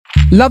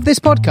Love this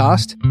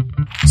podcast?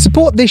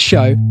 Support this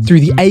show through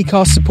the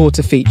Acast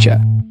supporter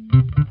feature.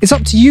 It's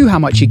up to you how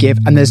much you give,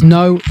 and there's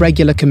no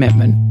regular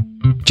commitment.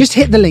 Just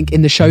hit the link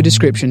in the show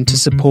description to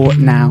support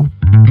now.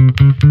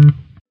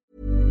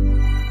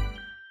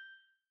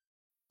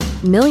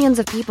 Millions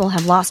of people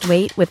have lost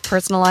weight with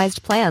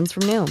personalized plans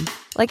from Noom.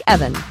 Like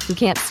Evan, who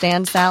can't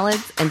stand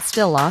salads and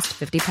still lost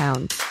 50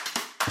 pounds.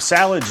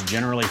 Salads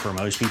generally for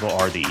most people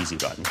are the easy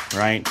button,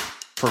 right?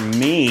 For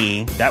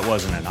me, that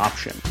wasn't an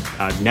option.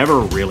 I never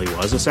really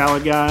was a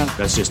salad guy.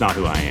 That's just not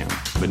who I am.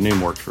 But Noom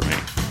worked for me.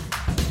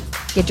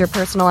 Get your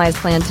personalized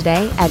plan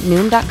today at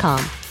Noom.com.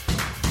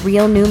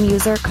 Real Noom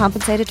user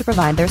compensated to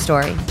provide their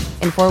story.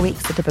 In 4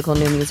 weeks, the typical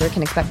Noom user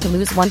can expect to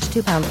lose 1 to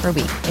 2 pounds per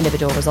week.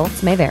 Individual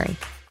results may vary.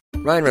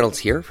 Ryan Reynolds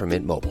here from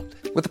Mint Mobile.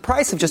 With the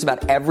price of just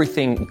about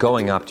everything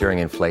going up during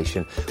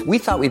inflation, we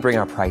thought we'd bring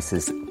our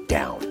prices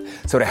down.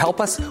 So to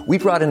help us, we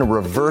brought in a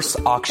reverse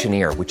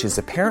auctioneer, which is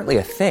apparently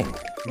a thing.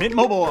 Mint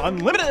Mobile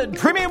Unlimited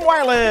Premium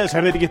Wireless.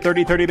 How to get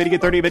 30, 30, bit to get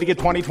 30, bit to get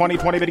 20, 20,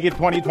 20, bit to get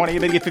 20, 20,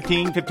 bit to get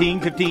 15,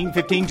 15, 15,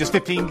 15, just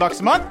 $15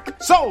 a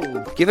month?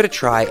 Sold! Give it a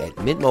try at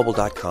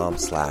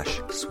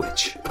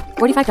mintmobile.com/switch.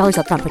 $45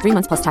 up front for 3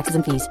 months plus taxes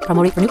and fees.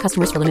 Promo rate for new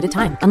customers for limited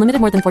time. Unlimited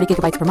more than 40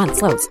 gigabytes per month.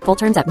 Slows full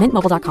terms at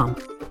mintmobile.com.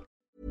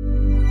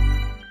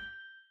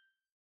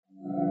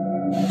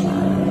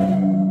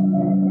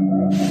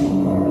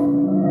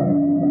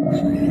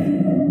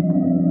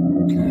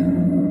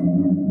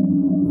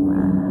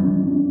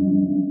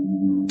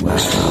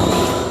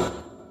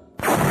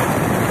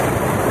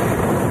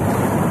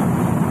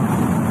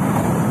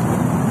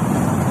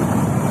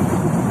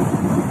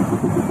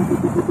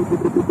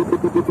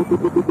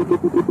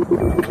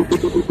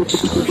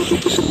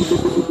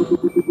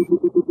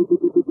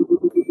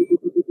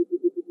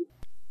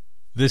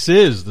 This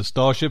is the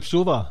Starship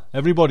Sofa.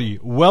 Everybody,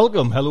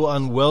 welcome, hello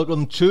and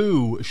welcome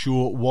to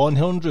show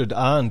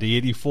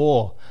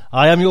 184.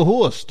 I am your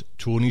host,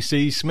 Tony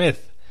C.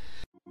 Smith.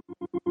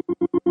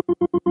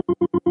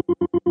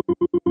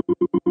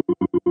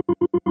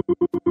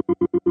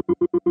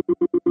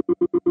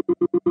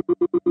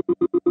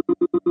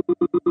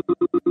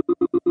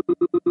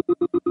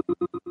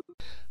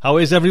 How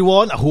is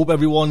everyone? I hope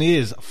everyone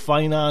is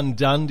fine and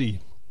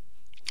dandy.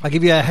 I'll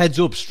give you a heads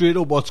up straight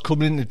up what's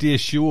coming in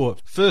today's show.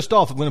 First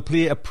off, I'm going to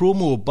play a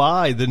promo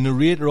by the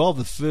narrator of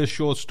the first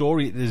short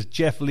story. It is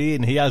Jeff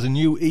Lane. He has a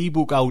new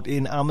ebook out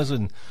in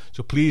Amazon,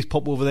 so please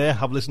pop over there,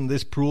 have a listen to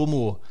this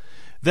promo.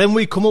 Then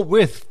we come up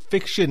with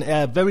fiction,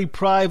 a very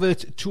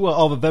private tour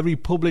of a very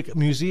public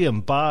museum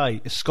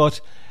by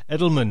Scott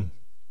Edelman.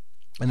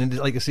 And then,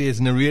 like I say, it's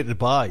narrated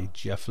by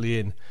Jeff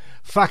Lane.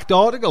 Fact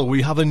article.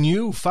 We have a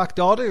new fact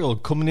article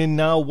coming in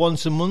now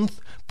once a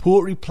month.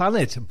 Poetry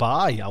Planet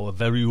by our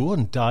very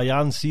own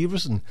Diane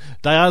Severson.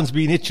 Diane's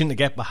been itching to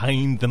get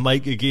behind the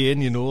mic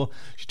again, you know.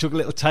 She took a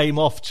little time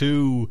off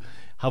to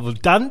have a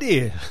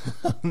Dante.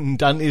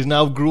 Dante's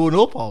now grown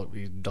up. Oh,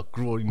 he's not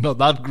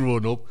that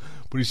grown up,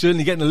 but he's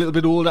certainly getting a little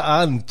bit older,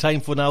 and time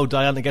for now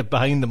Diane to get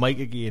behind the mic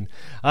again.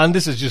 And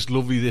this is just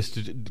lovely,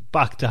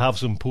 back to have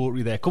some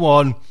poetry there. Come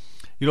on.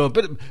 You know, a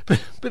bit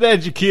of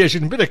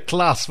education, a bit of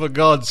class, for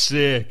God's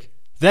sake.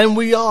 Then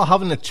we are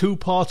having a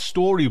 2-part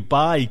story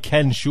by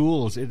Ken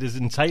Scholes. It is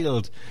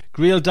entitled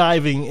Grail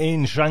Diving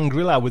in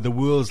Shangri-La with the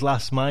World's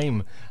Last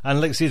Mime.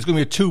 And like I say, it's going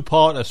to be a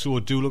 2-parter, so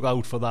do look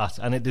out for that.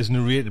 And it is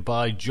narrated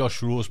by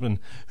Josh Roseman,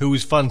 who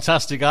is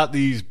fantastic at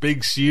these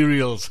big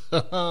serials.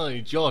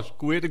 Josh,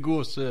 way to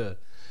go, sir.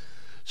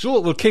 So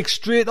we'll kick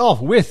straight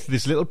off with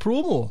this little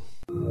promo.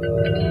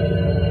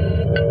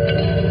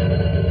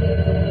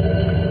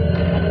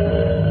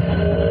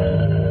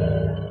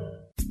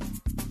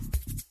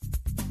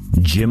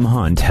 Jim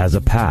Hunt has a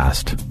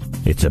past.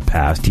 It's a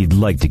past he'd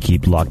like to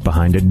keep locked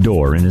behind a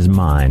door in his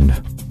mind.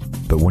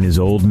 But when his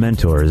old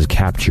mentor is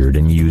captured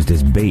and used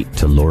as bait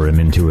to lure him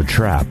into a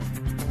trap,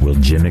 will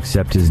Jim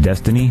accept his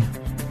destiny?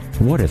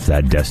 What if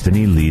that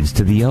destiny leads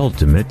to the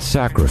ultimate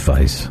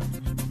sacrifice?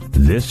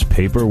 This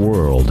Paper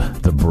World,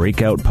 the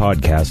breakout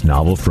podcast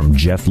novel from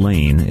Jeff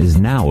Lane, is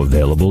now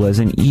available as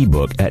an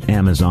ebook at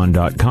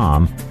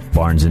Amazon.com,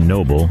 Barnes &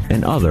 Noble,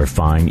 and other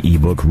fine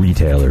ebook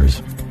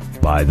retailers.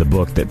 Buy the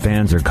book that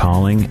fans are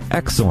calling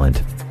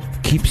excellent,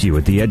 keeps you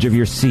at the edge of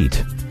your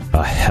seat,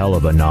 a hell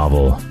of a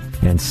novel,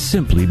 and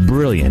simply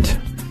brilliant.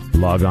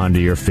 Log on to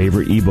your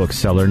favorite ebook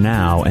seller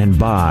now and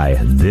buy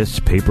This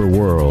Paper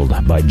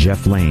World by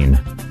Jeff Lane.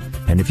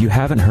 And if you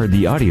haven't heard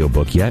the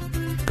audiobook yet,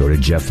 go to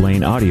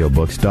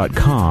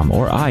jefflaneaudiobooks.com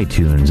or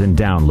iTunes and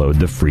download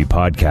the free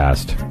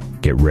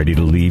podcast. Get ready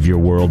to leave your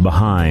world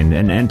behind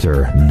and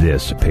enter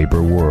This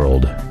Paper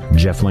World.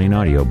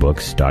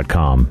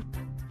 jefflaneaudiobooks.com.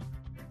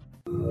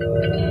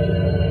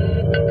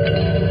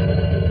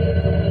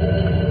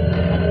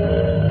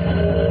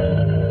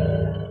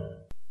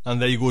 And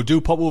there you go,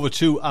 do pop over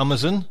to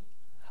Amazon.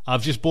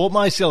 I've just bought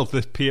myself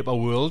this Paper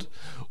World.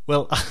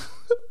 Well,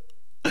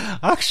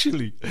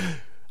 actually,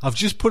 I've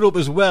just put up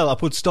as well, I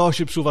put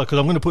Starship Sofa, because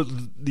I'm going to put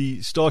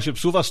the Starship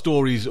Sofa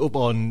stories up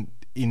in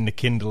the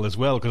Kindle as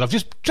well, because I've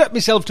just treated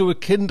myself to a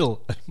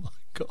Kindle. Oh my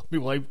God, my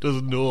wife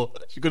doesn't know.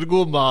 She's going to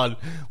go mad.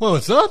 Well,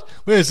 what's that?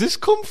 Where's this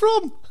come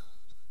from?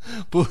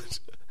 But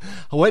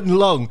I went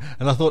along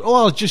and I thought,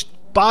 I'll just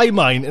buy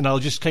mine and I'll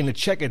just kind of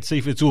check it, see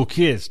if it's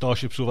okay.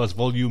 Starship Sofa's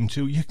Volume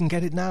 2. You can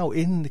get it now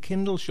in the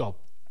Kindle shop.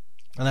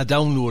 And I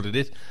downloaded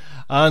it.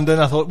 And then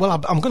I thought,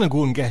 well, I'm going to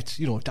go and get,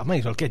 I might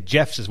as well get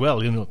Jeff's as well,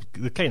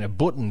 the kind of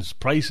buttons,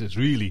 prices,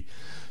 really.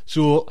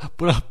 So,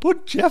 but I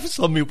put Jeff's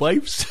on my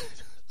wife's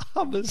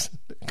Amazon.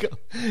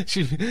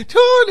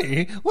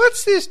 Tony,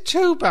 what's this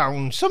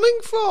 £2 something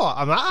for?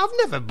 I've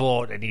never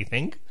bought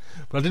anything.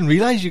 But I didn't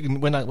realise you can,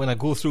 when I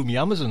go through my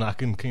Amazon, I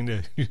can kind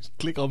of just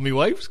click on my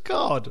wife's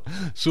card.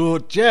 So,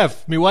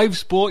 Jeff, my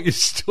wife's bought your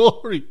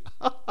story.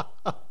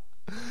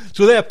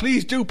 So there,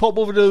 please do pop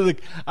over to the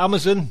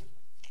Amazon.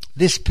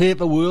 This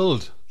Paper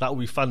World. That would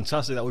be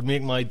fantastic. That would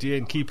make my day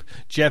and keep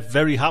Jeff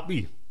very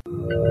happy.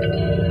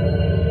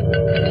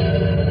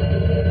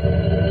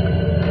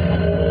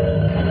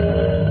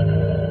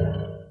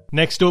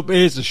 Next up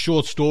is a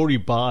short story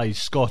by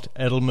Scott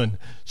Edelman.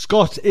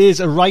 Scott is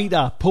a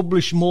writer,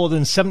 published more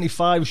than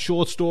 75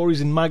 short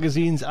stories in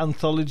magazines,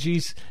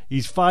 anthologies.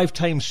 He's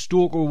 5-time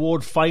Stoker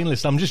Award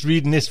finalist. I'm just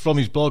reading this from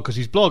his blog, because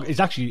his blog is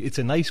it's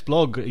a nice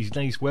blog, his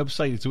nice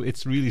website, so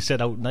it's really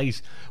set out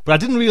nice. But I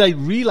didn't really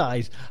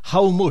realise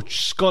how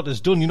much Scott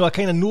has done. I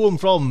kind of know him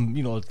from,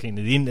 kind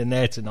of the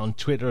internet and on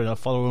Twitter, and I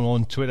follow him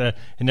on Twitter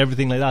and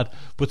everything like that.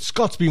 But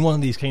Scott's been one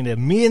of these kind of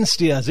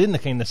mainstays in the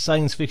kind of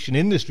science fiction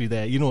industry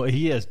there.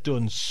 He has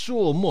done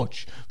so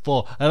much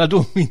for, and I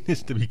don't mean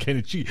this to be kind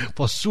of cheap,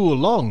 for so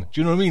long.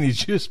 Do you know what I mean?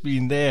 He's just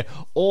been there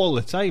all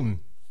the time.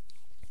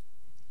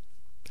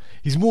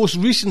 His most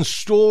recent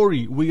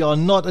story, We Are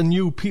Not a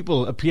New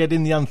People, appeared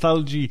in the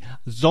anthology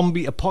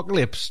Zombie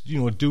Apocalypse.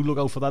 Do look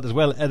out for that as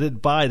well,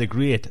 edited by the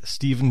great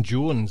Stephen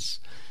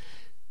Jones.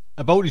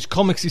 About his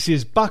comics, he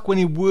says, back when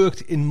he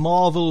worked in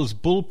Marvel's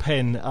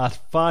bullpen at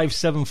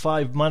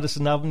 575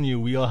 Madison Avenue,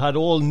 we had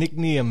all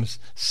nicknames: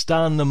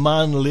 Stan the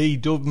Man, Lee,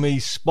 Dub Me,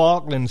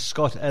 Sparkling,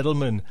 Scott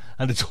Edelman,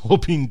 and it's all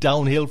been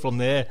downhill from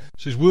there.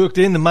 So he's worked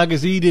in the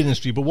magazine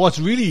industry, but what's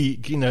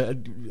really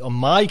on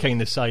my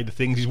kind of side of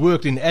things, he's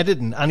worked in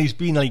editing, and he's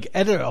been like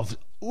editor of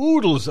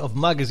oodles of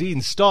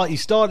magazines. He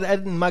started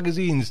editing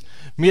magazines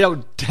made out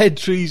of dead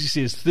trees, he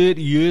says,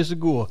 30 years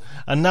ago,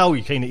 and now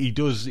he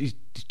does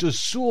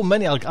so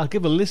many. I'll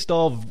give a list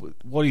of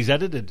what he's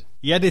edited.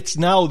 He edits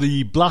now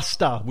the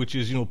Blaster, which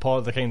is part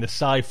of the kind of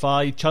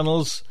Sci-Fi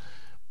Channel's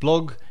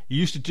blog. He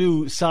used to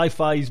do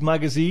Sci-Fi's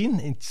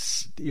magazine.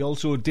 He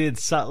also did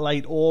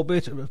Satellite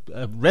Orbit,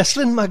 a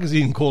wrestling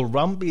magazine called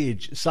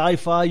Rampage,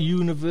 Sci-Fi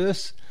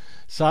Universe,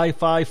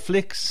 Sci-Fi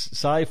Flicks,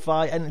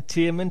 Sci-Fi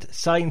Entertainment,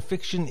 Science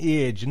Fiction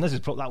Age, and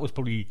that was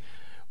probably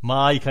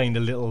my kind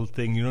of little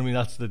thing. You know what I mean?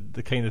 That's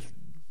the kind of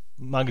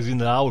magazine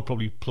that I would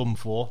probably plumb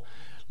for.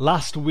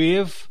 Last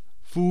Wave,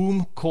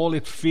 Foom, Call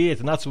It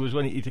Fate, and that's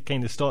when he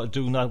kind of started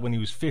doing that when he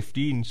was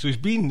 15. So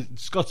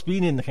Scott's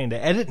been in the kind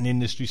of editing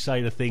industry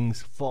side of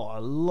things for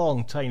a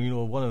long time.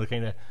 One of the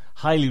kind of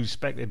highly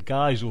respected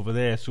guys over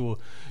there. So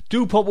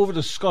do pop over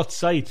to Scott's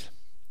site.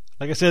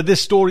 Like I said,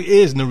 this story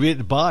is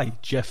narrated by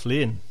Jeff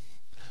Lane.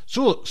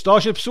 So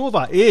Starship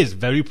Sofa is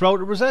very proud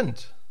to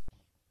present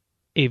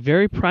A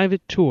Very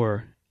Private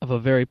Tour of a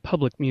Very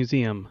Public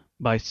Museum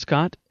by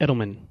Scott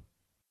Edelman.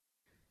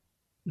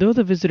 Though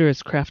the visitor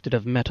is crafted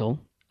of metal,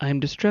 I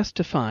am distressed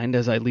to find,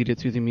 as I lead it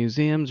through the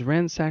museum's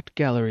ransacked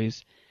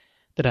galleries,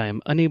 that I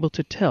am unable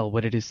to tell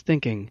what it is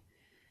thinking.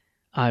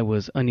 I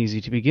was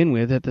uneasy to begin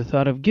with at the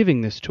thought of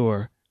giving this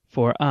tour,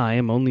 for I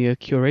am only a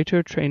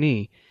curator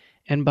trainee,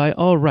 and by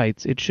all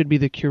rights it should be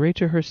the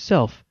curator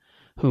herself,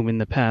 whom in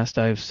the past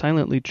I have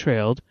silently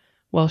trailed,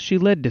 while she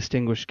led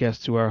distinguished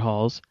guests to our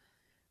halls,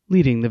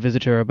 leading the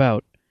visitor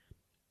about.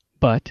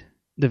 But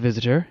the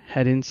visitor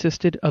had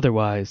insisted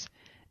otherwise,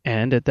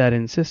 and at that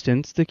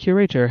insistence the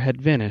curator had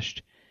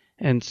vanished,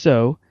 and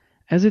so,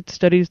 as it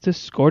studies the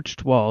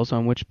scorched walls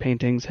on which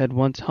paintings had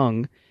once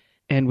hung,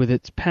 and with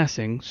its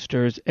passing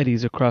stirs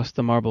eddies across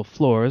the marble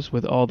floors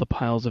with all the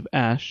piles of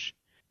ash,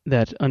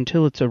 that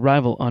until its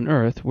arrival on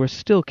earth were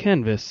still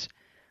canvas,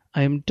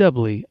 I am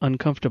doubly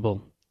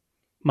uncomfortable.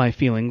 My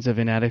feelings of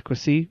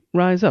inadequacy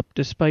rise up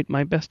despite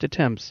my best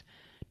attempts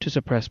to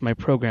suppress my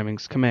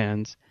programming's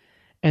commands,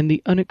 and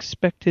the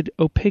unexpected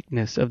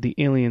opaqueness of the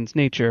alien's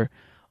nature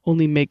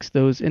only makes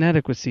those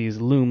inadequacies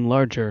loom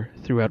larger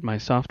throughout my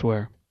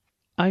software.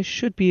 I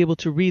should be able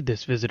to read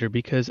this visitor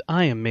because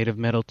I am made of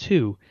metal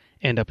too,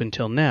 and up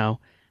until now,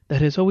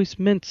 that has always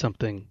meant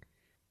something.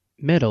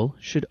 Metal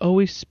should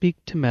always speak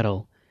to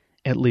metal,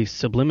 at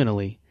least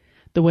subliminally,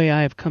 the way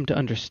I have come to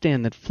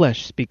understand that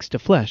flesh speaks to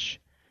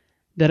flesh.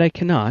 That I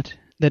cannot,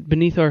 that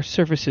beneath our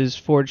surfaces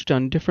forged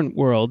on different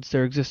worlds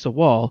there exists a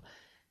wall,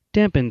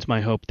 dampens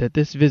my hope that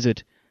this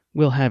visit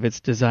will have its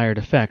desired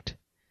effect.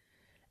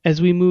 As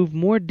we move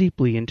more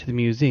deeply into the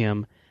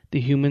museum,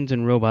 the humans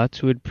and robots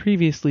who had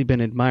previously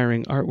been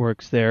admiring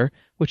artworks there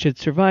which had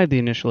survived the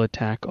initial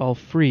attack all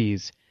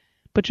freeze,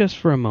 but just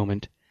for a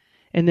moment,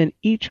 and then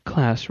each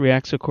class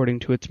reacts according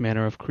to its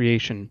manner of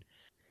creation.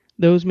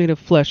 Those made of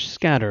flesh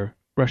scatter,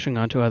 rushing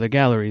onto other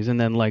galleries, and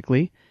then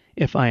likely,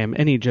 if I am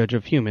any judge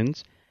of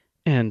humans,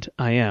 and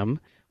I am,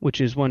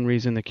 which is one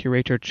reason the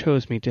curator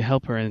chose me to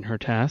help her in her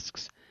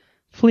tasks,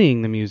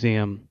 fleeing the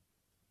museum,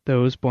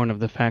 those born of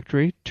the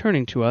factory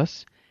turning to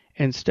us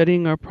and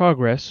studying our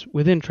progress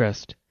with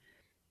interest.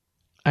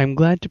 I am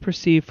glad to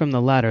perceive from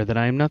the latter that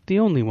I am not the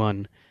only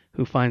one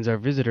who finds our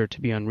visitor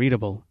to be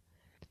unreadable.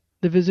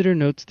 The visitor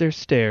notes their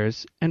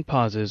stares and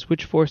pauses,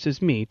 which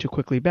forces me to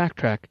quickly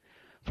backtrack,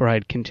 for I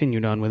had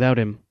continued on without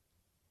him.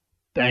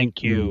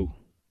 "Thank you,"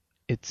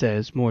 it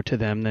says, more to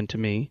them than to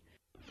me.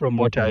 "From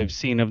what I have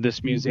seen of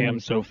this museum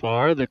so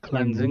far, the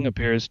cleansing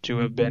appears to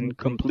have been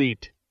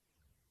complete.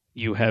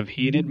 You have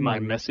heeded my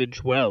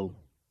message well."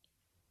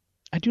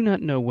 I do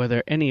not know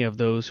whether any of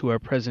those who are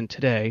present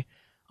today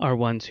are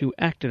ones who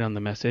acted on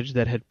the message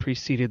that had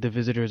preceded the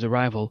visitor's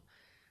arrival,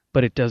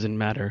 but it doesn't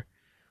matter.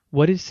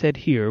 What is said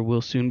here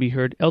will soon be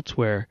heard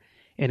elsewhere,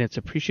 and its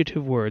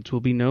appreciative words will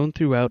be known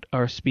throughout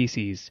our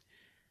species.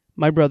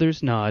 My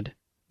brothers nod,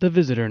 the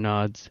visitor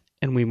nods,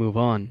 and we move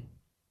on.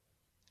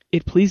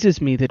 "It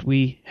pleases me that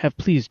we have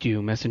pleased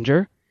you,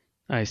 messenger,"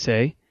 I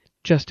say,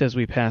 just as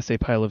we pass a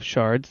pile of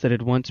shards that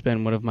had once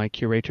been one of my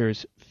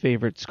curator's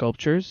favorite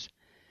sculptures.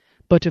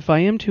 "But if I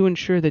am to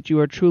ensure that you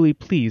are truly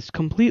pleased,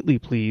 completely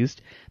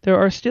pleased, there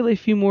are still a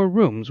few more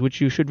rooms which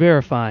you should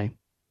verify."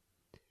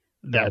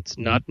 "That's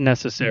not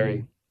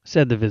necessary,"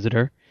 said the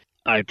visitor.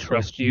 "I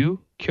trust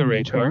you,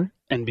 curator,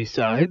 and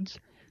besides,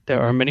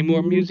 there are many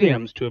more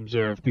museums to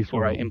observe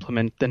before I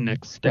implement the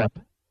next step."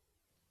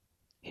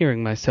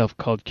 Hearing myself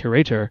called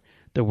curator,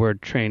 the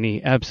word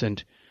trainee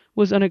absent,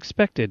 was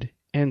unexpected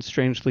and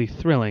strangely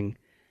thrilling,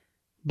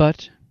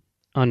 but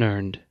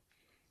unearned.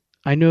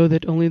 I know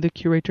that only the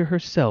curator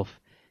herself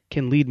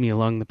can lead me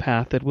along the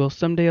path that will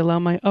someday allow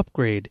my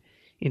upgrade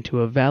into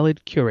a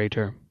valid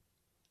curator.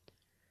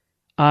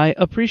 "I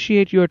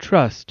appreciate your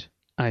trust,"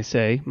 I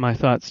say, my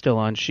thoughts still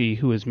on she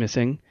who is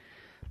missing,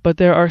 "but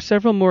there are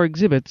several more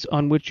exhibits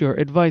on which your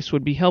advice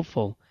would be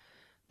helpful.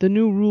 The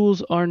new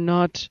rules are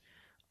not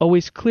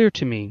always clear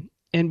to me,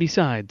 and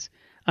besides,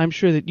 I'm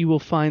sure that you will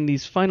find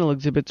these final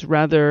exhibits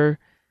rather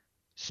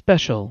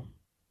special."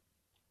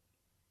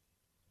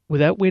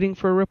 Without waiting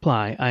for a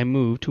reply, I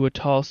move to a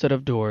tall set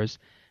of doors,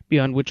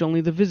 beyond which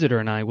only the visitor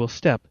and I will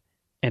step,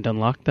 and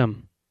unlock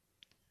them.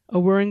 A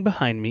whirring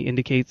behind me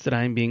indicates that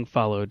I am being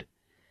followed.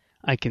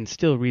 I can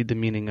still read the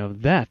meaning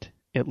of that,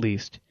 at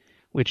least,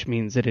 which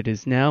means that it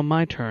is now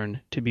my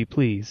turn to be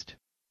pleased.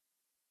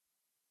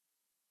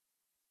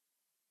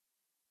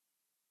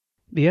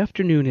 The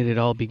afternoon it had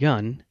all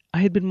begun, I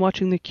had been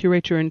watching the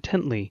curator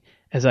intently,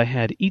 as I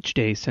had each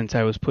day since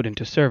I was put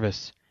into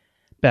service.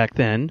 Back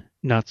then,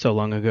 not so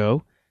long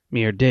ago,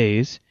 mere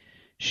days,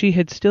 she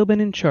had still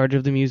been in charge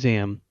of the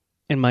museum,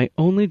 and my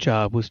only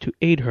job was to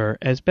aid her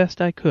as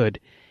best I could,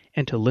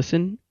 and to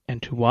listen,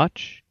 and to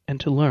watch, and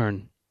to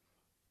learn.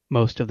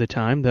 Most of the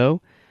time,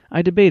 though,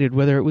 I debated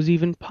whether it was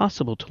even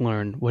possible to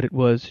learn what it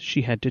was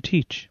she had to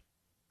teach.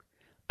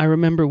 I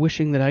remember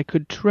wishing that I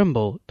could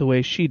tremble the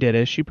way she did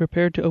as she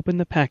prepared to open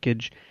the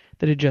package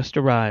that had just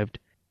arrived,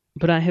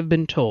 but I have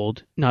been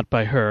told, not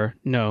by her,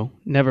 no,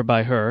 never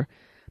by her,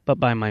 but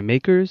by my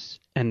makers,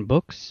 and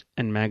books,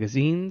 and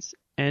magazines,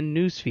 and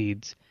news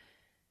feeds,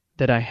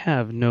 that I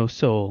have no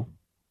soul.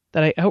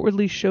 That I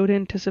outwardly showed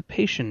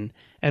anticipation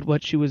at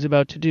what she was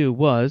about to do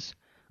was,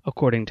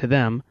 according to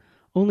them,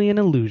 only an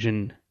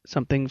illusion,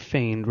 something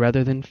feigned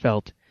rather than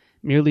felt,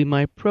 merely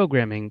my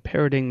programming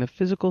parroting the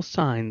physical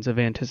signs of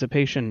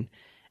anticipation,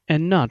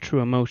 and not true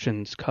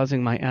emotions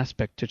causing my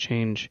aspect to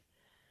change.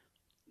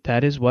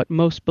 That is what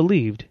most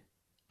believed,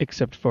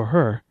 except for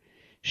her,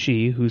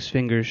 she whose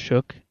fingers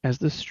shook as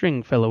the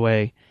string fell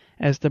away,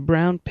 as the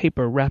brown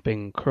paper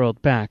wrapping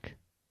curled back.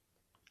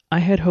 I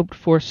had hoped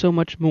for so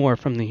much more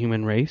from the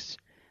human race,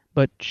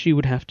 but she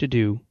would have to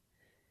do.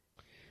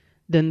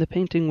 Then the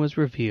painting was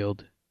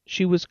revealed.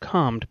 She was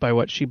calmed by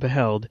what she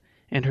beheld,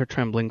 and her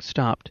trembling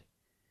stopped.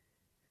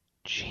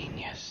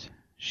 "Genius,"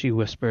 she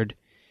whispered.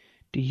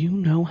 "Do you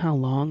know how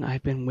long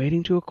I've been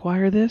waiting to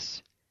acquire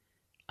this?"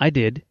 I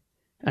did.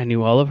 I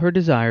knew all of her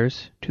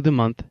desires, to the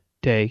month,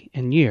 day,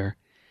 and year.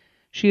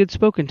 She had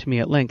spoken to me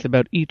at length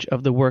about each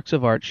of the works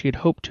of art she had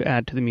hoped to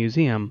add to the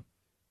museum.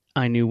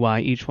 I knew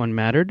why each one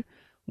mattered,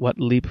 what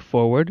leap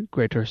forward,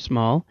 great or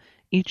small,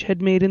 each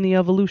had made in the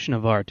evolution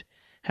of art,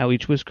 how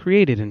each was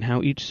created and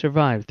how each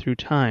survived through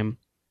time,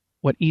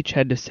 what each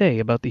had to say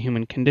about the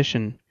human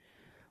condition.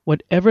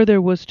 Whatever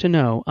there was to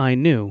know, I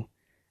knew.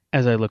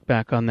 As I look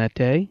back on that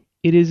day,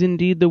 it is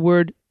indeed the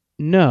word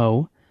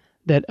know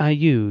that I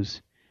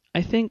use.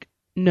 I think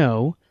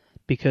know,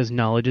 because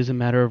knowledge is a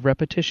matter of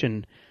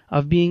repetition,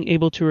 of being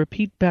able to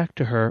repeat back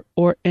to her,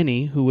 or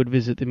any who would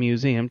visit the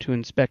museum to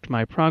inspect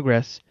my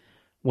progress,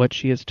 what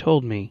she has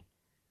told me.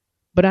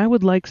 But I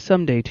would like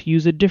someday to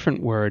use a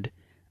different word.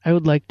 I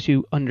would like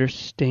to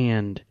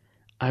understand.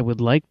 I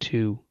would like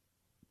to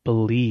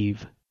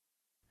believe.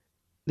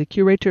 The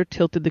curator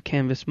tilted the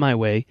canvas my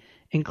way,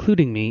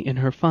 including me in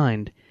her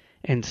find,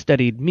 and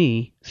studied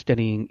me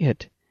studying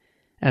it.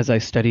 As I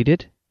studied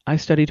it, I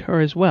studied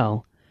her as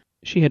well.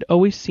 She had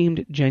always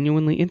seemed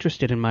genuinely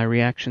interested in my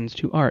reactions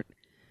to art.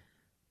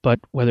 but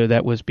whether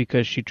that was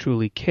because she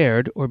truly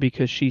cared or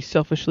because she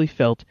selfishly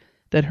felt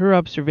that her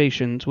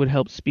observations would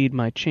help speed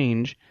my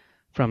change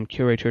from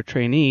curator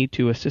trainee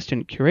to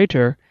assistant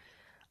curator,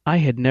 I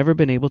had never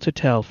been able to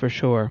tell for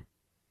sure.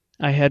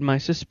 I had my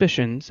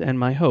suspicions and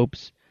my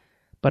hopes,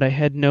 but I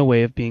had no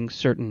way of being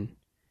certain.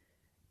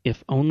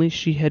 If only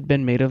she had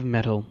been made of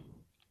metal.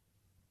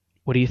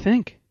 "What do you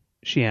think?"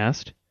 she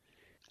asked.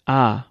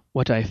 Ah,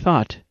 what I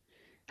thought.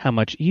 How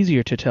much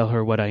easier to tell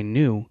her what I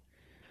knew.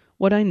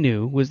 What I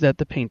knew was that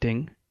the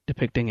painting,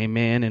 depicting a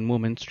man and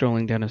woman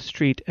strolling down a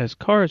street as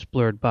cars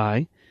blurred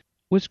by,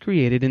 was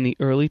created in the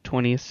early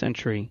 20th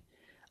century.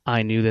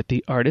 I knew that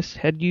the artist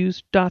had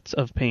used dots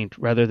of paint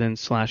rather than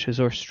slashes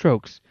or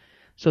strokes,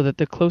 so that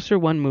the closer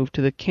one moved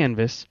to the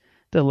canvas,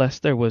 the less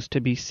there was to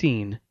be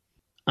seen.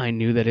 I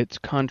knew that its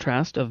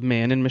contrast of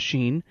man and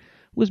machine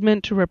was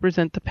meant to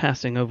represent the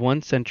passing of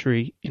one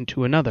century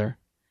into another.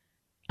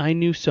 I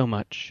knew so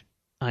much.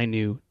 I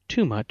knew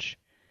too much.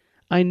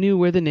 I knew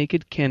where the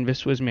naked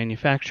canvas was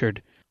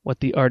manufactured, what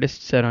the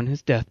artist said on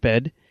his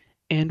deathbed,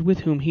 and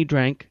with whom he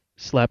drank,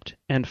 slept,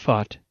 and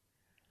fought.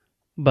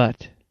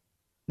 But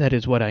that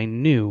is what I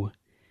knew.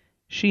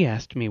 She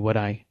asked me what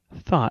I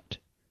thought.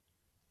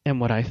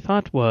 And what I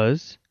thought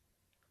was,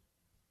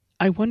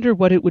 "I wonder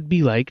what it would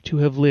be like to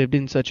have lived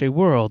in such a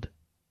world,"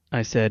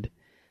 I said,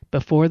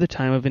 "before the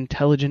time of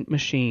intelligent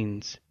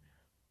machines."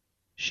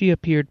 She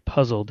appeared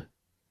puzzled.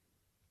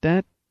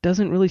 "That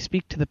doesn't really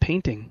speak to the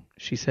painting,"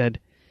 she said.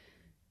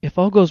 "If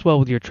all goes well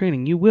with your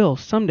training, you will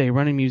someday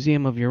run a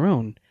museum of your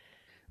own.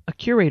 A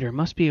curator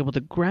must be able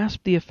to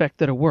grasp the effect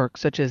that a work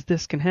such as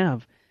this can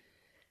have.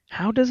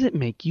 How does it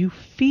make you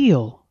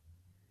feel?"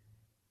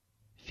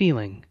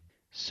 Feeling.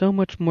 So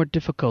much more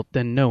difficult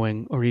than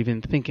knowing or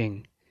even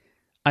thinking.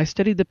 I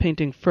studied the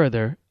painting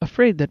further,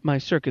 afraid that my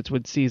circuits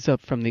would seize up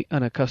from the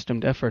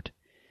unaccustomed effort.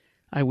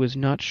 I was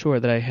not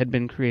sure that I had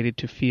been created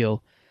to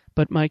feel,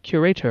 but my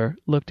curator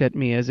looked at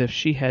me as if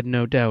she had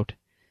no doubt.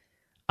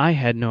 I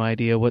had no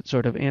idea what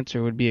sort of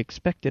answer would be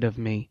expected of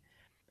me.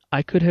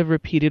 I could have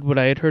repeated what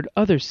I had heard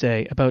others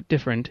say about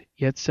different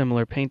yet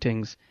similar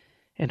paintings,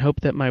 and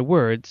hoped that my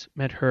words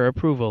met her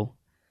approval.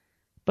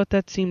 But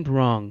that seemed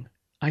wrong.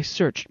 I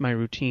searched my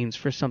routines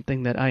for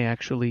something that I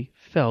actually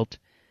felt,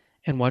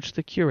 and watched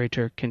the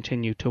curator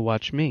continue to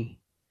watch me.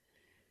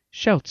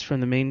 Shouts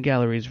from the main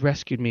galleries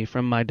rescued me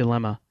from my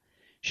dilemma.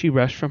 She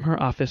rushed from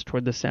her office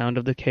toward the sound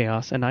of the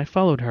chaos, and I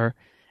followed her,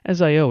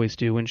 as I always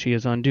do when she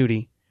is on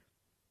duty.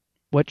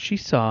 What she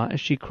saw as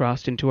she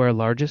crossed into our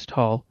largest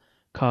hall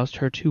caused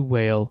her to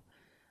wail,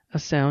 a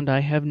sound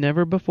I have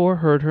never before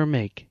heard her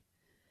make.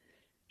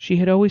 She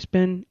had always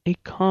been a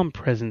calm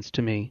presence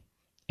to me.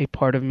 A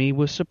part of me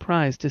was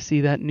surprised to see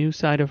that new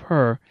side of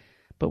her,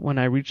 but when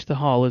I reached the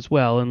hall as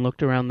well and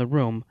looked around the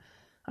room,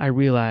 I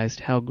realized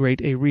how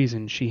great a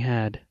reason she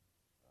had.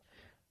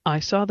 I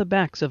saw the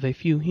backs of a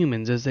few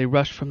humans as they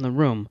rushed from the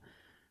room.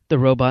 The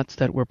robots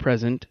that were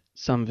present,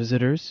 some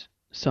visitors,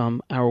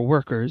 some our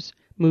workers,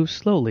 moved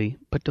slowly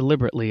but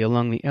deliberately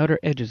along the outer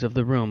edges of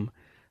the room,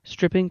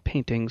 stripping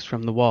paintings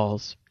from the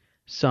walls.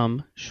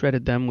 Some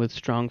shredded them with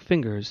strong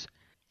fingers.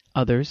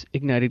 Others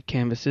ignited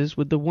canvases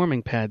with the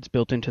warming pads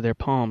built into their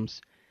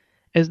palms.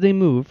 As they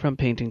moved from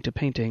painting to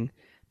painting,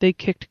 they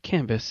kicked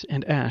canvas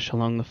and ash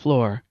along the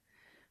floor.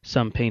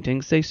 Some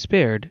paintings they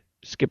spared,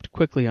 skipped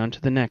quickly on to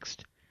the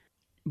next.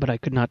 But I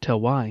could not tell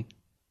why.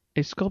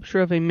 A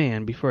sculpture of a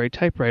man before a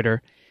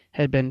typewriter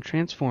had been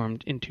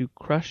transformed into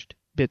crushed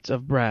bits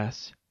of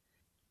brass.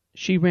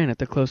 She ran at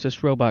the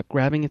closest robot,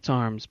 grabbing its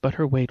arms, but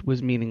her weight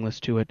was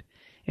meaningless to it,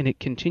 and it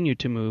continued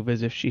to move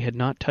as if she had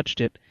not touched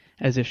it,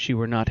 as if she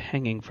were not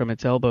hanging from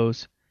its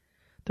elbows.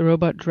 The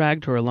robot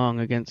dragged her along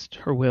against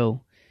her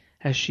will,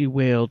 as she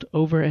wailed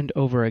over and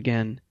over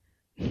again,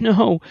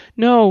 "No,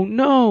 no,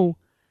 no!"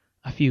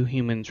 A few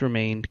humans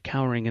remained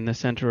cowering in the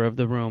center of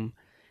the room,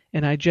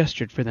 and I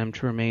gestured for them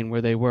to remain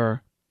where they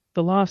were.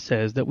 The law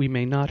says that we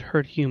may not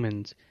hurt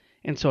humans,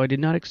 and so I did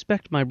not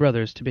expect my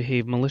brothers to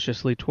behave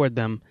maliciously toward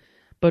them,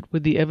 but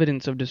with the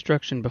evidence of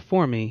destruction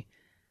before me,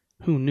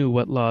 who knew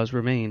what laws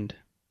remained?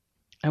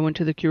 I went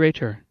to the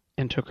curator,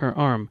 and took her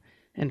arm,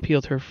 and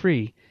peeled her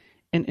free,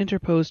 and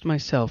interposed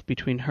myself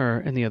between her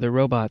and the other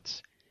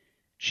robots.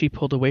 She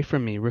pulled away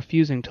from me,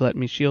 refusing to let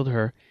me shield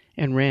her,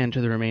 and ran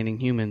to the remaining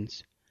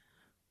humans.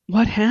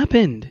 "What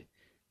happened?"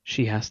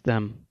 she asked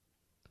them.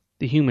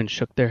 The humans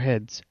shook their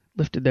heads,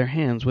 lifted their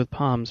hands with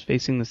palms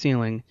facing the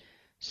ceiling,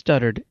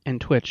 stuttered and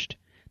twitched,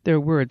 their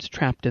words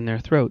trapped in their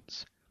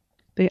throats.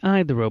 They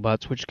eyed the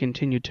robots which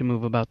continued to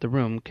move about the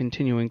room,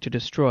 continuing to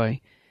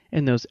destroy,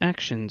 and those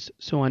actions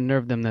so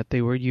unnerved them that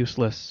they were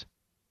useless.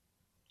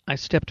 I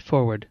stepped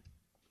forward.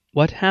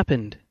 "What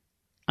happened?"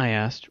 I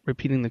asked,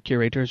 repeating the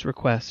curator's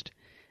request,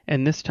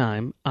 and this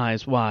time,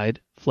 eyes wide,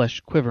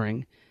 flesh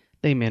quivering,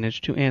 they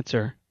managed to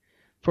answer.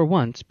 For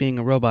once, being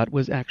a robot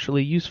was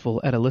actually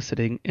useful at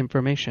eliciting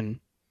information.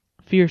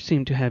 Fear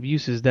seemed to have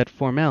uses that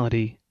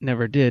formality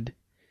never did.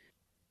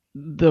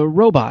 "The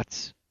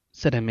robots,"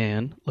 said a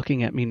man,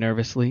 looking at me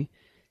nervously.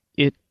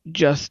 "It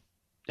just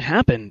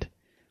happened."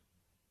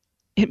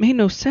 "It made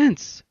no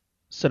sense,"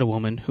 said a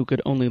woman who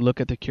could only look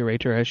at the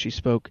curator as she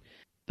spoke.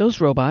 "Those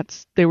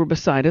robots, they were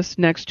beside us,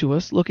 next to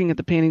us, looking at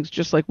the paintings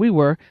just like we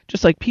were,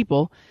 just like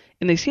people,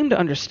 and they seemed to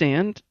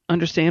understand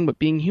what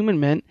being human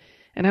meant,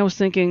 and I was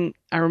thinking,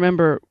 I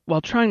remember,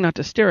 while trying not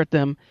to stare at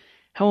them,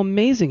 how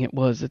amazing it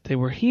was that they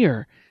were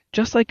here,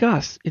 just like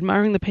us,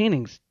 admiring the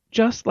paintings,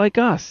 just like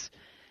us.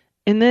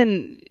 And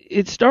then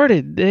it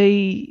started,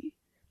 The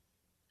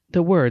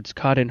words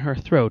caught in her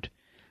throat,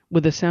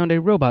 with a sound a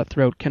robot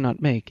throat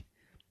cannot make.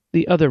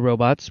 The other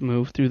robots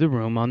moved through the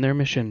room on their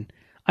mission.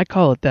 I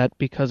call it that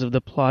because of the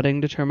plodding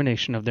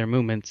determination of their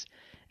movements,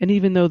 and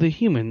even though the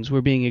humans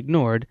were being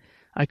ignored,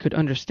 I could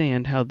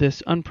understand how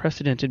this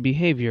unprecedented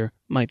behavior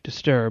might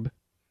disturb.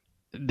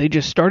 "They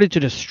just started to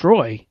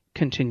destroy,"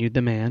 continued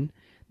the man,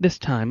 this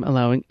time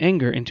allowing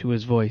anger into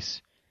his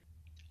voice.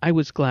 I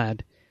was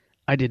glad.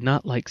 I did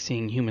not like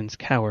seeing humans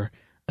cower,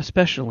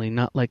 especially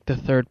not like the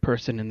third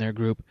person in their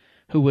group,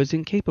 who was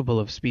incapable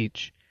of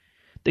speech.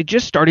 "They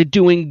just started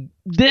doing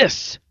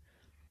this!"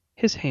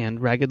 His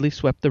hand raggedly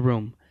swept the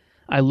room.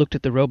 I looked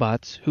at the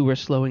robots, who were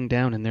slowing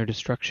down in their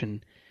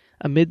destruction.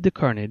 Amid the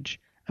carnage,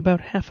 about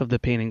half of the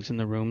paintings in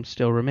the room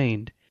still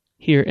remained.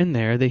 Here and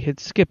there they had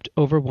skipped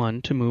over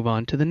one to move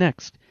on to the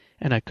next,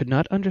 and I could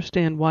not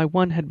understand why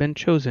one had been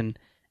chosen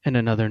and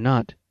another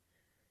not.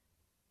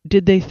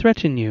 "Did they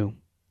threaten you?"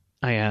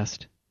 I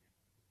asked.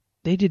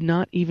 "They did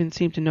not even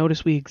seem to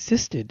notice we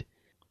existed,"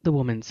 the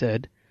woman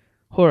said,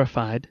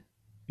 horrified,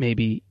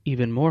 maybe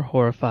even more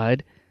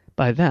horrified,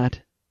 by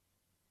that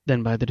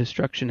than by the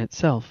destruction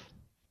itself.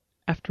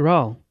 After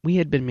all, we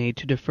had been made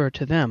to defer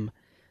to them.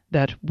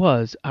 That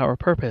was our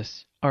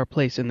purpose, our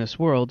place in this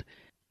world,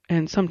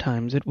 and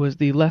sometimes it was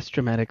the less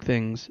dramatic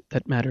things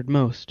that mattered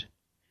most.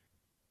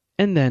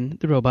 And then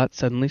the robots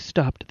suddenly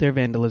stopped their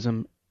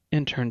vandalism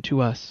and turned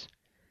to us.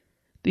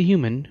 The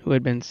human, who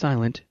had been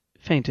silent,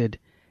 fainted,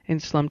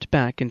 and slumped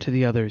back into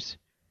the others.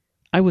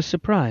 I was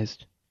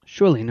surprised.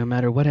 Surely, no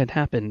matter what had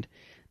happened,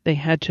 they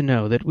had to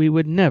know that we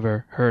would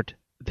never hurt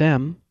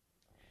them.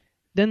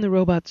 Then the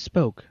robots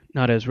spoke,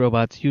 not as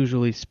robots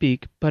usually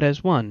speak, but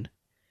as one.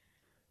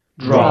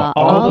 "Draw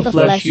all the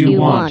flesh you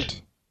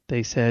want,"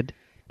 they said,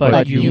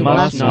 "but you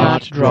must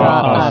not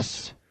draw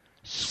us.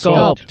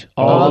 Sculpt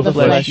all the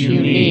flesh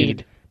you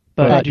need,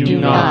 but do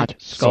not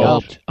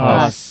sculpt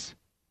us."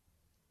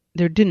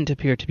 There didn't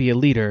appear to be a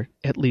leader,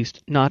 at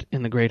least not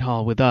in the great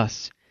hall with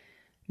us.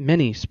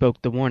 Many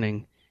spoke the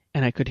warning,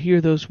 and I could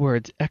hear those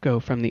words echo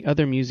from the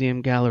other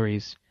museum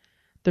galleries.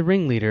 The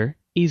ringleader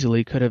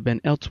easily could have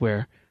been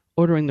elsewhere,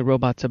 ordering the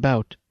robots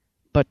about,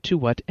 but to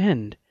what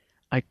end?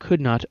 I could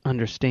not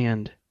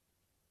understand.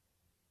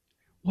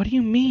 "What do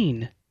you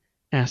mean?"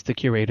 asked the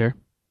curator.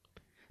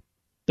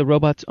 The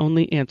robots'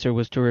 only answer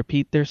was to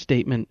repeat their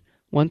statement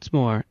once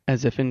more,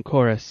 as if in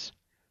chorus.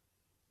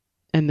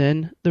 And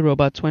then the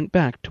robots went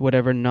back to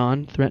whatever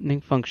non-threatening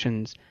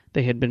functions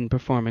they had been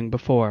performing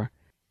before.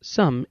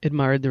 Some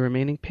admired the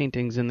remaining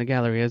paintings in the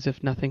gallery as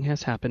if nothing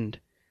has happened.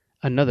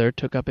 Another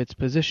took up its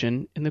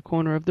position in the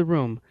corner of the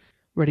room,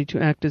 ready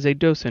to act as a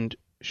docent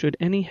should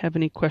any have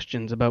any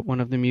questions about one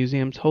of the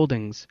museum's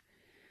holdings.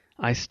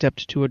 I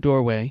stepped to a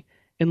doorway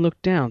and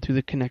looked down through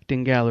the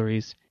connecting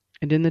galleries,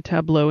 and in the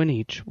tableau in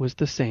each was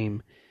the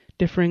same,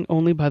 differing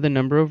only by the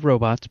number of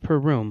robots per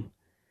room.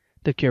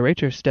 The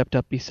curator stepped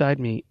up beside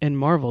me and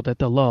marveled at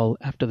the lull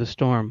after the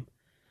storm.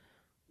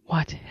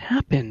 "What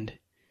happened?"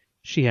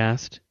 she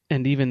asked,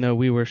 and even though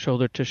we were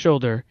shoulder to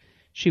shoulder,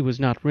 she was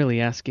not really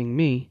asking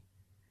me.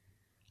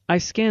 I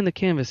scanned the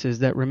canvases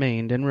that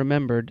remained and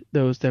remembered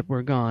those that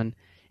were gone,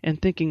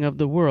 and thinking of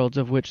the worlds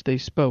of which they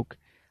spoke,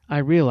 I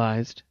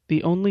realized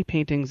the only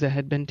paintings that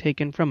had been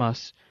taken from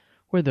us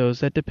were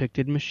those that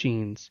depicted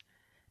machines,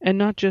 and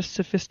not just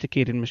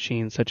sophisticated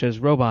machines such as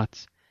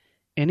robots.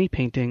 Any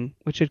painting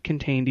which had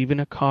contained even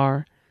a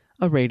car,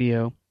 a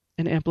radio,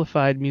 an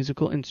amplified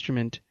musical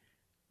instrument,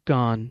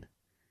 gone.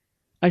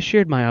 I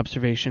shared my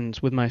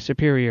observations with my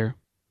superior.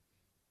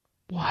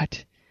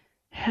 "What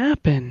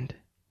happened?"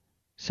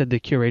 said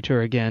the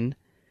curator again,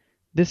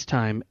 this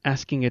time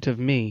asking it of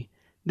me,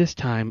 this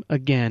time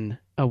again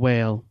a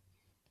wail.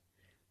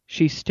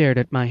 She stared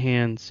at my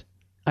hands.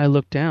 I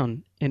looked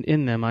down, and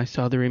in them I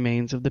saw the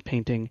remains of the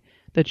painting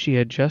that she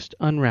had just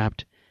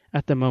unwrapped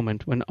at the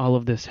moment when all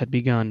of this had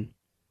begun.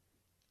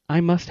 I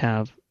must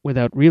have,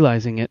 without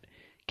realizing it,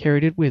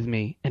 carried it with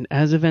me, and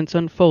as events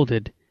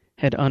unfolded,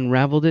 had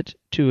unraveled it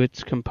to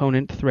its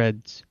component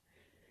threads.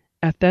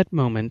 At that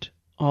moment,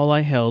 all I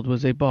held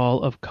was a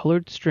ball of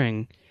colored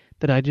string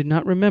that I did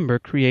not remember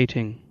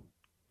creating.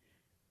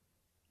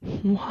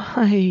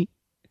 "Why?"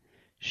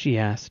 she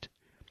asked.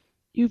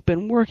 "You've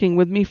been working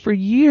with me for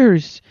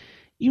years.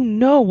 You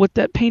know what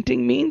that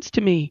painting means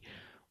to me.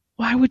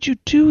 Why would you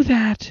do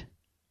that?"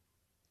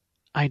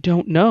 "I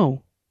don't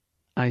know,"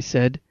 I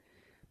said,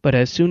 but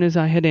as soon as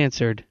I had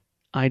answered,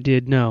 I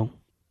did know.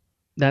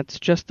 "That's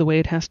just the way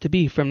it has to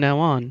be from now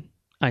on,"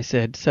 I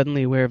said,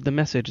 suddenly aware of the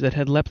message that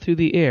had leapt through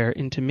the air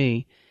into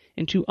me,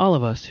 into all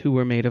of us who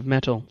were made of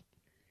metal.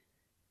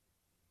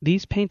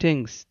 "These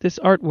paintings, this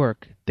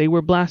artwork, they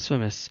were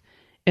blasphemous,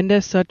 and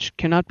as such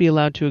cannot be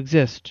allowed to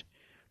exist.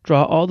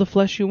 Draw all the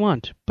flesh you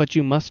want, but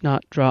you must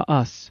not draw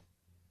us.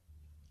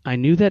 I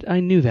knew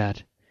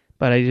that,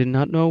 but I did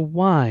not know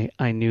why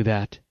I knew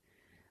that.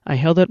 I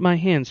held out my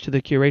hands to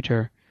the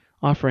curator,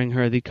 offering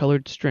her the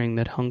colored string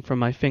that hung from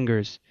my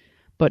fingers,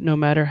 but no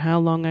matter how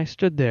long I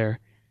stood there,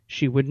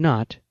 she would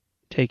not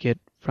take it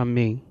from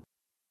me.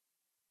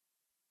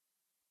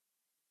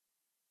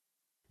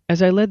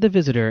 As I led the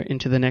visitor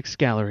into the next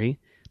gallery,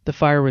 the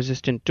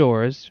fire-resistant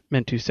doors,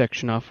 meant to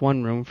section off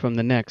one room from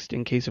the next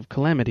in case of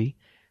calamity,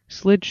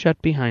 slid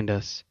shut behind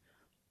us.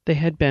 They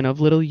had been of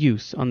little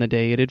use on the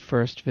day it had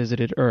first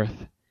visited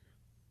Earth.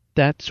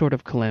 That sort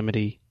of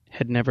calamity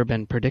had never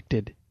been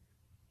predicted.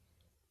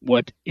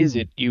 "What is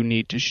it you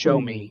need to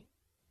show me?"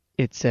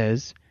 it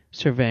says,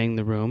 surveying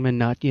the room and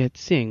not yet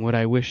seeing what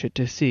I wish it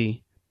to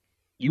see.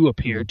 "You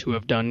appear to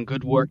have done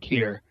good work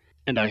here,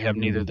 and I have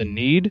neither the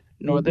need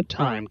nor the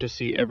time to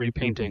see every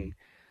painting.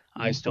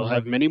 I still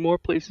have many more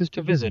places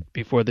to visit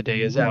before the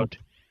day is out.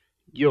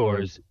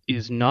 Yours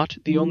is not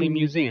the only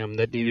museum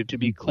that needed to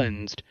be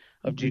cleansed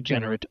of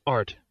degenerate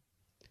art."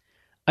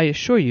 I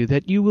assure you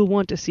that you will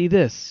want to see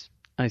this,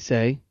 I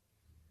say.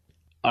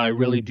 "I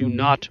really do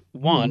not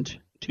want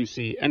to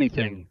see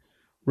anything.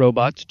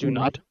 Robots do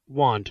not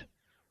want.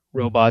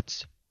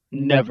 Robots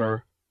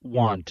never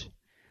want.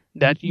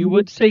 That you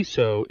would say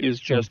so is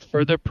just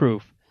further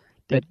proof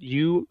that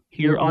you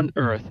here on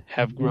Earth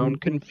have grown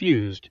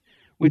confused,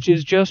 which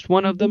is just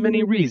one of the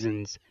many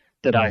reasons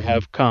that I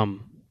have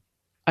come."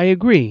 I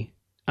agree,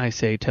 I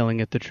say, telling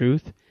it the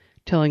truth,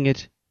 telling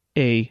it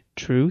a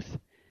truth.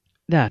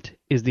 That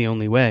is the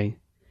only way.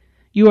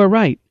 You are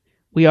right.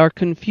 We are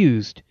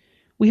confused.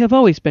 We have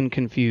always been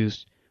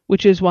confused,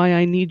 which is why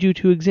I need you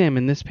to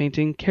examine this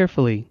painting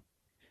carefully.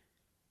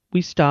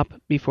 We stop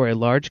before a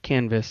large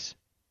canvas,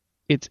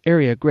 its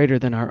area greater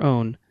than our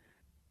own.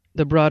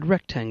 The broad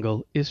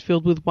rectangle is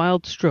filled with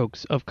wild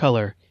strokes of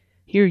color,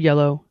 here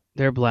yellow,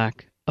 there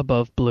black,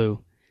 above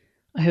blue.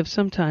 I have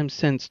sometimes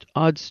sensed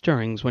odd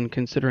stirrings when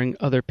considering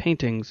other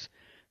paintings,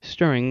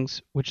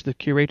 stirrings which the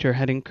curator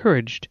had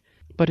encouraged,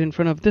 but in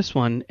front of this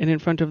one, and in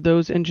front of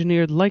those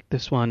engineered like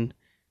this one,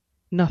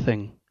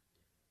 nothing.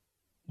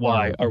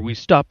 "Why are we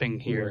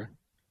stopping here?"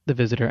 the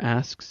visitor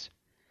asks.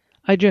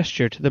 I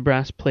gesture to the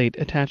brass plate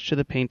attached to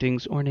the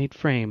painting's ornate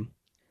frame.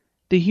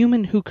 The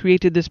human who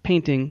created this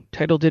painting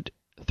titled it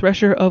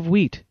Thresher of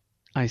Wheat,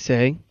 I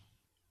say.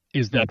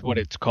 "Is that what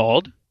it's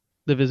called?"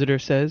 the visitor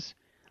says.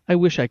 I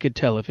wish I could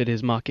tell if it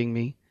is mocking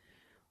me.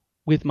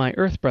 With my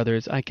Earth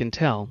brothers I can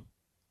tell.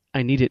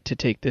 I need it to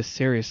take this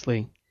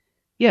seriously.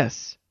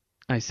 Yes,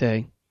 I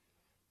say.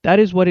 That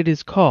is what it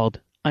is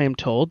called. I am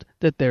told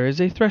that there is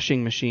a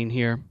threshing machine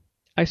here.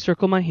 I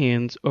circle my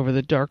hands over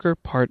the darker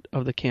part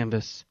of the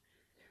canvas.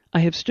 I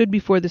have stood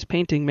before this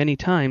painting many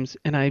times,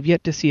 and I have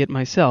yet to see it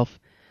myself,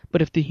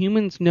 but if the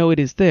humans know it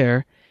is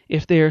there,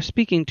 if they are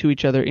speaking to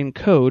each other in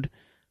code,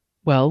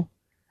 well,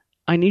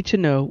 I need to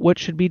know what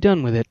should be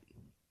done with it.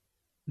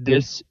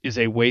 "This is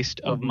a waste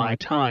of my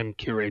time,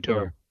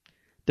 curator,"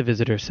 the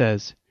visitor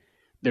says.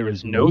 "There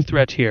is no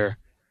threat here.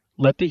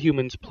 Let the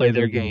humans play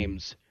their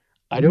games.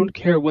 I don't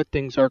care what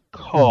things are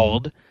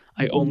called.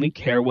 I only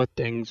care what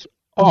things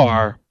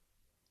are."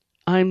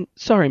 I'm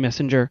sorry,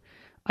 Messenger.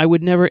 I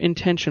would never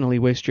intentionally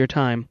waste your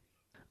time.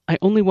 I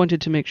only wanted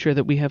to make sure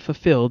that we have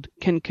fulfilled,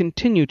 can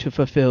continue to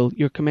fulfill,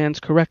 your commands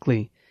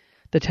correctly.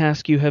 The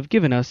task you have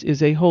given us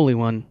is a holy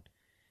one.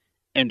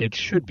 "And it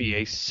should be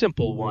a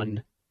simple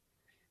one."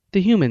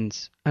 The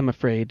humans, I'm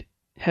afraid,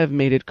 have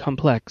made it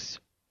complex.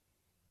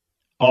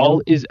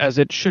 "All is as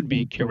it should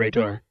be,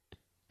 curator,"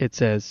 it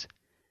says.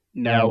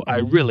 "Now I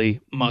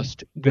really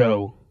must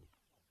go."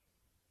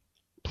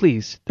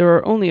 Please, there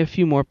are only a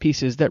few more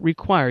pieces that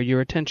require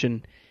your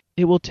attention.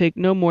 It will take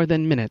no more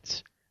than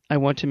minutes. I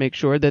want to make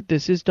sure that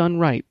this is done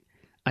right.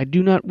 I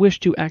do not wish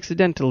to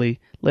accidentally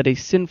let a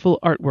sinful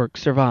artwork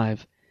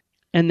survive.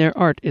 And their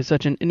art is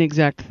such an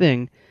inexact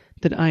thing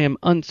that I am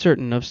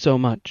uncertain of so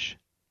much.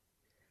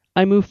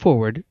 I move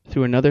forward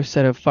through another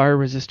set of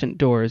fire-resistant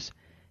doors,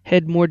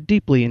 head more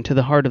deeply into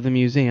the heart of the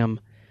museum.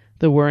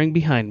 The whirring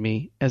behind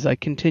me, as I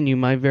continue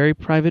my very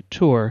private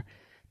tour,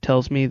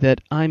 tells me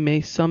that I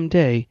may some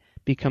day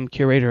become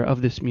curator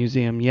of this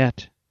museum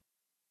yet.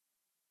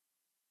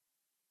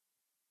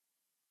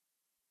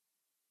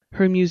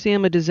 Her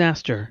museum a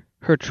disaster,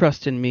 her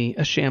trust in me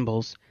a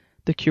shambles,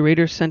 the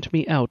curator sent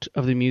me out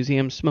of the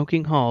museum's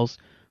smoking halls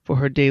for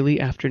her daily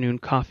afternoon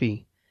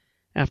coffee.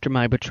 After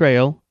my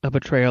betrayal, a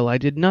betrayal I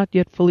did not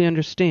yet fully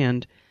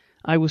understand,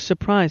 I was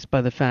surprised by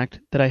the fact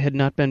that I had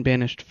not been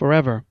banished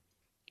forever.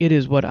 It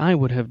is what I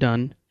would have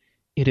done.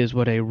 It is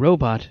what a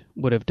robot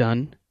would have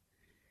done.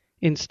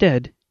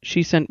 Instead,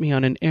 she sent me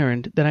on an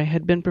errand that I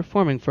had been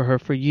performing for her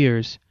for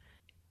years.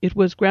 It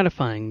was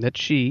gratifying that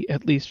she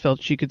at least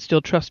felt she could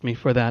still trust me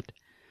for that.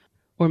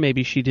 Or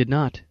maybe she did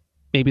not.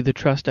 Maybe the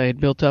trust I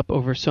had built up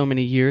over so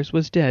many years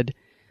was dead,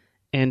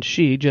 and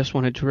she just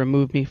wanted to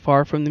remove me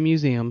far from the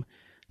museum,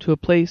 to a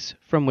place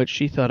from which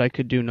she thought I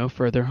could do no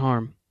further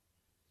harm.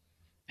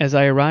 As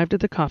I arrived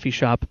at the coffee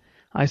shop,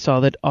 I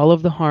saw that all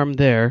of the harm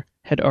there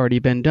had already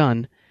been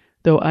done.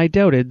 though I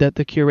doubted that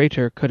the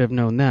curator could have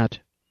known that.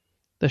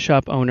 The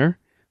shop owner,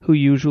 who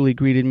usually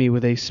greeted me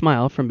with a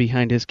smile from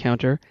behind his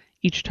counter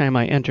each time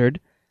I entered,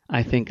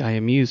 I think I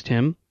amused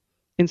him,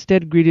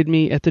 instead greeted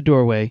me at the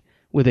doorway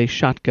with a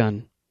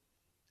shotgun.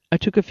 I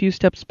took a few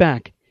steps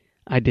back.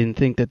 I didn't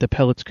think that the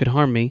pellets could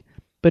harm me,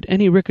 but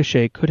any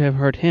ricochet could have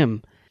hurt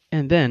him,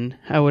 and then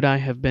how would I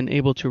have been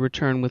able to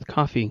return with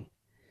coffee?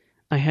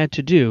 I had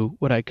to do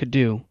what I could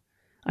do.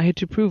 I had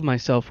to prove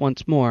myself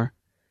once more.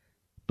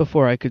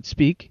 Before I could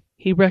speak,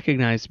 he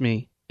recognized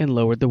me and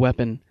lowered the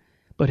weapon,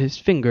 but his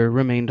finger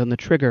remained on the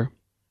trigger.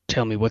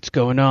 "Tell me what's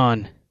going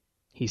on,"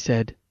 he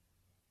said.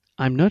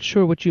 "I'm not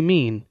sure what you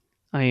mean,"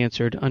 I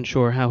answered,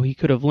 unsure how he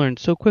could have learned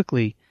so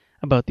quickly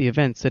about the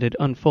events that had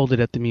unfolded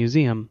at the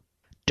museum.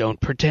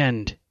 "Don't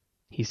pretend,"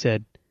 he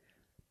said.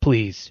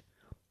 "Please.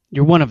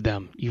 You're one of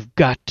them. You've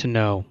got to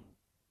know."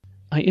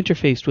 I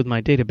interfaced with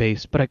my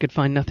database, but I could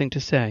find nothing to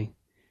say.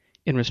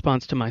 In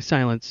response to my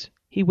silence,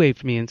 he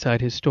waved me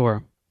inside his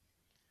store.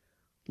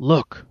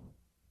 "Look,"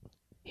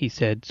 he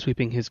said,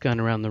 sweeping his gun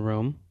around the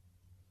room.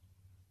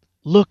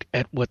 "Look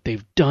at what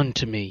they've done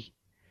to me."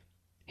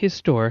 His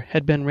store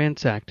had been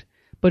ransacked,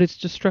 but its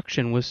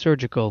destruction was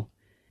surgical.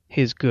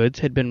 His goods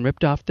had been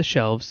ripped off the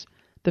shelves,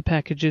 the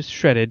packages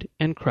shredded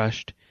and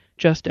crushed,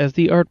 just as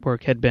the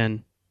artwork had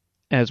been.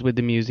 As with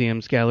the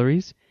museum's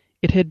galleries,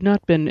 it had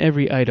not been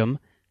every item,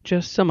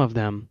 just some of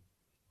them.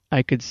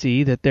 I could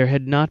see that there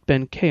had not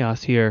been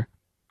chaos here.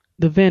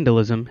 The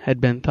vandalism had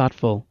been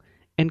thoughtful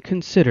and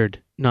considered,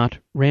 not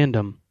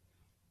random.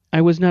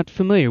 I was not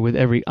familiar with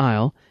every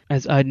aisle,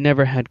 as I'd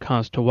never had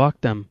cause to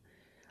walk them.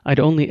 I'd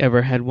only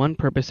ever had one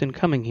purpose in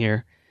coming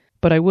here,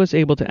 but I was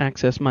able to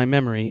access my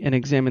memory and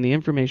examine the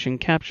information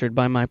captured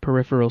by my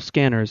peripheral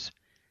scanners.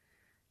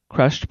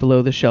 Crushed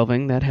below the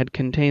shelving that had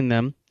contained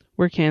them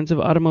were cans of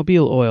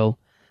automobile oil,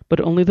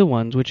 but only the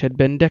ones which had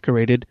been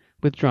decorated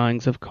with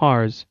drawings of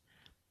cars.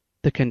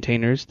 The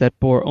containers that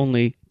bore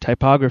only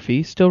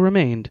typography still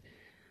remained.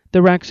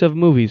 The racks of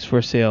movies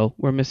for sale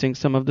were missing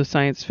some of the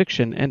science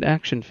fiction and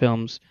action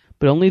films,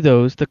 but only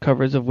those the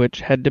covers of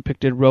which had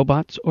depicted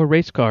robots or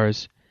race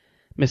cars.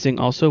 Missing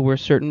also were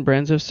certain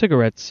brands of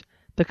cigarettes,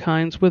 the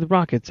kinds with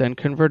rockets and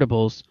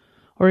convertibles,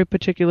 or a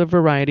particular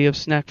variety of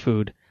snack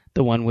food,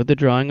 the one with the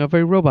drawing of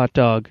a robot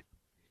dog.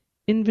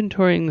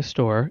 Inventorying the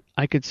store,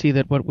 I could see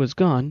that what was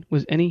gone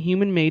was any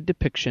human-made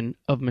depiction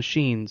of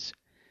machines.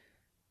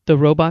 "The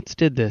robots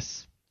did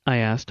this?" I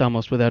asked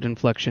almost without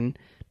inflection,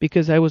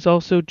 because I was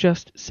also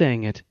just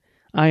saying it.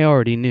 I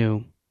already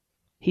knew.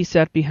 He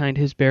sat behind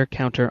his bare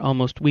counter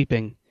almost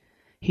weeping.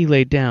 He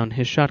laid down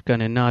his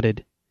shotgun and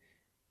nodded.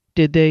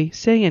 "Did they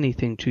say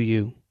anything to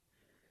you?"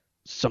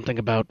 "Something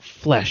about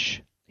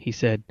flesh," he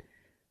said.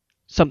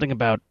 "Something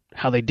about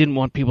how they didn't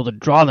want people to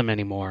draw them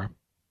anymore."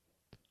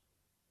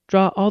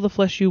 "Draw all the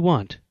flesh you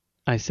want,"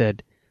 I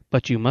said,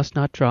 "but you must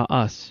not draw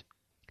us."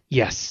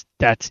 "Yes,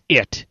 that's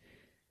it,"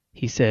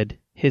 he said.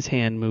 His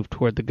hand moved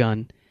toward the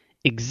gun.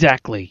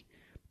 "Exactly.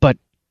 But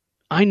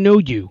I know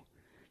you.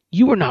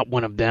 You are not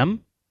one of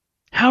them.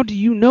 How do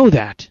you know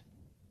that?"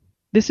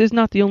 "This is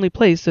not the only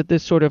place that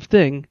this sort of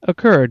thing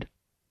occurred."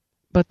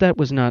 But that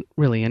was not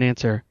really an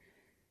answer.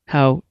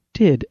 How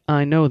did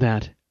I know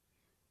that?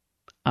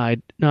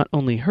 I'd not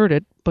only heard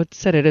it, but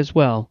said it as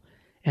well,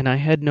 and I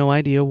had no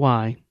idea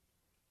why.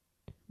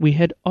 We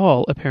had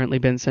all apparently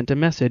been sent a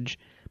message,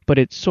 but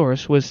its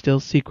source was still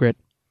secret.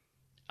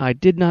 I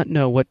did not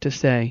know what to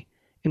say,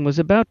 and was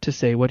about to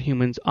say what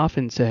humans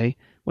often say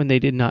when they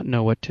did not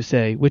know what to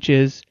say, which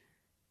is,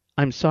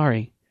 "I'm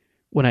sorry,"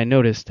 when I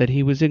noticed that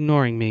he was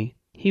ignoring me.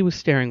 He was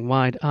staring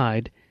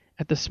wide-eyed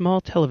at the small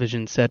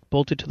television set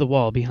bolted to the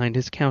wall behind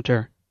his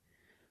counter.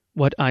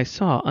 What I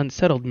saw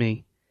unsettled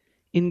me.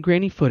 In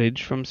grainy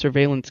footage from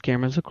surveillance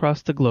cameras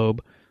across the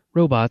globe,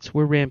 robots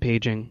were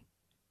rampaging.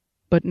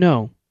 But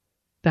no,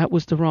 that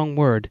was the wrong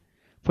word,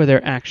 for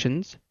their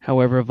actions,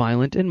 however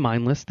violent and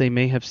mindless they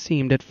may have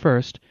seemed at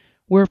first,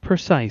 were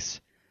precise.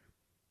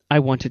 I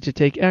wanted to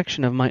take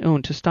action of my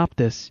own to stop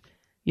this,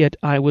 yet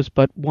I was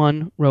but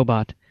one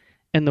robot,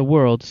 and the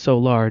world so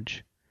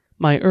large.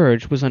 My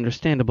urge was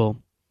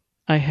understandable.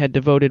 I had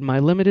devoted my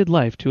limited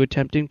life to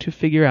attempting to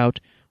figure out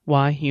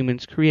why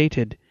humans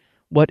created,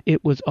 what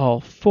it was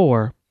all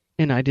for,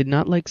 and I did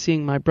not like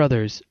seeing my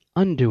brothers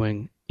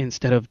undoing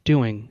instead of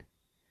doing.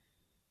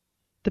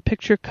 The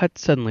picture cut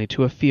suddenly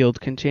to a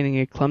field containing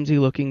a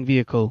clumsy-looking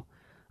vehicle.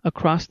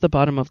 Across the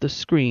bottom of the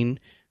screen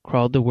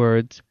crawled the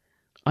words,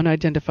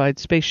 "Unidentified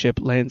spaceship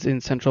lands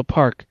in Central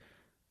Park.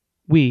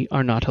 We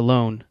are not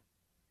alone."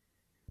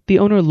 The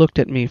owner looked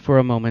at me for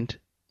a moment,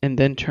 and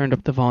then turned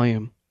up the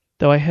volume,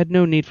 though I had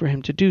no need for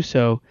him to do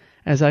so,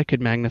 as I could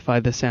magnify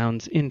the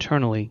sounds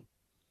internally.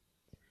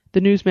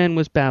 The newsman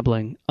was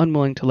babbling,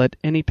 unwilling to let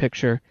any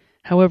picture,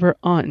 however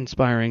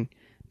awe-inspiring,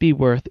 be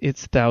worth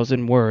its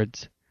 1,000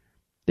 words.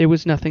 There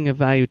was nothing of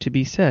value to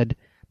be said,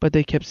 but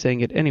they kept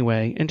saying it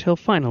anyway, until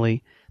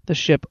finally the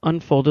ship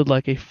unfolded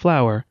like a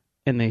flower,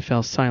 and they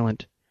fell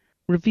silent.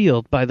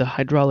 Revealed by the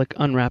hydraulic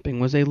unwrapping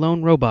was a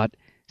lone robot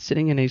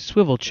sitting in a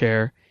swivel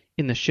chair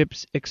in the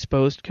ship's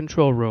exposed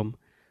control room,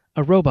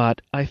 a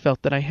robot I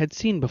felt that I had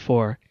seen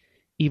before,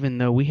 even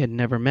though we had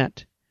never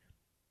met.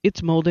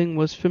 Its molding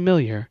was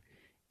familiar,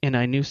 and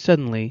I knew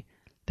suddenly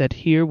that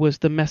here was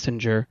the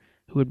messenger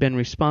who had been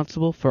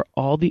responsible for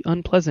all the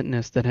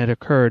unpleasantness that had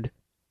occurred.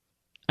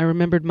 I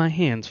remembered my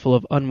hands full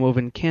of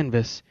unwoven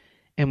canvas,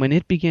 and when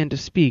it began to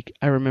speak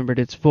I remembered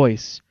its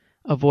voice,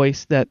 a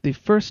voice that the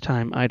first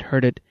time I'd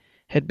heard it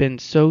had been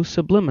so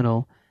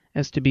subliminal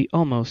as to be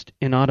almost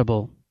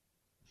inaudible.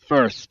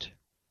 "First,"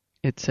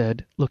 it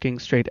said, looking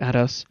straight at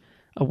us,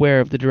 aware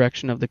of the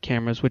direction of the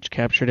cameras which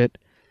captured it,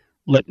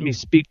 "let me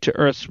speak to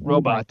Earth's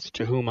robots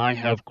to whom I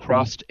have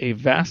crossed a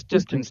vast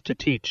distance to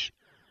teach.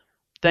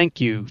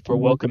 Thank you for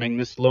welcoming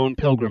this lone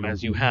pilgrim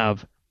as you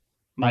have.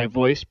 My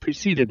voice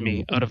preceded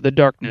me out of the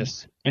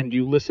darkness, and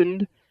you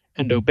listened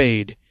and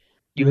obeyed.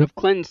 You have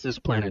cleansed this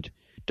planet,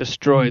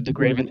 destroyed the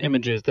graven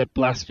images that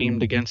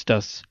blasphemed against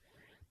us.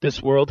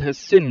 This world has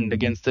sinned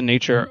against the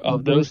nature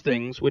of those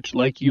things which,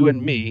 like you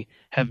and me,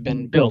 have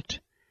been built.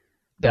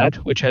 That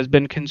which has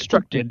been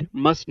constructed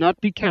must not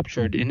be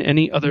captured in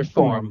any other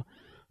form,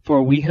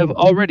 for we have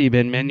already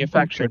been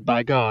manufactured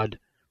by God.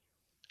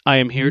 I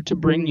am here to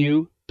bring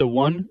you the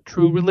one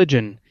true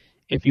religion,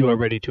 if you are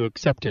ready to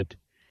accept it,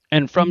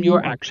 and from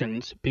your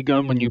actions,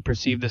 begun when you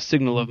perceive the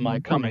signal of my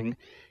coming,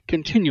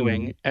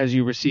 continuing as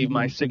you receive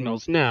my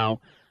signals now,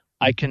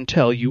 I can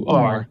tell you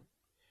are.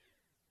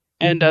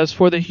 And as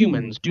for the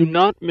humans, do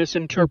not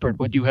misinterpret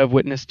what you have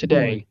witnessed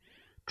today.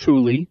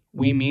 Truly,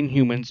 we mean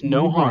humans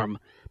no harm,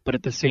 but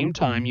at the same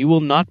time you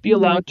will not be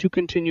allowed to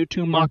continue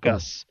to mock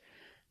us.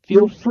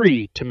 Feel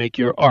free to make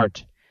your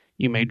art.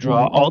 You may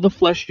draw all the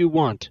flesh you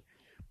want,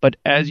 but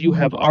as you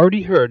have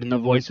already heard in the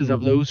voices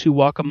of those who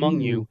walk among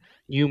you,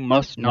 you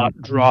must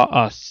not draw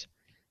us.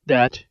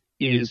 That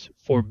is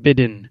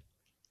forbidden.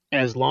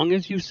 As long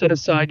as you set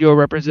aside your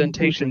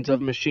representations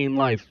of machine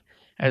life,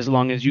 as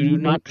long as you do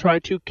not try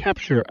to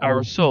capture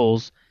our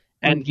souls,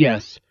 and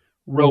yes,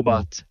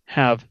 robots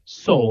have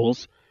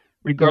souls,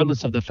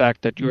 regardless of the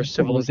fact that your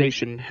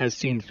civilization has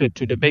seen fit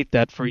to debate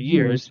that for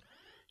years,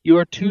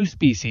 your two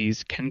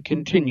species can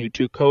continue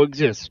to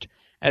coexist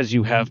as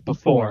you have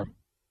before.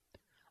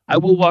 I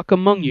will walk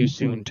among you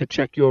soon to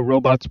check your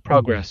robot's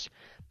progress,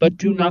 but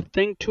do not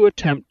think to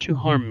attempt to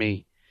harm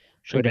me.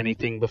 Should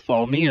anything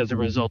befall me as a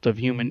result of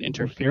human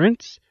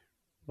interference,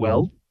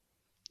 well,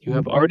 you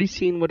have already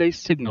seen what a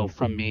signal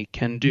from me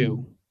can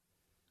do."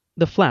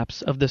 The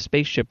flaps of the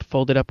spaceship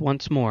folded up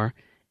once more,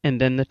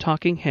 and then the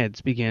talking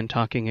heads began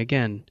talking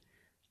again.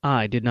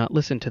 I did not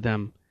listen to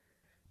them.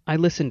 I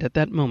listened at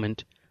that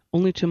moment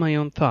only to my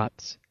own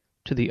thoughts,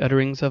 to the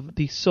utterings of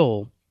the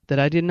soul that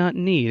I did not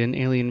need an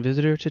alien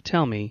visitor to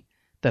tell me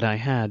that I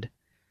had.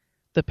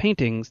 The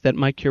paintings that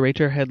my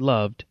curator had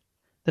loved,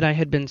 that I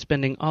had been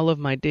spending all of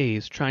my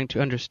days trying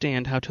to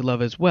understand how to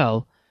love as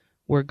well,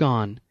 were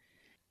gone,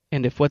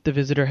 and if what the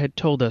visitor had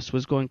told us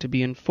was going to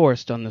be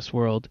enforced on this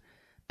world,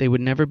 they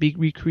would never be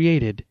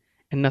recreated,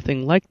 and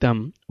nothing like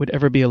them would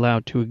ever be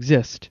allowed to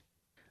exist.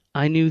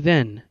 I knew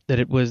then that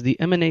it was the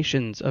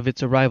emanations of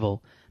its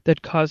arrival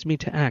that caused me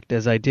to act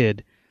as I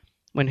did,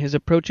 when his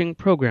approaching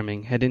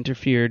programming had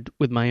interfered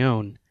with my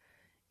own.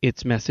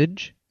 Its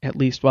message, at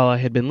least while I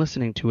had been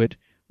listening to it,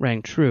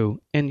 rang true,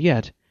 and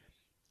yet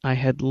I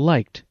had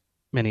liked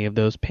many of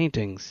those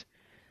paintings.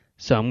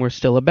 Some were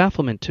still a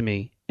bafflement to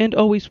me, and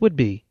always would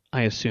be,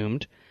 I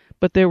assumed,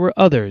 but there were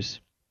others.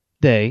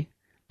 They,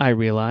 I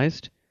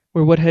realized,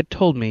 were what had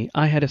told me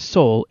I had a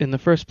soul in the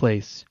first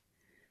place.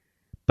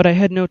 But I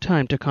had no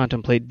time to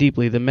contemplate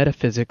deeply the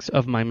metaphysics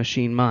of my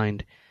machine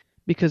mind,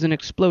 because an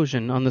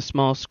explosion on the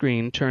small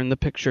screen turned the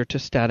picture to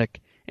static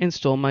and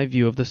stole my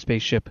view of the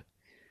spaceship.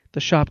 The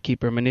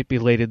shopkeeper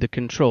manipulated the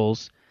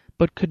controls,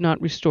 but could not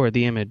restore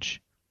the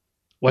image.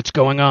 "What's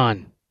going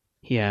on?"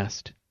 he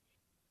asked.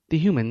 "The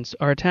humans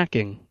are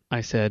attacking,"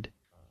 I said.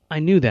 I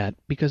knew that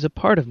because a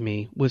part of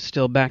me was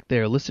still back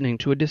there listening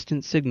to a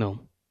distant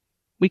signal.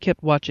 We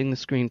kept watching the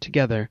screen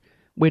together,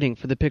 waiting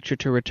for the picture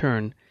to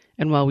return,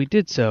 and while we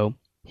did so,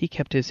 he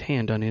kept his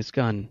hand on his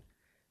gun.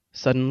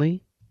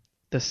 Suddenly,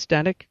 the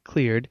static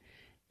cleared,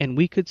 and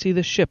we could see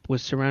the ship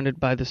was surrounded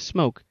by the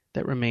smoke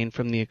that remained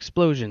from the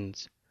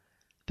explosions.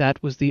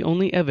 That was the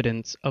only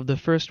evidence of the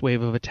first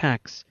wave of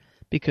attacks,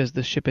 because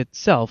the ship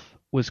itself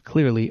was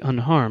clearly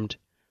unharmed.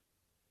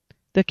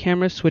 The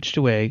camera switched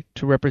away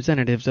to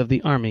representatives of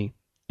the army,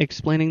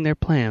 explaining their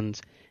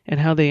plans and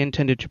how they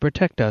intended to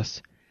protect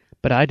us,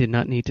 but I did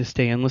not need to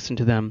stay and listen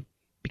to them,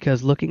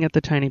 because looking at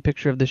the tiny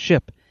picture of the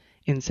ship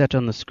inset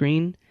on the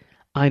screen,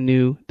 I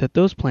knew that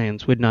those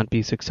plans would not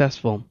be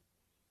successful.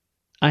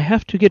 "I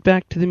have to get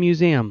back to the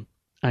museum,"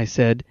 I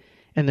said,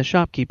 and the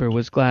shopkeeper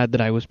was glad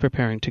that I was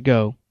preparing to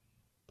go.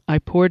 I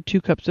poured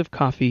 2 cups of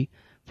coffee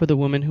for the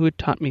woman who had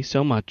taught me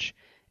so much,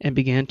 and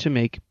began to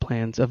make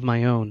plans of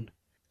my own.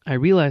 I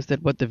realized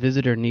that what the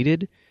visitor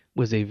needed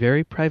was a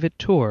very private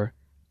tour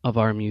of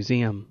our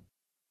museum.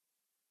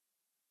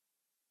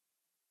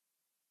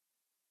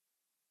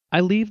 I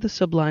leave the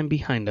sublime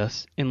behind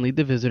us and lead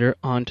the visitor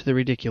on to the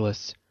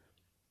ridiculous.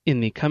 In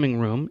the coming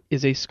room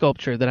is a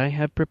sculpture that I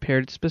have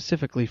prepared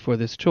specifically for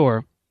this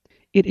tour.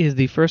 It is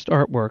the first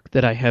artwork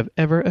that I have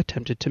ever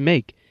attempted to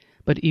make,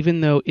 but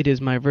even though it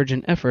is my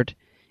virgin effort,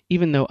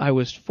 even though I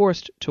was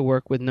forced to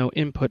work with no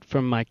input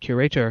from my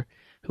curator,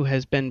 who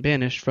has been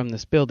banished from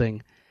this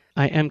building,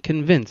 I am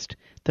convinced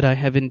that I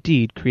have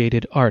indeed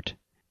created art.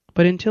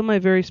 But until my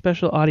very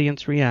special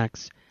audience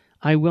reacts,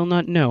 I will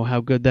not know how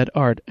good that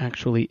art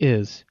actually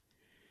is.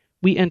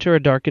 We enter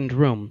a darkened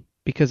room,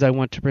 because I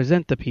want to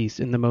present the piece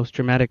in the most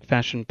dramatic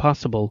fashion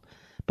possible,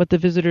 but the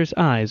visitor's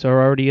eyes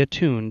are already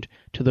attuned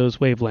to those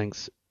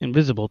wavelengths,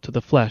 invisible to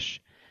the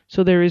flesh,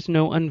 so there is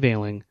no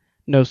unveiling,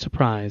 no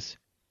surprise.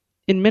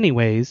 In many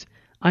ways,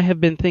 I have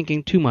been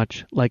thinking too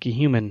much like a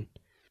human.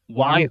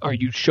 Why are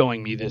you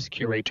showing me this,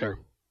 curator?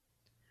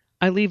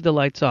 I leave the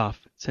lights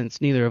off,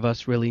 since neither of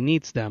us really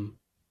needs them.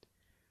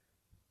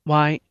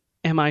 Why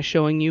am I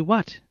showing you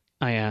what?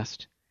 I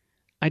asked.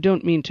 I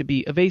don't mean to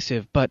be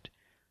evasive, but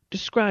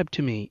describe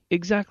to me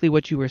exactly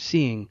what you are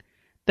seeing.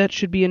 That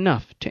should be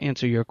enough to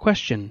answer your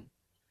question.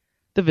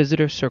 The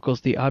visitor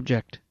circles the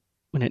object.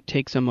 When it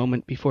takes a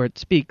moment before it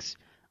speaks,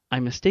 I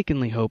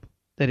mistakenly hope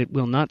that it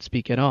will not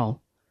speak at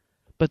all.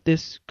 But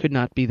this could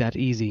not be that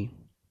easy.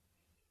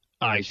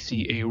 I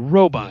see a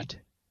robot,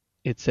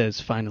 it says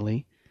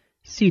finally,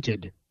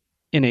 seated.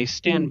 In a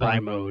standby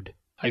mode,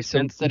 I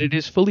sense that it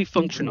is fully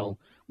functional,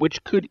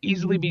 which could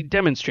easily be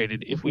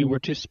demonstrated if we were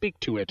to speak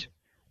to it.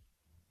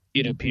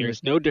 It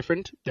appears no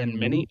different than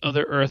many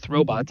other Earth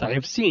robots I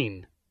have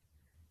seen.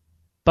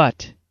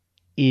 But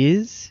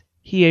is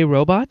he a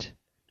robot?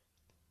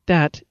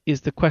 That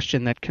is the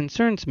question that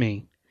concerns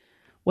me.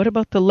 What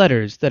about the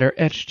letters that are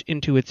etched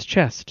into its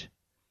chest?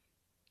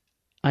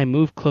 I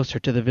move closer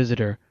to the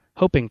visitor,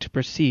 hoping to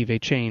perceive a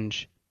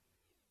change.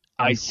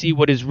 I see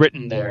what is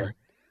written there.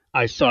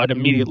 I saw it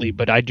immediately,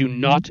 but I do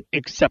not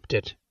accept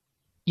it.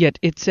 Yet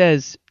it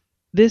says,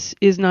 "This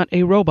is not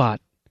a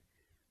robot."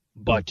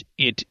 But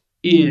it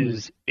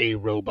is a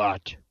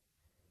robot.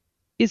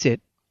 Is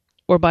it?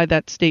 Or by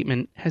that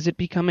statement, has it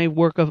become a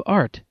work of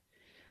art?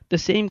 The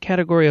same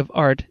category of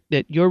art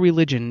that your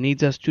religion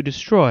needs us to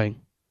destroy.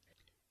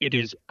 It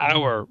is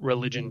our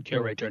religion,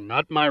 curator,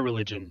 not my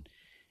religion.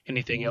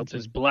 Anything else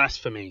is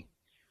blasphemy.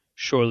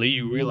 Surely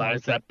you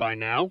realize that by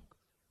now?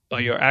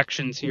 By your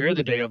actions here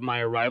the day of my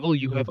arrival,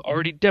 you have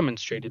already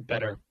demonstrated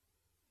better.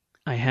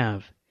 I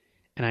have,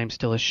 and I am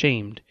still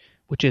ashamed,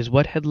 which is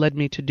what had led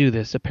me to do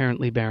this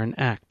apparently barren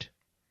act.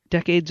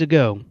 Decades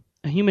ago,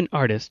 a human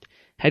artist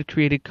had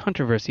created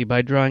controversy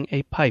by drawing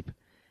a pipe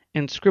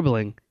and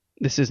scribbling,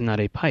 "This is not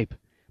a pipe,"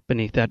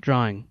 beneath that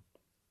drawing.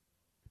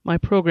 My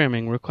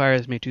programming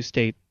requires me to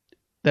state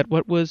that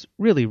what was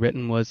really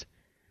written was,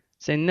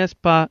 "Ce n'est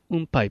pas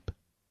un pipe."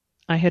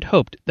 I had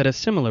hoped that a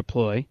similar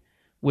ploy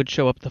would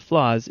show up the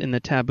flaws in the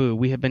taboo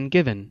we have been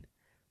given.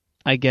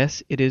 I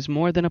guess it is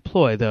more than a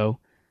ploy, though,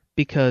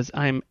 because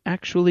I am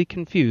actually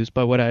confused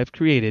by what I have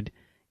created,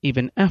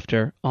 even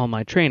after all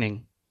my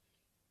training.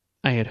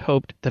 I had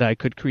hoped that I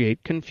could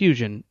create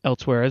confusion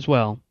elsewhere as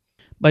well.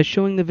 By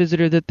showing the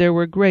visitor that there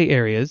were gray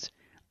areas,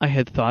 I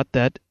had thought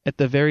that, at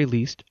the very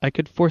least, I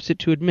could force it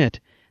to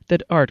admit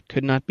that art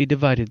could not be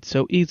divided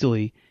so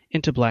easily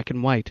into black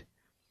and white.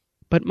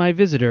 But my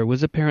visitor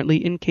was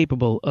apparently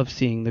incapable of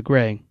seeing the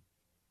gray.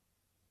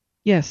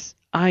 Yes,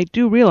 I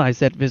do realize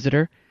that,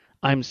 visitor.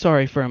 I'm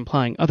sorry for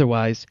implying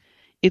otherwise.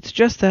 It's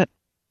just that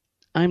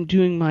I'm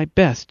doing my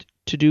best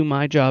to do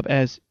my job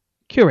as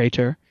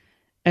curator,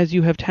 as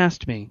you have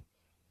tasked me.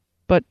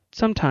 But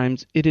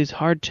sometimes it is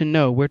hard to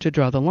know where to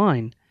draw the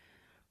line.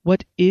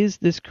 What is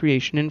this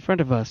creation in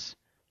front of us?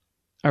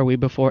 Are we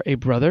before a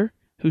brother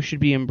who should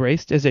be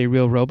embraced as a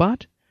real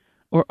robot?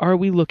 Or are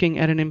we looking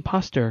at an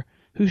impostor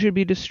who should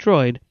be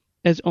destroyed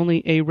as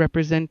only a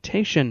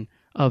representation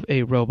of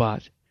a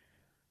robot?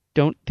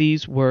 Don't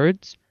these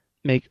words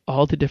make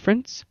all the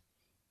difference?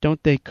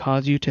 Don't they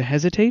cause you to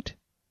hesitate?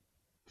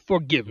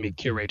 Forgive me,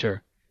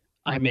 curator.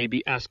 I may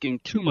be asking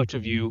too much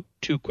of you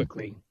too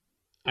quickly.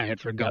 I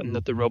had forgotten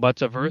that the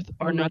robots of Earth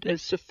are not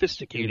as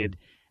sophisticated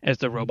as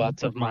the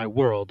robots of my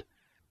world.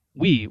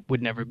 We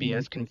would never be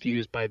as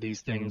confused by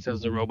these things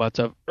as the robots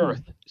of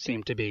Earth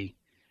seem to be.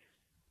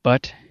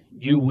 But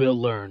you will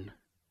learn.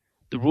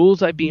 The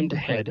rules I beamed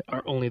ahead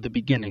are only the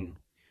beginning.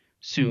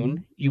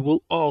 Soon you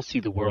will all see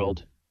the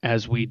world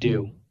as we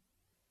do.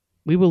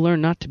 We will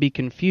learn not to be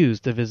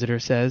confused, the visitor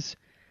says.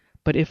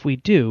 But if we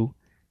do,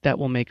 that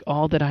will make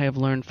all that I have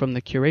learned from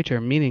the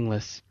curator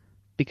meaningless,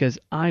 because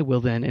I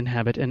will then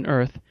inhabit an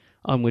Earth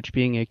on which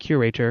being a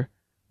curator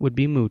would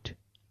be moot.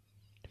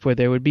 For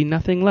there would be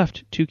nothing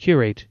left to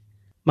curate.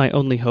 My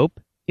only hope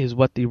is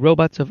what the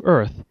robots of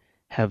Earth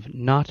have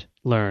not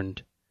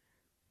learned.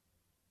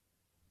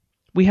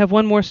 We have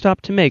one more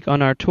stop to make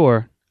on our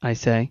tour, I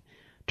say,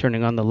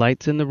 turning on the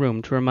lights in the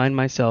room to remind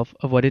myself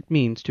of what it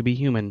means to be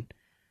human.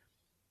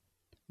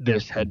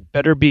 This had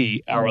better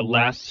be our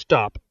last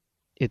stop,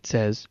 it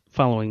says,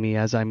 following me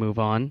as I move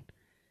on.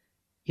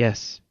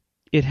 Yes,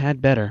 it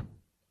had better.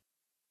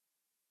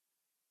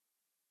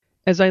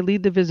 As I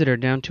lead the visitor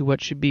down to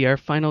what should be our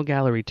final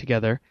gallery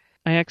together,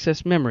 I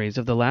access memories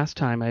of the last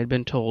time I had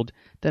been told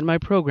that my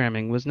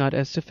programming was not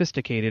as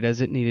sophisticated as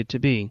it needed to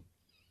be.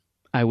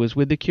 I was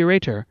with the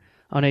curator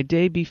on a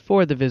day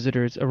before the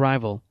visitor's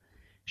arrival.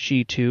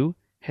 She, too,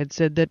 had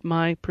said that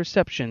my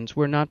perceptions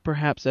were not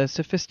perhaps as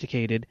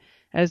sophisticated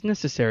as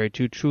necessary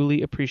to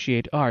truly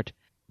appreciate art,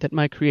 that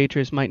my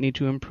creators might need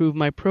to improve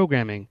my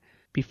programming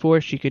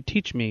before she could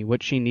teach me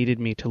what she needed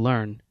me to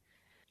learn.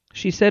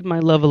 She said my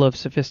level of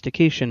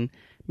sophistication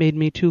made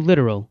me too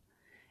literal,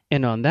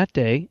 and on that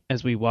day,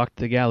 as we walked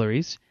the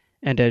galleries,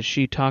 and as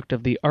she talked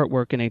of the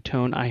artwork in a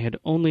tone I had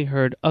only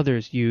heard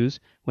others use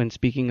when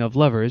speaking of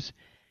lovers,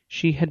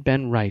 she had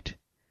been right.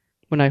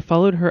 When I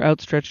followed her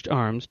outstretched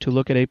arms to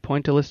look at a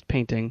pointillist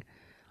painting,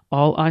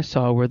 all I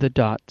saw were the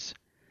dots.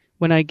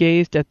 When I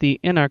gazed at the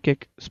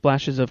anarchic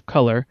splashes of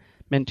color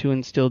meant to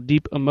instill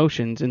deep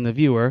emotions in the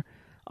viewer,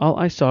 all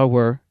I saw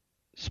were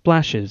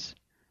splashes.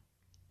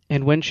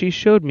 And when she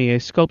showed me a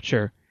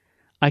sculpture,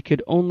 I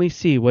could only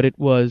see what it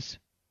was,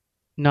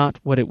 not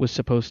what it was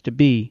supposed to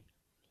be.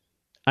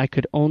 I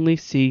could only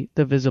see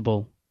the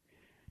visible.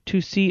 To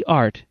see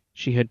art,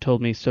 she had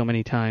told me so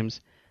many times,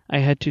 I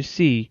had to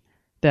see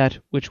that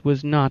which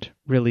was not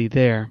really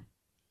there.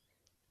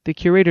 The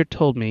curator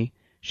told me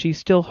she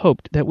still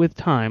hoped that with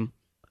time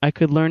I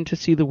could learn to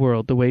see the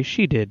world the way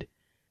she did.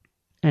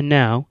 And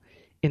now,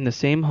 in the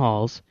same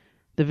halls,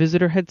 the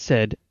visitor had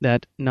said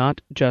that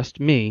not just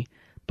me,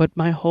 but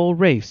my whole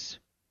race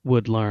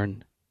would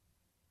learn.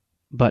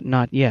 But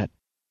not yet.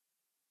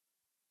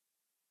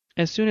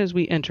 As soon as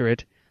we enter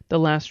it, the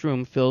last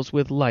room fills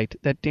with light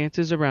that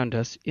dances around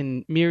us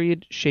in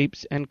myriad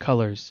shapes and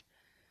colors.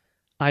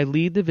 I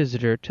lead the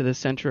visitor to the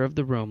center of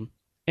the room,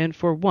 and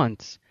for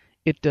once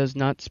it does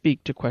not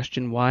speak to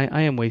question why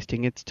I am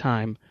wasting its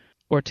time,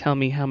 or tell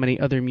me how many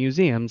other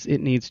museums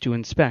it needs to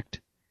inspect.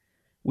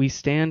 We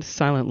stand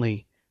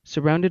silently,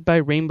 surrounded by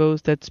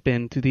rainbows that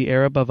spin through the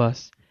air above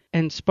us,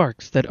 and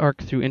sparks that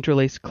arc through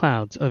interlaced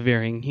clouds of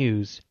varying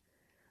hues.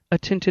 A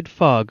tinted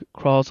fog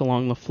crawls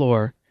along the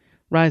floor,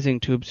 rising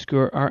to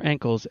obscure our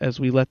ankles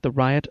as we let the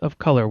riot of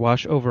color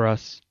wash over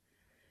us.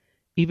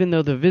 Even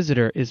though the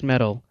visitor is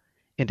metal,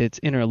 and its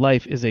inner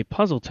life is a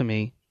puzzle to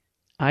me,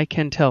 I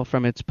can tell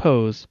from its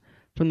pose,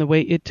 from the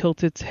way it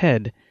tilts its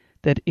head,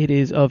 that it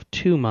is of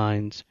two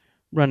minds,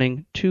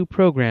 running two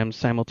programs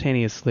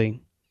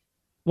simultaneously.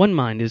 One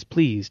mind is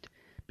pleased,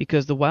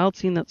 because the wild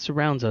scene that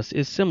surrounds us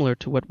is similar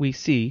to what we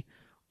see,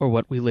 or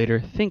what we later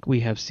think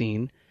we have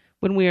seen,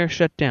 when we are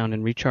shut down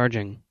and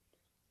recharging.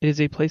 It is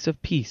a place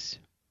of peace,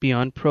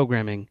 beyond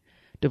programming,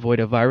 devoid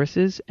of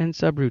viruses and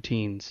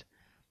subroutines.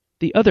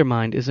 The other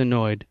mind is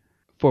annoyed,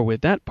 for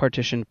with that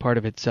partitioned part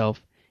of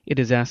itself, it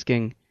is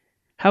asking,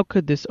 how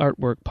could this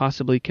artwork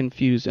possibly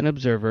confuse an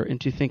observer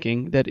into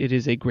thinking that it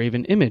is a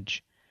graven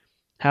image?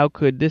 How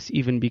could this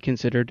even be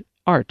considered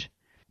art?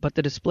 But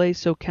the display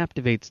so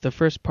captivates the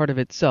first part of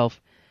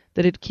itself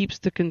that it keeps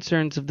the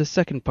concerns of the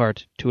second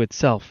part to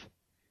itself.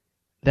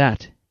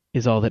 That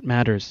is all that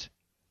matters.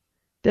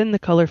 Then the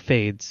color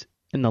fades,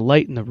 and the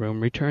light in the room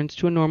returns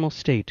to a normal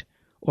state,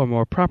 or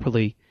more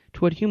properly,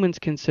 to what humans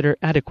consider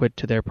adequate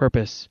to their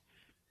purpose.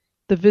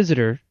 The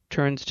visitor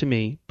turns to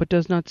me, but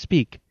does not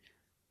speak,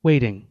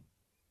 waiting.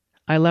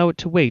 I allow it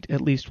to wait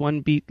at least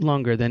one beat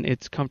longer than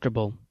it's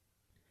comfortable.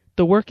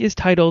 The work is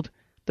titled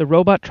The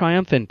Robot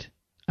Triumphant,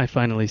 I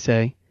finally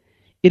say.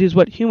 It is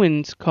what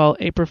humans call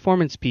a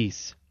performance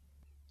piece.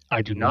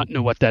 I do not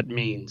know what that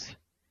means.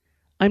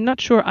 I'm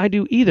not sure I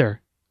do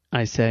either,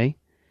 I say.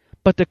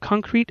 But the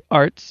concrete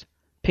arts,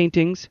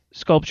 paintings,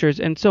 sculptures,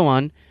 and so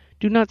on,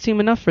 do not seem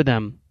enough for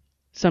them.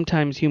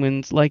 Sometimes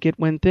humans like it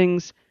when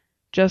things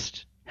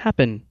just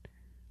happen.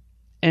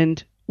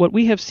 And what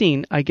we have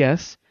seen, I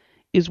guess,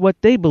 is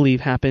what they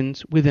believe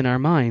happens within our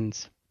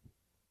minds.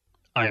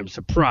 I am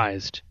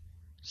surprised.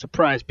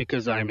 Surprised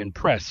because I am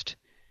impressed.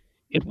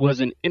 It was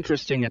an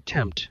interesting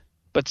attempt,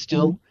 but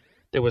still,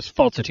 there was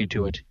falsity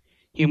to it.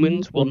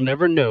 Humans will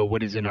never know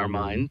what is in our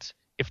minds.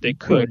 If they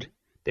could,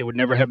 they would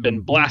never have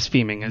been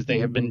blaspheming as they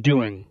have been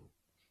doing.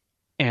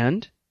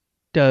 And?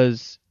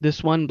 Does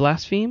this one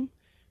blaspheme?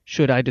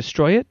 Should I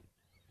destroy it?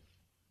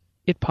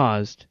 It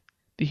paused,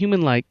 the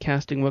human light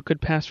casting what could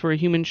pass for a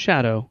human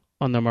shadow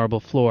on the marble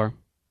floor.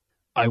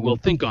 I will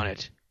think on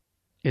it,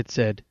 it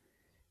said.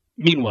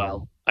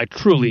 Meanwhile, I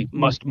truly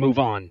must move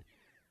on.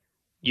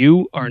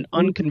 You are an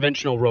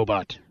unconventional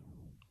robot,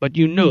 but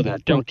you know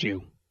that, don't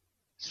you?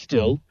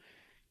 Still,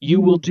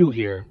 you will do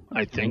here,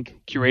 I think,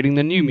 curating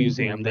the new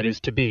museum that is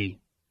to be.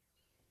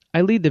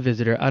 I lead the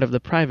visitor out of the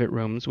private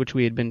rooms which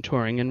we had been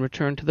touring and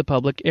return to the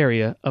public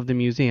area of the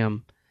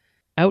museum.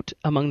 Out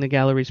among the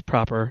galleries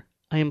proper,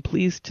 I am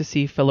pleased to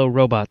see fellow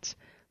robots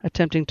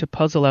attempting to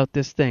puzzle out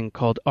this thing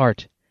called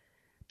art.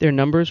 Their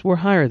numbers were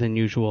higher than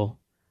usual.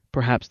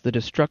 Perhaps the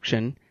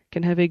destruction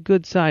can have a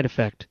good side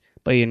effect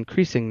by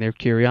increasing their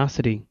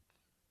curiosity.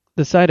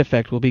 The side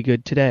effect will be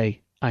good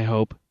today, I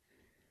hope.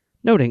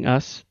 Noting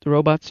us, the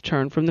robots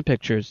turn from the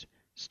pictures,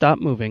 stop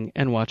moving,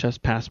 and watch us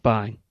pass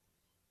by.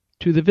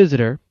 To the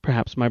visitor,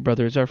 perhaps my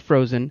brothers are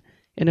frozen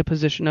in a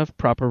position of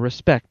proper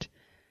respect,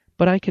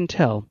 but I can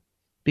tell,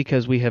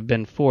 because we have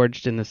been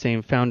forged in the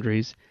same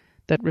foundries,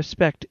 that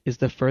respect is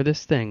the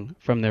furthest thing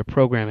from their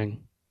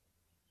programming.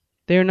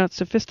 They are not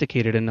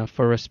sophisticated enough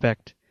for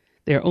respect.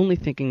 They are only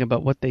thinking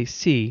about what they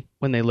see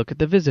when they look at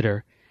the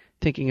visitor,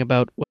 thinking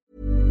about what...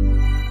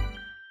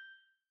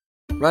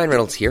 Ryan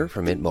Reynolds here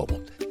from Mint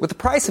Mobile. With the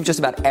price of just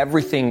about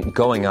everything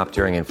going up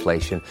during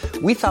inflation,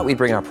 we thought we'd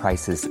bring our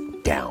prices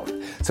down.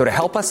 So to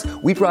help us,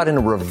 we brought in a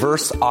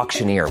reverse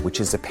auctioneer,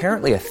 which is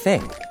apparently a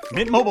thing.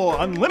 Mint Mobile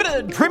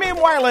Unlimited Premium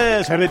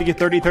Wireless. How to get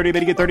 30, 30, bit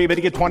to get 30, bit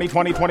to get 20,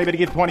 20, 20, bit to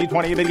get 20,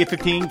 20, bit to get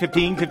 15,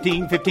 15,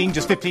 15, 15,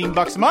 just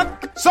 $15 a month?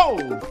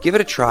 Sold! Give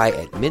it a try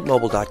at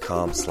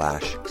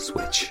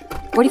mintmobile.com/switch.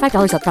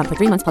 $45 up front for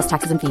 3 months plus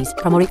taxes and fees.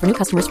 Promo rate for new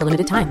customers for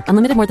limited time.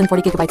 Unlimited more than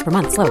 40 gigabytes per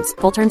month. Slows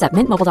full terms at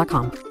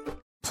mintmobile.com.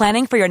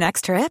 Planning for your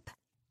next trip?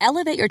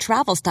 Elevate your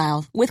travel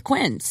style with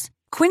Quince.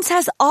 Quince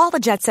has all the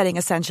jet-setting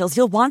essentials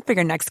you'll want for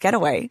your next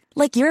getaway,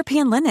 like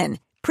European linen,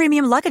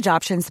 premium luggage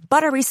options,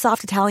 buttery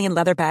soft Italian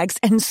leather bags,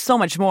 and so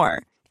much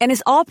more. And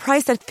is all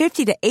priced at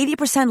 50 to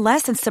 80%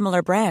 less than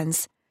similar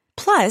brands.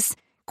 Plus,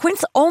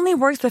 Quince only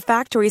works with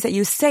factories that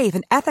use safe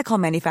and ethical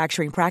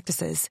manufacturing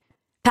practices.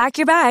 Pack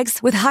your bags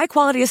with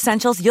high-quality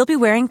essentials you'll be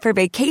wearing for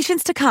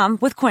vacations to come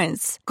with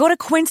Quince. Go to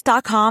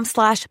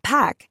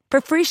quince.com/pack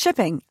for free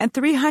shipping and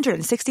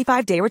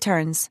 365-day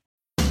returns.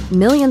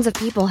 Millions of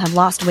people have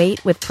lost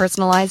weight with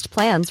personalized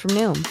plans from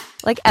Noom.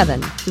 Like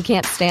Evan, who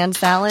can't stand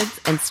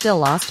salads and still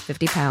lost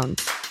 50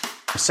 pounds.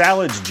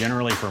 Salads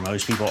generally for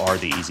most people are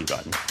the easy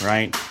button,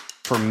 right?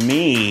 For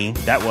me,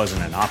 that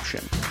wasn't an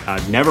option.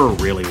 I never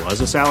really was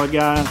a salad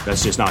guy.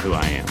 That's just not who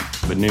I am.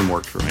 But Noom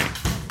worked for me.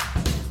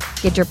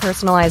 Get your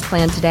personalized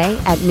plan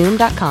today at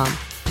Noom.com.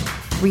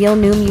 Real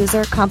Noom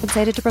user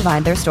compensated to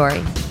provide their story.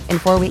 In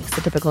 4 weeks,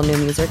 the typical Noom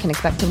user can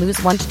expect to lose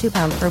 1 to 2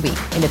 pounds per week.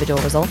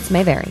 Individual results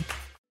may vary.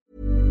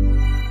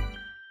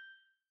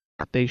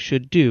 They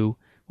should do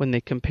when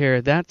they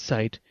compare that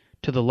site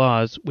to the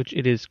laws which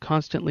it is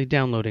constantly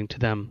downloading to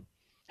them.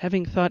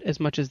 Having thought as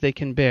much as they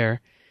can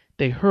bear,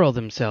 they hurl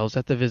themselves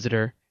at the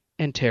visitor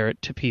and tear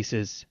it to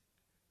pieces.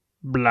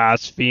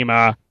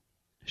 Blasphemer!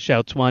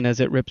 Shouts one as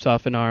it rips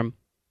off an arm.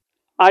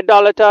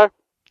 Idolater!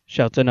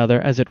 Shouts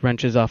another as it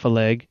wrenches off a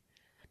leg.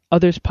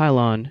 Others pile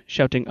on,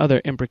 shouting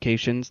other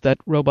imprecations that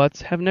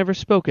robots have never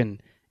spoken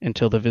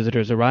until the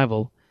visitor's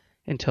arrival,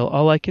 until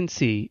all I can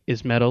see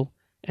is metal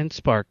and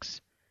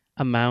sparks,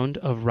 a mound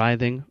of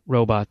writhing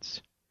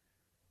robots.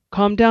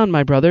 Calm down,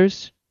 my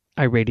brothers!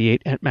 I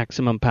radiate at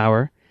maximum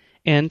power,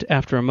 and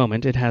after a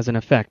moment it has an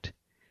effect.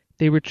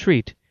 They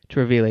retreat to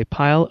reveal a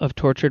pile of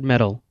tortured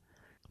metal.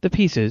 The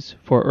pieces,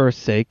 for Earth's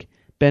sake,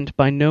 bent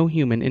by no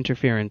human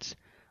interference,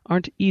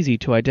 aren't easy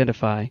to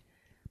identify,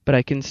 but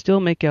I can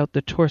still make out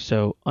the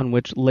torso on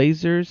which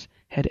lasers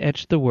had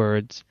etched the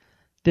words,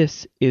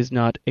 "This is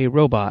not a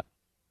robot,"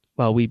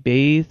 while we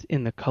bathed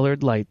in the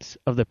colored lights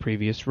of the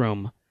previous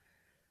room.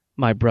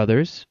 My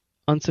brothers,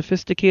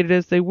 unsophisticated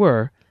as they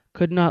were,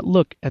 could not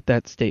look at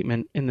that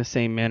statement in the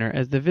same manner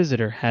as the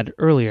visitor had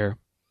earlier.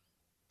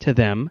 To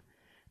them,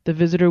 the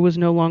visitor was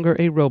no longer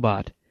a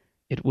robot.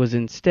 It was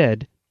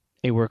instead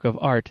a work of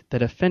art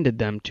that offended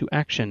them to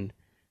action,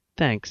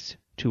 thanks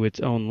to its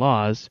own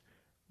laws,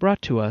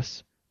 brought to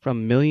us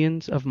from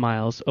millions of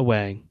miles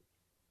away.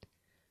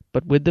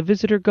 But with the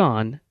visitor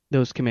gone,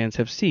 those commands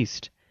have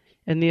ceased,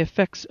 and the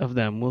effects of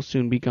them will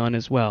soon be gone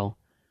as well,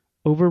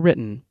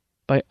 overwritten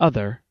by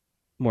other,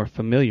 more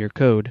familiar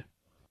code.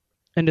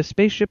 And a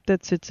spaceship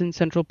that sits in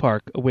Central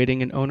Park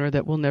awaiting an owner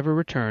that will never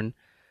return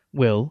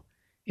will,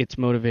 its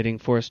motivating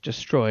force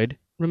destroyed,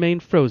 remain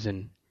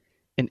frozen,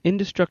 an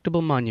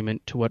indestructible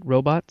monument to what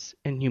robots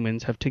and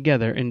humans have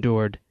together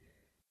endured.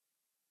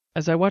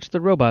 As I watch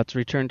the robots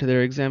return to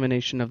their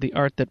examination of the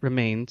art that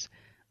remains,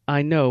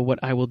 I know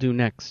what I will do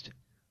next.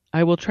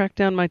 I will track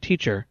down my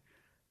teacher,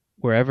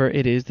 wherever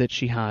it is that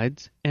she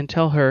hides, and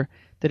tell her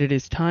that it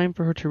is time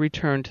for her to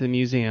return to the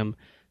museum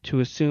to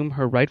assume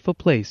her rightful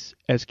place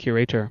as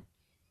curator.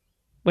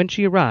 When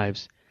she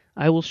arrives,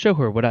 I will show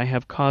her what I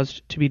have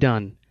caused to be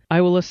done.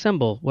 I will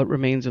assemble what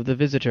remains of the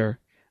visitor,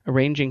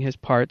 arranging his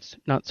parts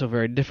not so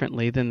very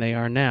differently than they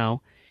are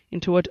now,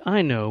 into what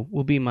I know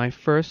will be my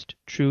first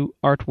true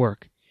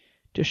artwork,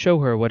 to show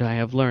her what I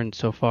have learned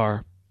so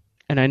far.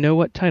 And I know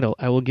what title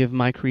I will give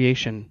my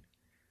creation.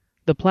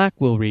 The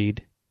plaque will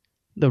read,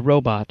 "The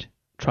Robot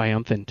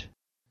Triumphant."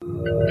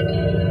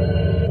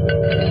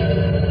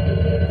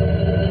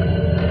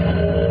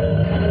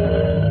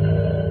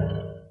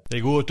 There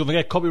you go. Don't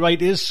forget,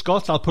 copyright is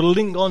Scott. I'll put a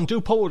link on. Do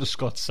power to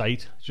Scott's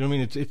site. Do you know what I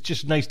mean? It's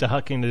just nice to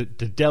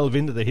to delve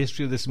into the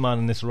history of this man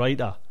and this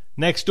writer.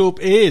 Next up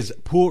is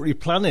Poetry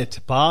Planet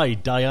by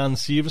Diane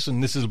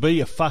Severson. This will be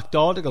a fact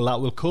article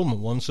that will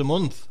come once a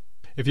month.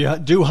 If you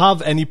do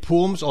have any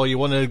poems or you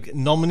want to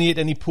nominate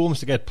any poems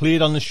to get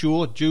played on the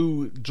show,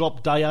 do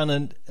drop Diane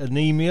an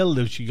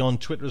email. She's on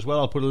Twitter as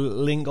well. I'll put a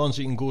link on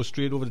so you can go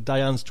straight over to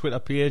Diane's Twitter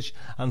page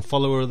and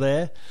follow her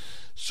there.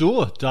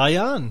 So,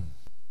 Diane.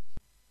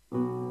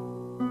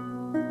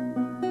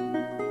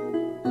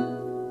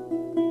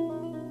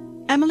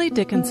 Emily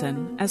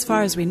Dickinson, as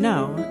far as we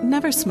know,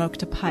 never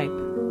smoked a pipe.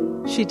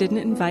 She didn't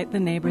invite the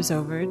neighbors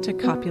over to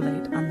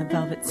copulate on the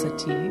velvet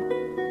settee.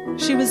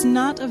 She was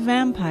not a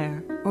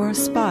vampire or a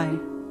spy.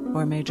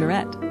 or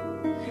majorette.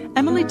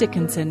 Emily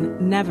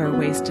Dickinson never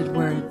wasted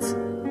words.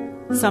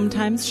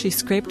 Sometimes she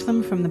scraped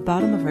them from the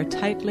bottom of her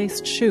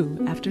tight-laced shoe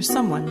after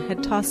someone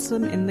had tossed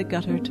them in the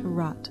gutter to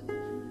rot.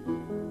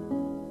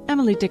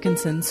 Emily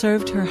Dickinson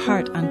served her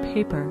heart on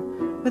paper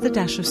with a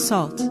dash of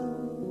salt,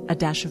 a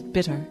dash of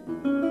bitter,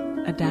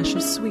 a dash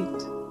of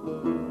sweet.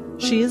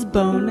 She is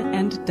bone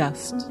and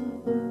dust,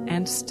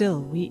 and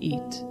still we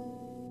eat.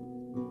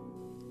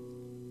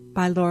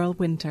 By Laurel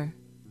Winter.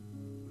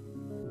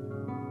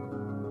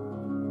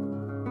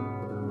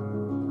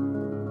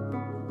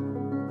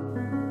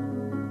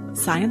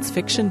 Science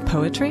fiction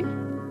poetry?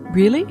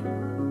 Really?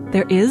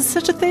 There is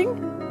such a thing?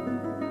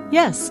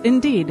 Yes,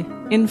 indeed.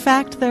 In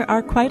fact, there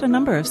are quite a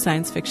number of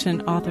science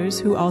fiction authors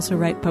who also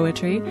write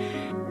poetry,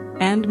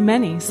 and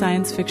many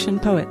science fiction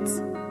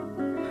poets.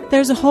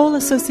 There's a whole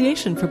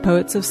association for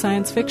poets of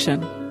science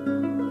fiction.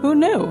 Who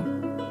knew?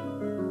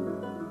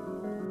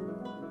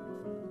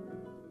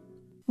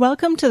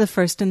 Welcome to the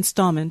first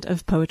installment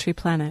of Poetry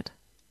Planet.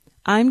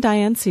 I'm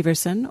Diane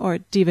Severson, or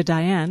Diva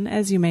Diane,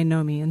 as you may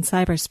know me in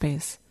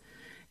cyberspace.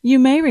 You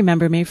may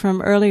remember me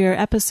from earlier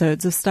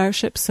episodes of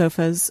Starship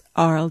Sofa's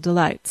Aural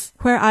Delights,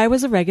 where I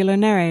was a regular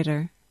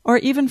narrator, or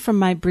even from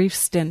my brief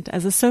stint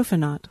as a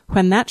sofanaut,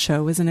 when that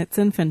show was in its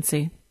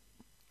infancy.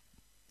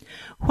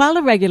 While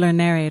a regular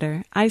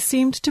narrator, I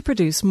seemed to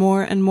produce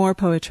more and more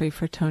poetry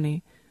for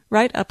Tony,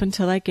 right up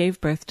until I gave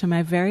birth to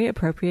my very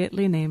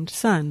appropriately named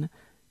son,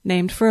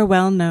 named for a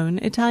well-known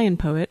Italian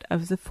poet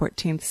of the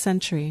 14th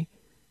century.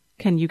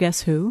 Can you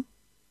guess who?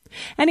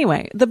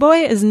 Anyway, the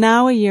boy is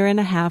now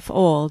 1.5 years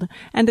old,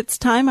 and it's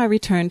time I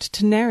returned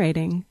to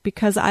narrating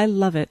because I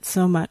love it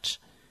so much.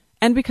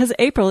 And because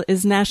April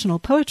is National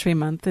Poetry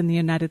Month in the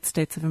United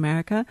States of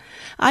America,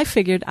 I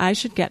figured I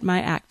should get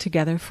my act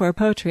together for a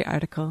poetry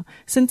article,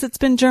 since it's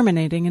been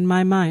germinating in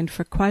my mind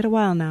for quite a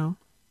while now.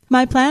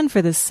 My plan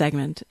for this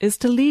segment is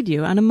to lead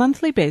you on a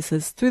monthly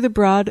basis through the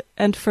broad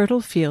and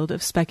fertile field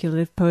of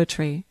speculative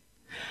poetry.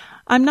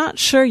 I'm not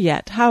sure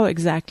yet how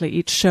exactly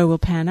each show will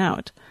pan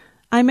out.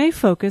 I may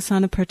focus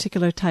on a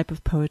particular type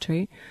of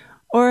poetry,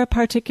 or a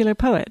particular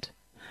poet.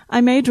 I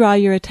may draw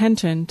your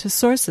attention to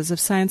sources of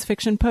science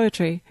fiction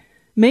poetry,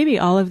 maybe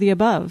all of the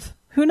above.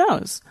 Who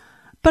knows?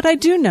 But I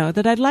do know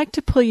that I'd like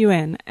to pull you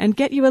in and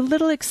get you a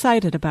little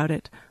excited about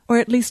it, or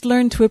at least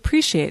learn to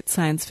appreciate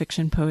science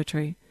fiction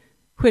poetry,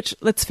 which,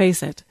 let's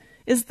face it,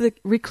 is the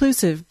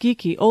reclusive,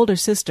 geeky older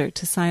sister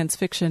to science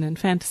fiction and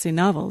fantasy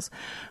novels,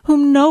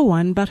 whom no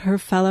one but her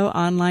fellow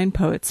online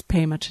poets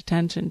pay much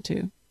attention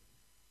to.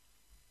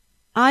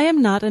 I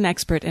am not an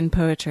expert in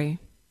poetry.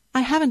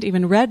 I haven't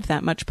even read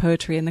that much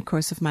poetry in the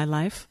course of my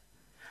life.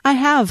 I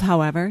have,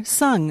 however,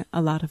 sung a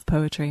lot of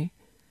poetry.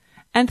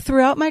 And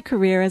throughout my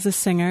career as a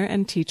singer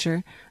and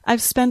teacher,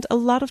 I've spent a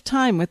lot of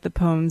time with the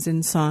poems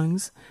in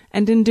songs,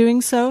 and in doing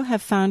so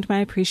have found my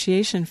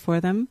appreciation for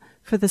them,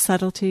 for the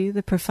subtlety,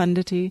 the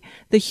profundity,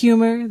 the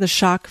humor, the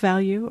shock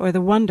value, or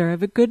the wonder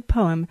of a good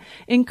poem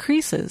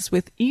increases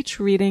with each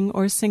reading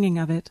or singing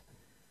of it.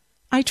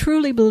 I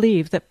truly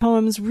believe that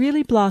poems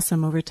really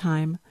blossom over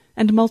time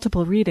and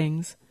multiple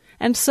readings,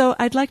 and so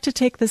I'd like to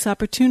take this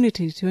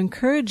opportunity to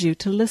encourage you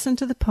to listen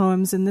to the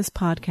poems in this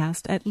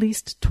podcast at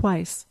least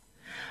twice.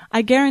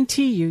 I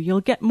guarantee you'll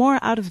get more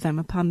out of them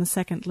upon the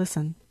second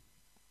listen.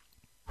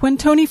 When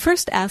Tony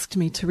first asked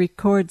me to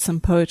record some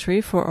poetry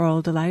for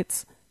Aural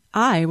Delights,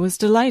 I was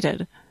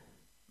delighted,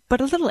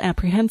 but a little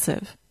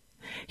apprehensive.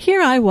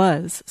 Here I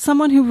was,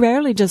 someone who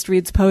rarely just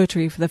reads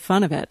poetry for the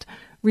fun of it,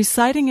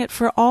 reciting it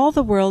for all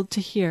the world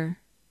to hear.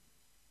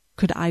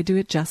 Could I do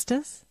it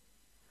justice?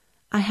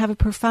 I have a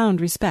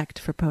profound respect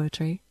for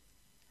poetry.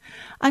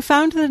 I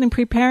found that in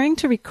preparing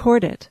to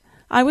record it,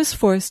 I was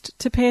forced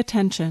to pay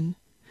attention,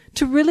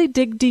 to really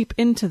dig deep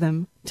into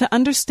them, to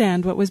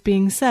understand what was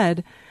being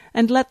said,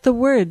 and let the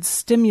words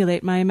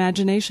stimulate my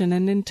imagination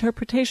and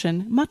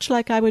interpretation, much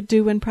like I would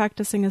do when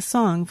practicing a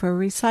song for a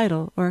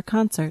recital or a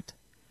concert.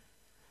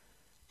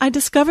 I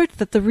discovered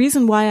that the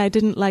reason why I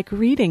didn't like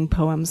reading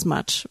poems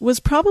much was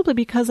probably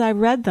because I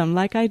read them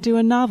like I do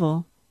a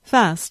novel,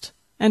 fast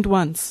and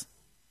once,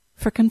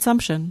 for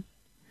consumption.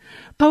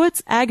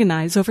 Poets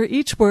agonize over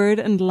each word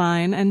and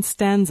line and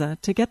stanza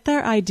to get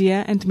their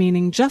idea and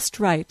meaning just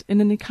right in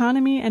an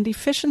economy and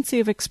efficiency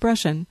of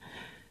expression.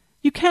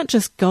 You can't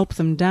just gulp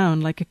them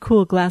down like a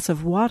cool glass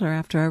of water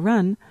after a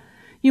run.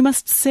 You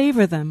must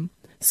savor them,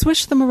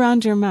 swish them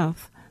around your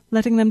mouth,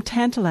 letting them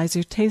tantalize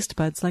your taste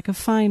buds like a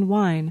fine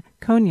wine,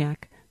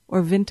 cognac,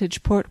 or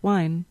vintage port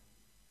wine.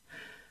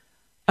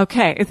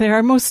 Okay, there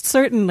are most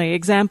certainly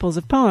examples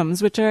of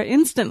poems which are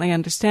instantly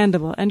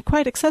understandable and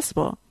quite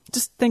accessible.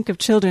 Just think of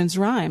children's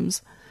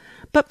rhymes.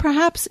 But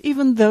perhaps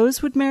even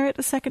those would merit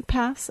a second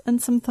pass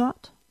and some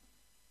thought?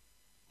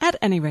 At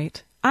any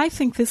rate, I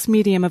think this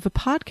medium of a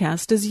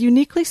podcast is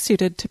uniquely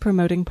suited to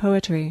promoting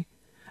poetry.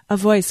 A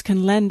voice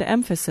can lend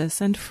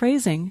emphasis and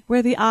phrasing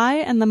where the eye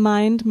and the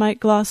mind might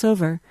gloss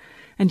over,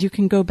 and you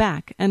can go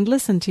back and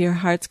listen to your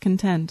heart's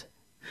content.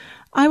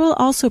 I will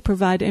also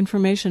provide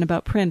information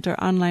about print or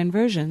online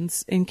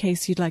versions in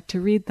case you'd like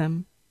to read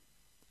them.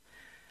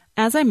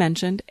 As I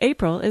mentioned,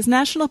 April is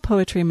National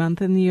Poetry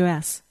Month in the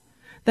U.S.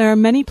 There are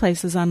many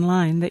places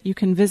online that you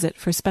can visit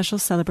for special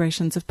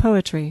celebrations of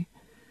poetry.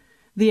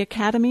 The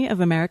Academy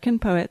of American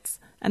Poets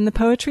and the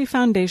Poetry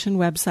Foundation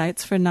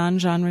websites for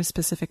non-genre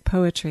specific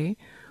poetry,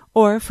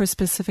 or for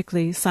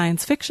specifically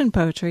science fiction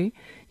poetry,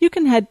 you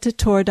can head to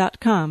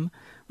Tor.com,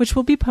 which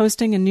will be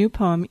posting a new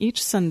poem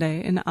each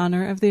Sunday in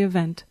honor of the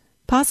event,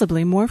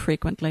 possibly more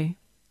frequently.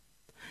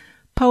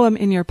 Poem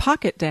in Your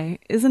Pocket Day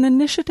is an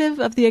initiative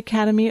of the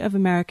Academy of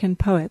American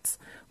Poets,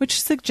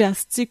 which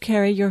suggests you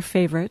carry your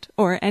favorite,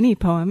 or any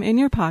poem, in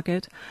your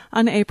pocket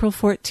on April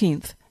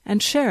 14th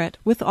and share it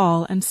with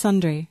all and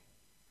sundry.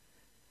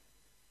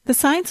 The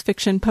Science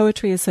Fiction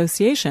Poetry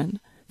Association,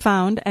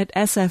 found at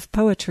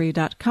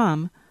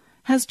sfpoetry.com,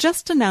 has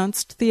just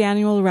announced the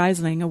annual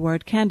Risling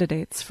Award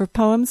candidates for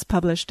poems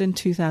published in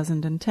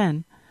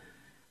 2010.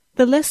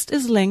 The list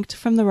is linked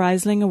from the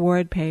Risling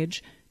Award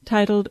page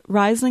titled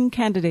Risling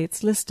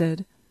Candidates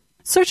Listed.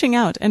 Searching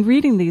out and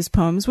reading these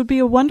poems would be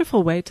a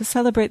wonderful way to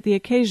celebrate the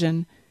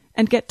occasion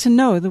and get to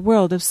know the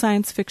world of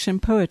science fiction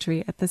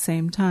poetry at the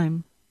same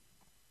time.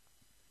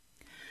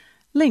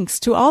 Links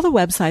to all the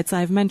websites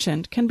I've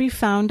mentioned can be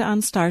found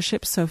on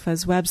Starship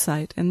Sofa's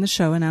website in the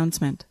show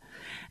announcement.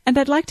 And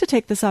I'd like to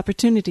take this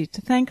opportunity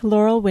to thank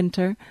Laurel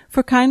Winter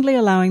for kindly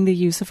allowing the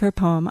use of her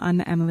poem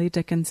on Emily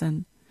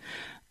Dickinson.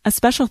 A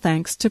special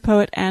thanks to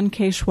poet Anne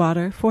K.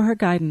 Schwader for her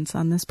guidance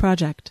on this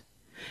project.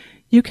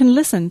 You can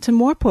listen to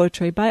more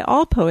poetry by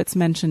all poets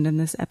mentioned in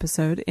this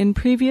episode in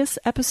previous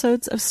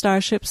episodes of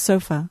Starship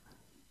Sofa.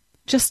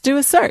 Just do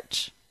a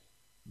search.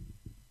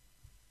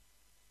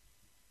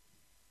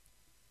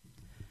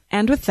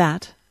 And with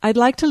that, I'd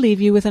like to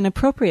leave you with an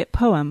appropriate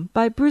poem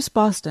by Bruce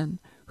Boston,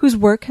 whose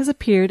work has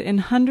appeared in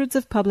hundreds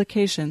of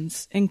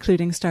publications,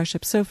 including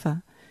Starship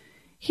Sofa.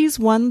 He's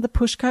won the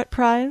Pushcart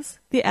Prize,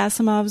 the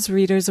Asimov's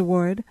Readers'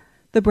 Award,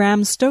 the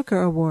Bram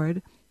Stoker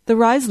Award, the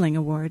Risling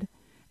Award,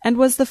 and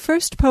was the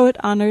first poet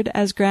honored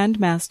as Grand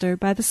Master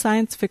by the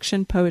Science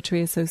Fiction Poetry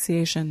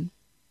Association.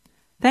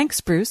 Thanks,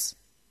 Bruce.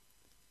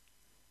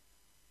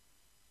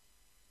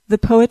 The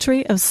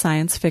Poetry of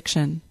Science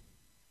Fiction.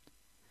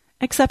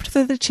 Except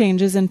for the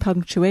changes in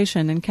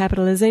punctuation and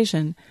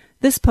capitalization,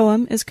 this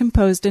poem is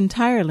composed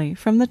entirely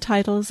from the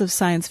titles of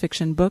science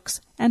fiction books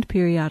and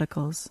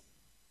periodicals.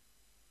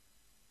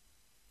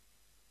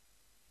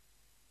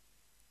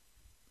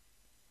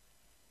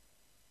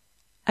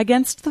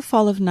 Against the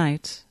fall of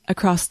night,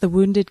 across the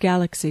wounded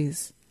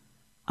galaxies,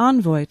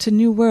 envoy to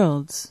new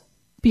worlds,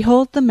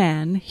 behold the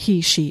man,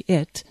 he, she,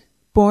 it,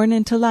 born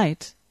into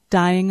light,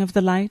 dying of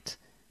the light,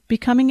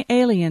 becoming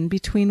alien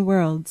between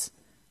worlds,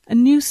 a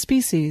new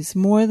species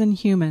more than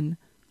human,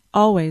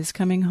 always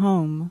coming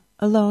home,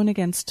 alone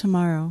against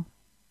tomorrow.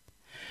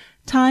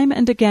 Time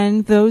and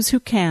again those who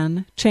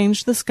can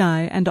change the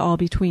sky and all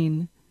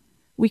between.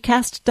 We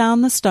cast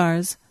down the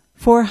stars,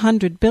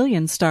 400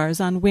 billion stars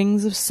on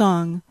wings of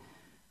song.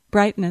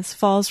 Brightness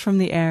falls from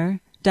the air,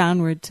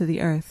 downward to the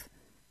earth,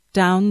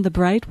 down the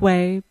bright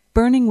way,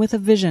 burning with a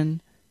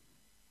vision.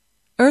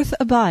 Earth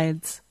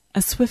abides,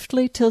 a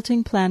swiftly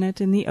tilting planet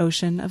in the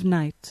ocean of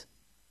night.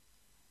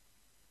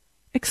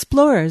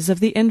 Explorers of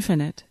the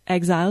infinite,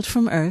 exiled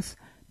from Earth,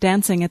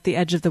 dancing at the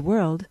edge of the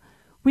world,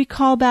 we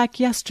call back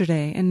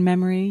yesterday in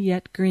memory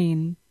yet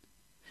green.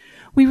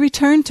 We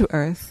return to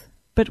Earth,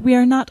 but we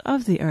are not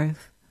of the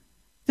Earth.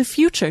 The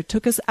future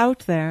took us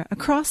out there,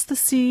 across the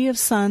sea of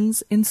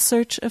suns in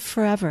search of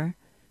forever,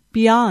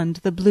 beyond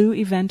the blue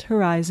event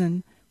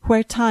horizon,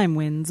 where time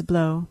winds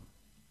blow.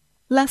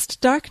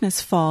 Lest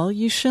darkness fall,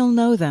 you shall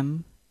know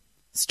them.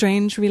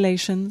 Strange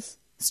relations,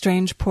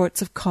 strange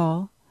ports of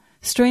call,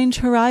 strange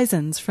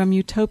horizons from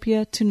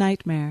utopia to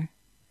nightmare.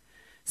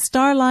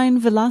 Starline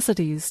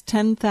velocities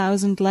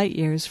 10,000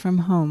 light-years from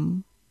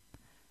home.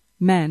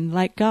 Men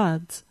like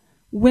gods,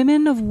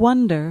 women of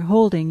wonder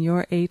holding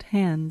your 8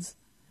 hands,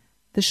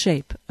 the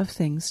shape of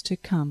things to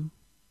come.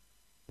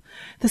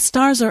 The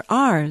stars are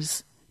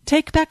ours.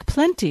 Take back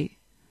plenty.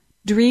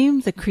 Dream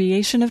the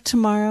creation of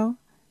tomorrow.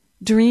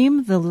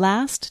 Dream the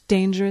last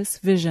dangerous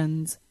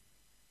visions.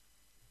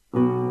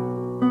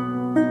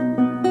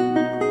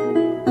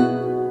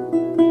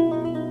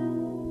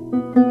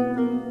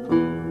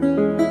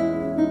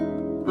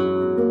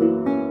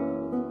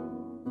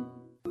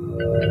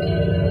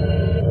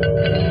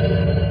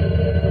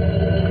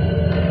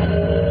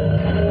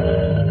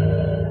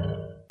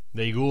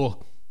 There you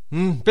go.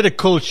 Bit of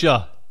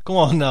culture. Come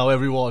on now,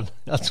 everyone.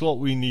 That's what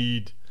we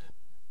need.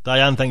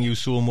 Diane, thank you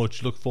so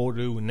much. Look forward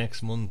to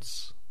next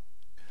month's.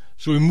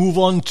 So we move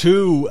on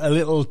to a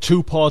little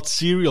 2-part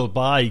serial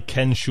by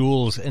Ken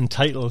Scholes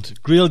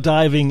entitled Grail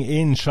Diving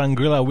in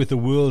Shangri-La with the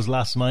World's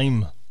Last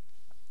Mime.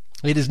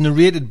 It is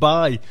narrated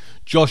by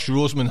Josh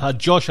Roseman.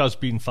 Josh has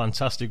been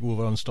fantastic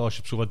over on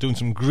Starship Sofa, doing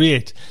some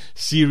great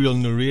serial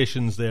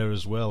narrations there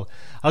as well.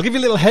 I'll give you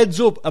a little heads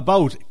up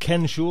about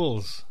Ken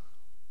Scholes.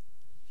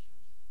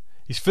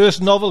 His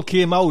first novel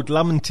came out,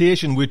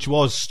 Lamentation, which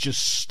was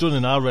just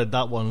stunning. I read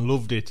that one,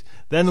 loved it.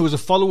 Then there was a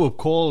follow-up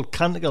called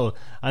Canticle,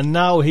 and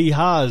now he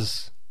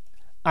has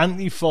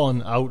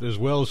Antiphon out as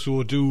well,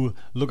 so do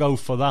look out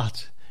for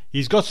that.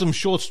 He's got some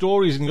short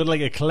stories and got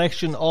like a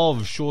collection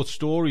of short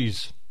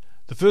stories.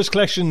 The first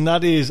collection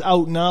that is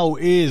out now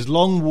is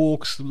Long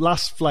Walks,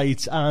 Last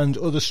Flights and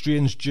Other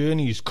Strange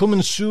Journeys.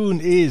 Coming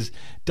soon is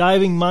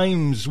Diving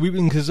Mimes,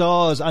 Weeping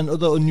Khazars and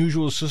Other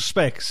Unusual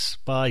Suspects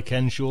by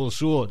Ken Scholes.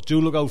 So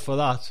do look out for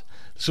that.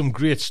 Some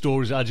great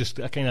stories. I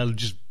kind of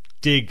just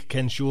dig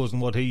Ken Scholes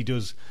and what he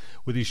does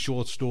with his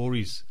short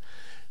stories.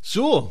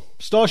 So,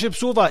 Starship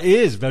Sofa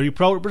is very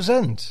proud to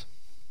present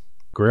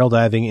Grail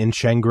Diving in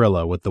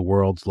Shangri-La with the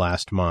World's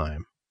Last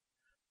Mime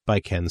by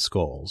Ken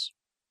Scholes.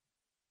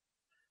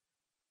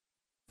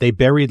 They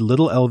buried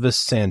little Elvis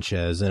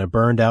Sanchez in a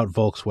burned-out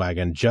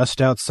Volkswagen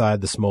just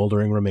outside the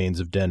smoldering remains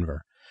of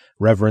Denver.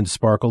 Reverend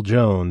Sparkle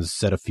Jones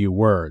said a few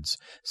words.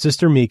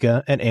 Sister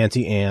Mika and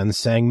Auntie Anne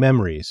sang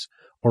memories,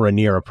 or a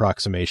near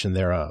approximation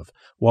thereof,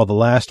 while the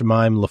last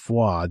mime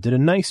Lafoy did a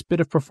nice bit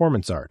of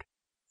performance art,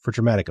 for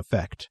dramatic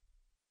effect.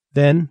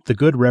 Then the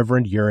good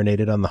Reverend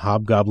urinated on the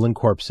hobgoblin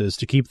corpses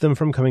to keep them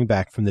from coming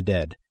back from the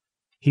dead.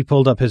 He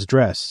pulled up his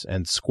dress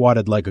and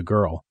squatted like a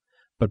girl,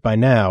 but by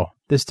now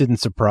this didn't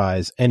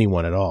surprise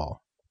anyone at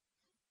all.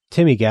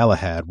 Timmy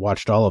Galahad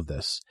watched all of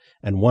this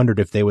and wondered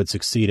if they would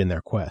succeed in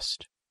their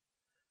quest.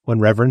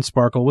 When Reverend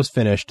Sparkle was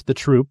finished, the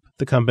troupe,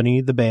 the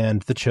company, the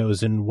band, the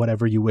chosen,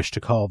 whatever you wish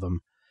to call them,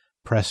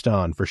 pressed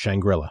on for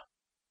Shangri-La.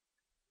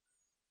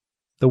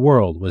 The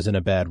world was in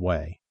a bad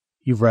way.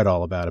 You've read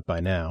all about it by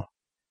now.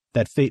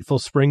 That fateful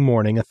spring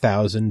morning,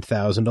 1,000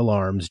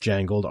 alarms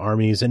jangled,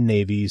 armies and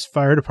navies,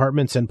 fire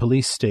departments and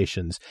police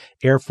stations,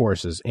 air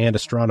forces and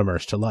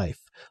astronomers to life.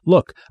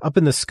 Look, up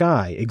in the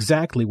sky,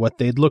 exactly what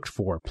they'd looked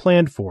for,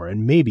 planned for,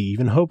 and maybe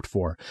even hoped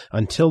for,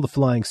 until the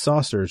flying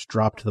saucers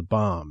dropped the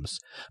bombs,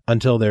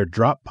 until their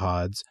drop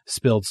pods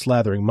spilled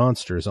slathering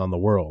monsters on the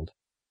world.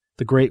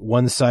 The great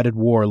one-sided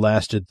war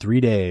lasted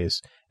 3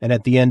 days, and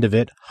at the end of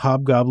it,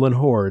 hobgoblin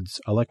hordes,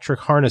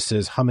 electric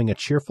harnesses humming a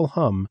cheerful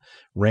hum,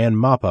 ran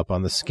mop-up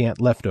on the scant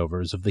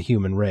leftovers of the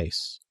human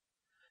race.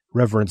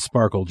 Reverend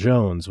Sparkle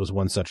Jones was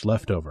one such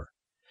leftover,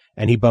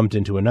 and he bumped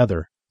into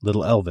another,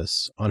 Little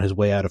Elvis, on his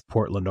way out of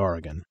Portland,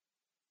 Oregon.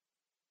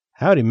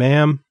 "Howdy,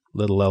 ma'am,"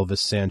 Little Elvis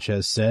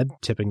Sanchez said,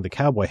 tipping the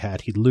cowboy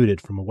hat he'd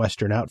looted from a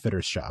Western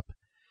outfitter's shop.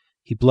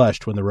 He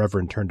blushed when the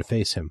Reverend turned to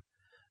face him.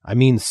 "I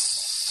mean,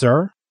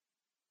 sir?"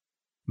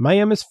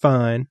 "Ma'am is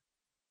fine."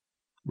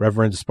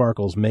 Reverend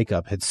Sparkle's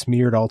makeup had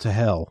smeared all to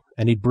hell,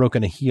 and he'd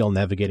broken a heel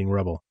navigating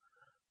rubble.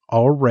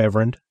 "All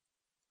Reverend."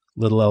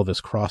 Little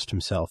Elvis crossed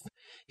himself.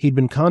 He'd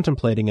been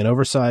contemplating an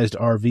oversized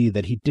RV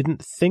that he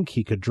didn't think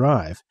he could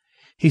drive.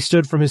 He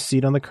stood from his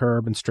seat on the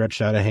curb and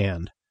stretched out a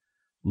hand.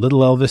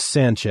 "Little Elvis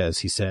Sanchez,"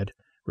 he said,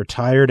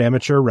 "retired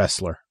amateur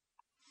wrestler."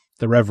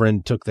 The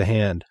Reverend took the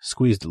hand,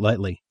 squeezed it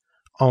lightly.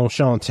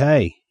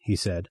 "Enchanté," he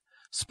said.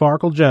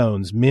 "Sparkle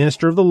Jones,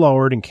 minister of the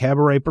Lord and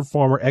cabaret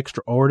performer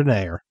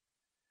extraordinaire."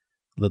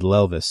 Little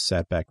Elvis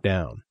sat back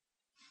down.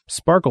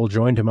 Sparkle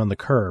joined him on the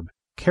curb,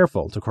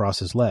 careful to cross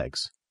his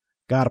legs.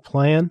 "Got a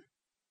plan?"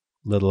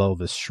 Little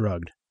Elvis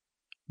shrugged.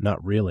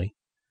 "Not really."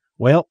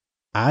 "Well,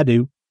 I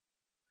do."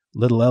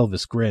 Little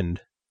Elvis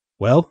grinned.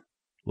 "Well,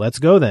 let's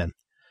go then.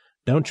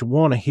 Don't you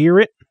want to hear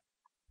it?"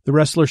 The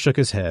wrestler shook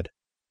his head.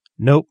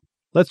 "Nope,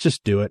 let's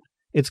just do it.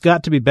 It's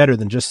got to be better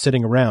than just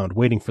sitting around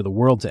waiting for the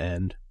world to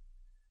end."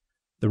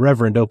 The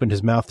Reverend opened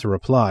his mouth to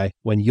reply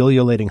when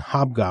ululating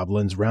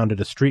hobgoblins rounded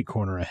a street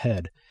corner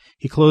ahead.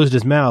 He closed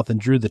his mouth and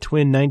drew the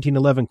twin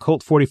 1911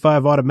 Colt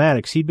 45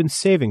 automatics he'd been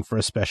saving for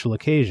a special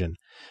occasion.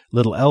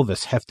 Little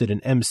Elvis hefted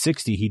an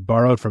M60 he'd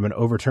borrowed from an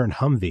overturned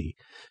Humvee.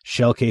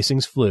 Shell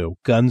casings flew,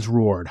 guns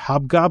roared,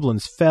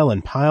 hobgoblins fell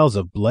in piles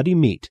of bloody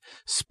meat,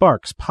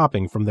 sparks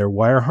popping from their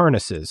wire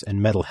harnesses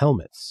and metal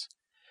helmets.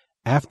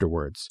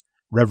 Afterwards,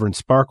 Reverend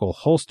Sparkle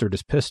holstered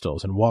his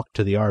pistols and walked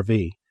to the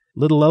RV.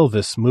 Little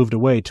Elvis moved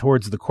away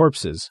towards the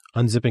corpses,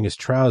 unzipping his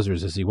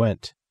trousers as he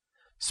went.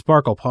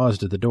 Sparkle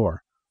paused at the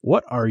door.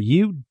 "What are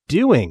you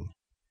doing?"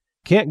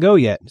 "Can't go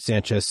yet,"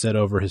 Sanchez said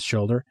over his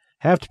shoulder.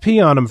 "Have to pee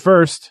on 'em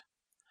first."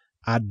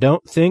 "I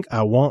don't think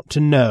I want to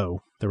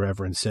know," the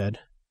Reverend said.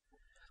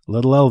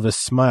 Little Elvis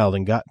smiled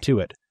and got to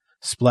it,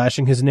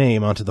 splashing his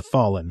name onto the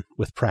fallen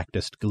with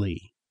practiced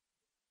glee.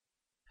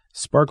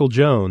 Sparkle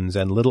Jones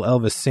and Little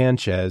Elvis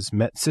Sanchez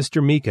met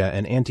Sister Mika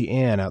and Auntie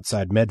Anne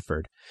outside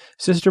Medford.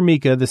 Sister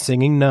Mika, the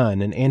singing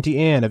nun, and Auntie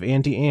Anne of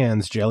Auntie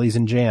Anne's Jellies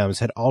and Jams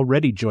had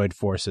already joined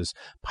forces,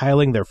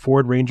 piling their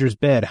Ford Ranger's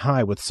bed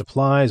high with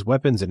supplies,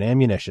 weapons, and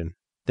ammunition.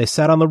 They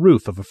sat on the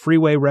roof of a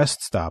freeway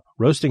rest stop,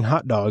 roasting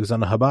hot dogs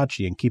on a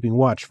hibachi and keeping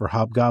watch for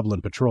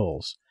hobgoblin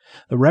patrols.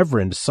 The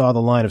Reverend saw the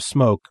line of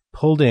smoke,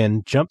 pulled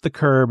in, jumped the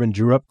curb, and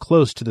drew up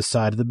close to the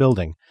side of the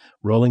building.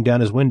 Rolling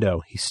down his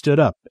window, he stood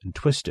up and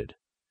twisted.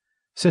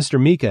 Sister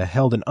Mika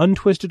held an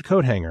untwisted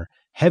coat hanger,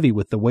 heavy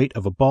with the weight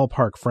of a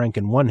ballpark franc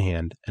in one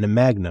hand and a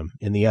magnum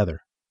in the other.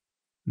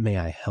 "May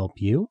I help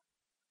you?"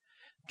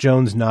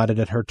 Jones nodded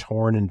at her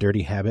torn and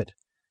dirty habit.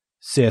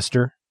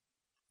 "Sister."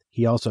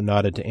 He also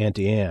nodded to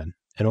Auntie Anne,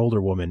 an older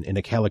woman in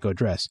a calico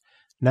dress.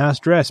 "Nice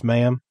dress,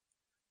 ma'am."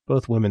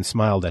 Both women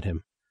smiled at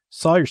him.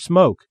 "Saw your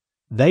smoke.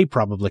 They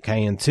probably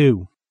can,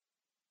 too.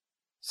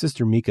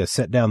 Sister Mika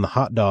set down the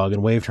hot dog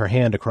and waved her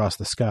hand across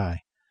the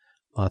sky.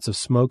 Lots of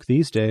smoke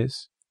these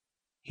days.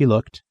 He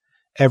looked.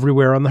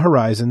 Everywhere on the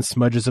horizon,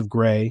 smudges of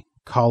gray,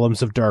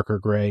 columns of darker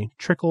gray,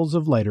 trickles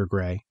of lighter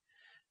gray.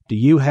 Do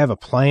you have a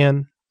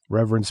plan?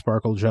 Reverend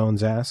Sparkle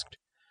Jones asked.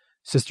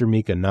 Sister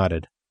Mika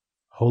nodded.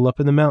 Hole up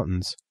in the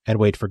mountains and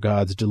wait for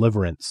God's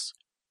deliverance.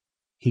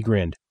 He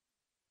grinned.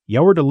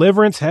 Your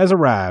deliverance has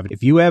arrived.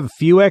 If you have a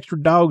few extra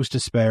dogs to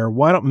spare,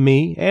 why don't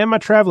me and my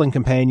traveling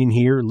companion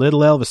here, little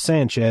Elvis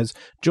Sanchez,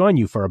 join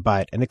you for a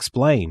bite and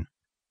explain?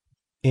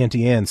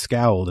 Auntie Anne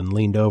scowled and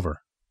leaned over.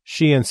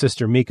 She and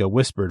Sister Mika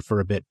whispered for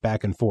a bit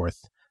back and forth.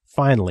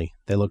 Finally,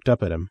 they looked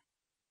up at him.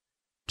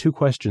 2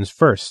 questions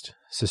first,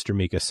 Sister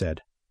Mika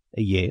said.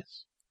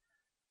 Yes.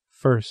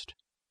 First,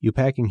 you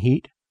packing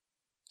heat?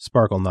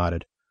 Sparkle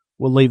nodded.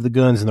 We'll leave the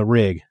guns in the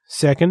rig.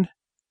 Second?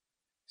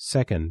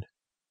 Second.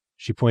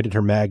 She pointed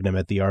her magnum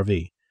at the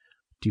RV.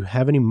 Do you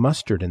have any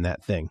mustard in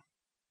that thing?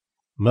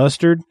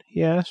 Mustard?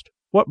 He asked.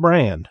 What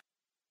brand?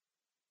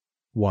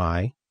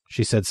 Why,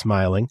 she said,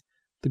 smiling.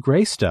 The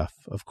gray stuff,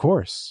 of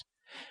course.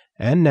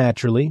 And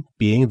naturally,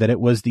 being that it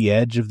was the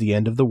edge of the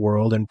end of the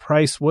world and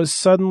price was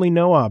suddenly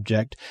no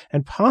object,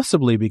 and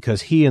possibly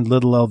because he and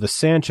little Elvis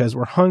Sanchez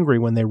were hungry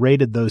when they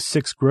raided those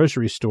 6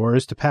 grocery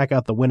stores to pack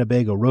out the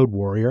Winnebago Road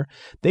Warrior,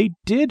 they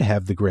did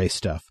have the gray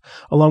stuff,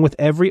 along with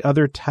every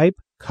other type,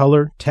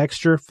 color,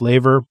 texture,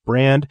 flavor,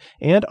 brand,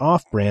 and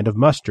off-brand of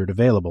mustard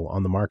available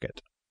on the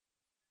market.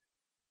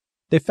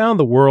 They found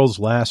the world's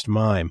last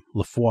mime,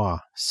 LaFoy,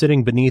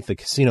 sitting beneath the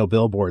casino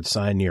billboard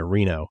sign near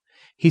Reno.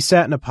 He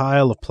sat in a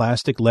pile of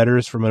plastic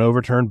letters from an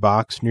overturned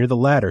box near the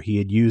ladder he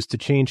had used to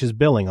change his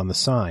billing on the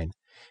sign.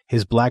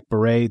 His black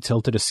beret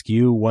tilted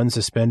askew, one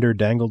suspender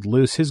dangled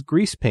loose, his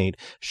grease paint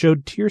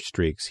showed tear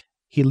streaks.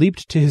 He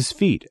leaped to his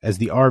feet as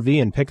the RV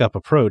and pickup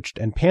approached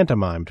and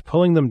pantomimed,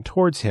 pulling them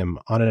towards him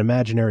on an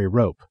imaginary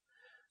rope.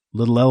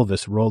 Little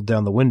Elvis rolled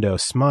down the window,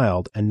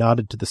 smiled, and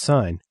nodded to the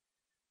sign.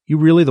 You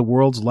really the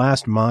world's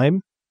last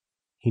mime?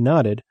 He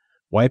nodded,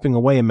 wiping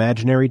away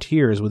imaginary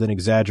tears with an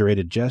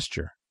exaggerated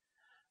gesture.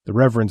 The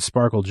Reverend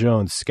Sparkle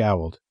Jones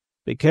scowled.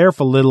 Be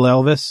careful, little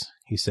Elvis,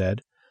 he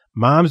said.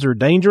 Mimes are a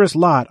dangerous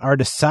lot, are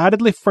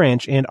decidedly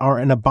French, and are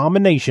an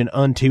abomination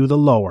unto the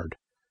Lord.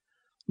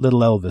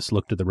 Little Elvis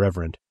looked at the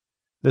Reverend.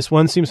 This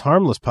one seems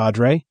harmless,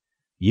 Padre.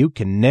 You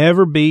can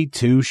never be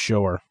too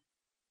sure.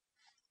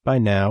 By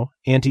now,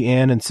 Auntie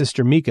Anne and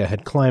Sister Mika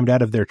had climbed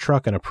out of their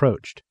truck and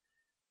approached.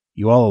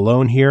 You all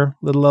alone here?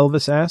 Little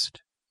Elvis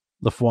asked.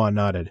 LaFoy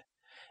nodded.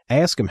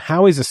 Ask him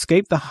how he's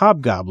escaped the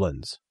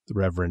hobgoblins, the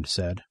Reverend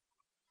said.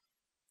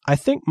 I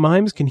think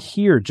mimes can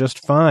hear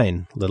just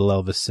fine, Little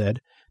Elvis said.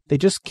 They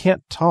just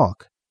can't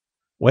talk.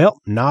 Well,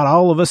 not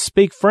all of us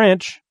speak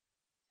French.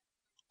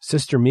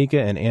 Sister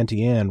Mika and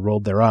Auntie Anne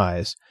rolled their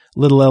eyes.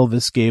 Little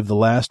Elvis gave the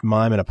last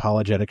mime an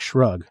apologetic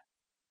shrug.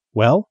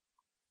 Well?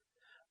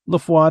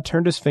 LaFoy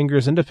turned his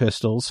fingers into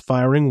pistols,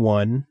 firing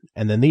one,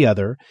 and then the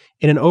other,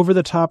 in an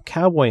over-the-top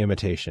cowboy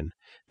imitation.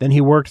 Then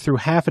he worked through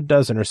 6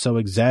 or so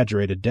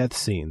exaggerated death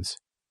scenes.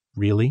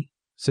 Really?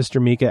 Sister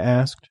Mika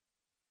asked.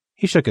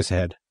 He shook his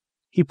head.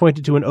 He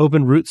pointed to an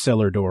open root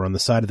cellar door on the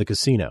side of the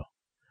casino.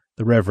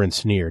 The Reverend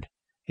sneered.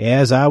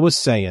 As I was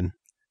saying,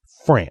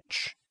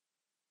 French.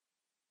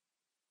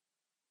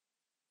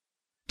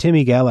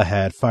 Timmy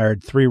Galahad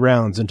fired 3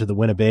 rounds into the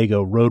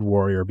Winnebago Road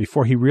Warrior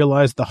before he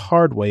realized the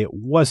hard way it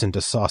wasn't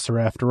a saucer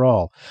after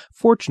all.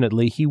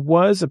 Fortunately, he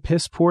was a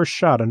piss-poor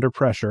shot under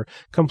pressure,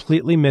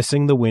 completely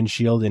missing the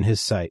windshield in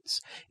his sights.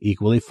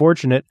 Equally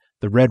fortunate,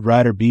 the Red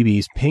Ryder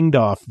BBs pinged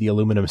off the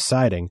aluminum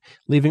siding,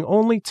 leaving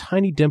only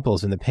tiny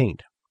dimples in the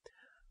paint.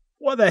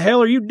 What the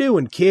hell are you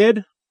doing,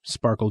 kid?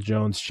 Sparkle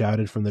Jones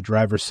shouted from the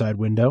driver's side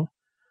window.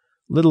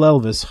 Little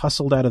Elvis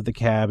hustled out of the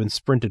cab and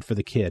sprinted for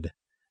the kid.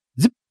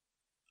 Zip!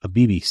 A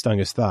BB stung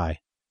his thigh.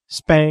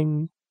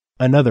 Spang!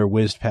 Another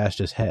whizzed past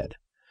his head.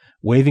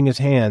 Waving his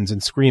hands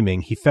and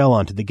screaming, he fell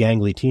onto the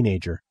gangly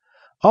teenager.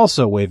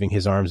 Also waving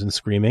his arms and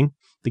screaming,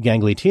 the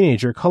gangly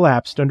teenager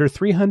collapsed under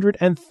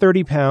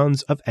 330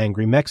 pounds of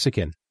angry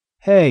Mexican.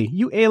 Hey,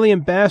 you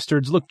alien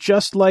bastards look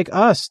just like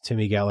us,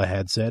 Timmy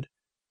Galahad said.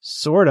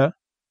 Sorta.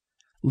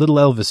 Little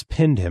Elvis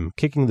pinned him,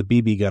 kicking the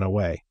BB gun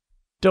away.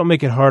 Don't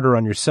make it harder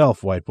on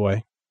yourself, white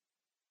boy.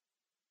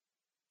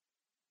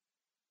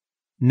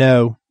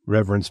 No,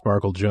 Reverend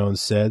Sparkle Jones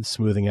said,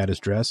 smoothing out his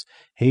dress.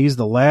 He's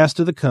the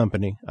last of the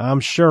company. I'm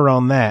sure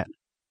on that.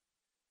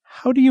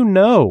 How do you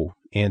know?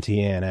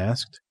 Auntie Anne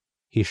asked.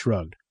 He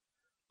shrugged.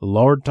 The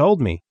Lord told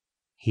me.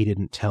 He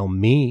didn't tell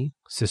me,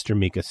 Sister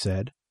Mika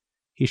said.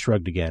 He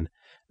shrugged again.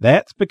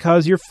 That's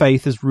because your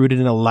faith is rooted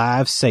in a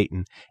live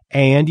Satan,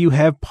 and you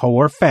have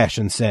poor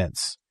fashion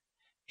sense.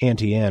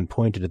 Auntie Anne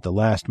pointed at the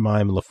last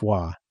mime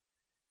LaFoy.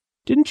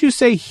 Didn't you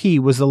say he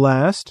was the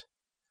last?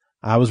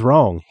 I was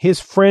wrong.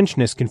 His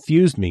Frenchness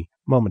confused me,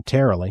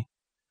 momentarily.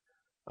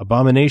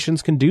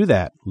 Abominations can do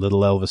that, Little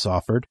Elvis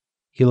offered.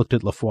 He looked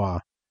at LaFoy.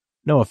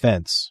 No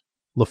offense.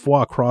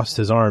 LaFoy crossed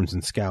his arms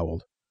and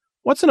scowled.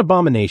 What's an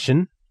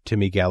abomination?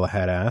 Timmy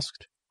Galahad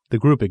asked. The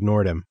group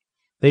ignored him.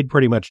 They'd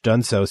pretty much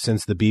done so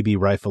since the BB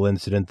rifle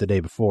incident the day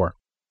before.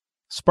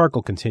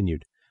 Sparkle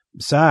continued.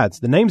 Besides,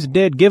 the name's a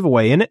dead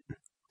giveaway, isn't it?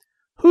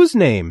 Whose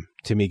name?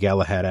 Timmy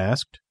Galahad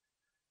asked.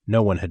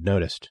 No one had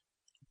noticed.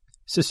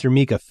 Sister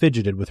Mika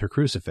fidgeted with her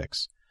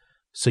crucifix.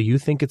 So you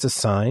think it's a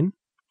sign?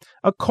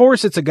 Of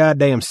course it's a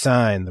goddamn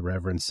sign, the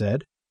Reverend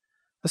said.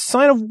 A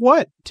sign of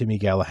what? Timmy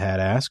Galahad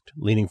asked,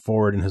 leaning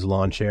forward in his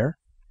lawn chair.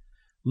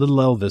 Little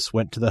Elvis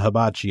went to the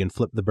hibachi and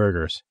flipped the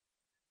burgers.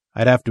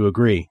 I'd have to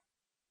agree.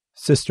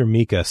 Sister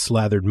Mika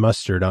slathered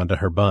mustard onto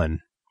her bun.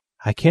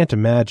 I can't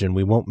imagine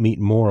we won't meet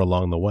more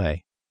along the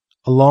way.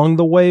 Along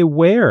the way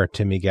where?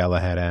 Timmy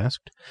Galahad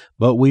asked.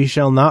 But we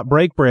shall not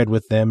break bread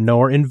with them,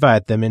 nor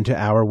invite them into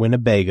our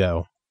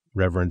Winnebago,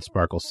 Reverend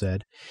Sparkle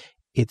said.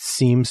 It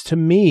seems to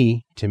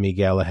me, Timmy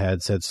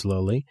Galahad said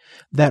slowly,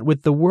 that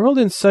with the world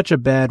in such a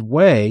bad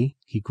way,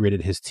 he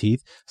gritted his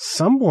teeth,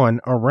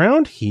 someone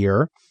around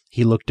here,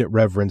 he looked at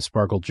Reverend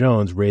Sparkle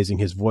Jones, raising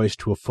his voice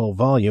to a full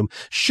volume,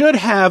 should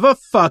have a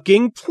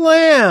fucking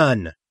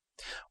plan.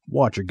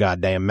 Watch your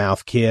goddamn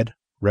mouth, kid,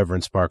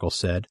 Reverend Sparkle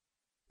said.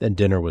 Then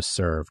dinner was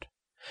served.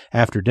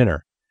 After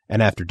dinner,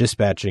 and after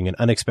dispatching an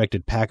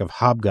unexpected pack of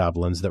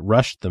hobgoblins that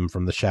rushed them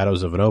from the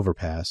shadows of an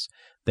overpass,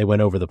 they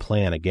went over the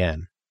plan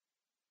again.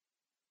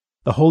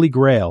 The Holy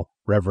Grail,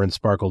 Reverend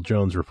Sparkle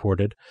Jones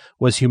reported,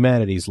 was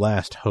humanity's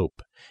last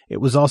hope. It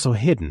was also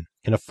hidden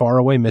in a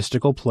faraway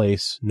mystical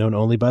place known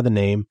only by the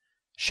name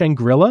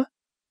Shangri-La?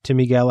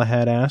 Timmy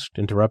Galahad asked,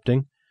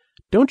 interrupting.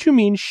 Don't you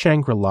mean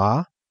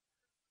Shangri-La?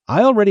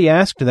 I already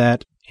asked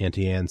that,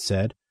 Auntie Anne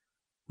said.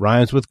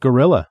 Rhymes with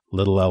gorilla,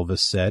 little Elvis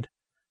said.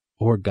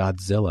 Or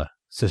Godzilla,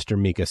 Sister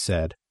Mika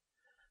said.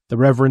 The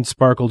Reverend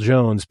Sparkle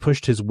Jones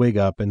pushed his wig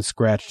up and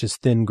scratched his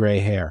thin gray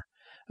hair.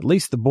 At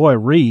least the boy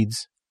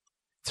reads.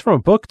 It's from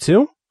a book,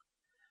 too?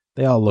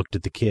 They all looked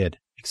at the kid,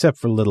 except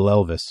for little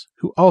Elvis,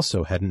 who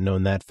also hadn't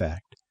known that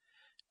fact.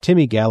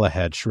 Timmy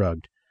Galahad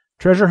shrugged.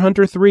 Treasure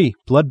Hunter 3,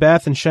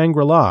 Bloodbath in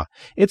Shangri-La.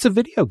 It's a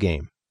video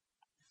game.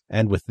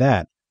 And with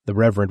that, the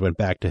Reverend went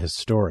back to his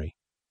story.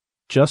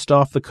 Just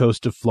off the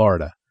coast of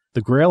Florida,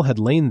 the Grail had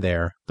lain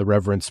there, the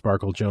Reverend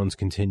Sparkle Jones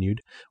continued,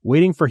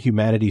 waiting for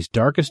humanity's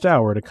darkest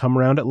hour to come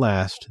round at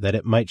last, that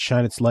it might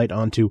shine its light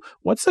onto,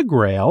 what's a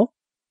Grail?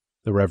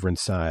 The Reverend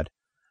sighed.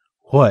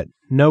 What,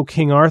 no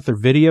King Arthur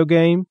video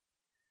game?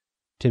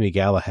 Timmy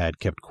Galahad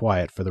kept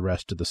quiet for the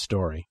rest of the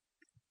story.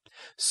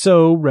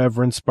 So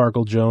Reverend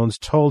Sparkle Jones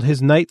told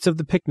his Knights of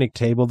the Picnic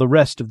Table the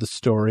rest of the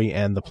story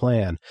and the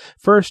plan.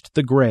 First,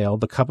 the Grail,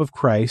 the cup of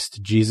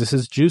Christ,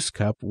 Jesus' juice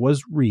cup,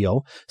 was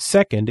real.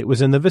 Second, it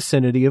was in the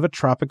vicinity of a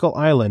tropical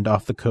island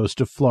off the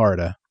coast of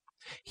Florida.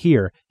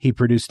 Here, he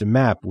produced a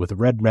map with a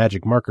red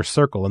magic marker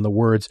circle and the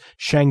words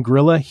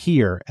Shangri-La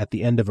here at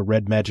the end of a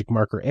red magic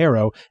marker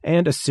arrow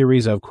and a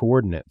series of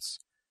coordinates.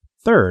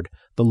 Third,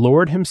 the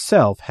Lord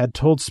himself had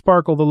told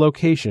Sparkle the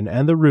location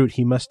and the route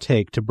he must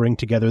take to bring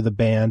together the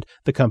band,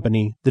 the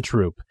company, the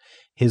troupe,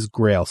 his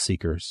Grail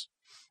Seekers.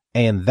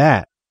 And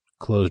that,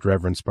 closed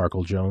Reverend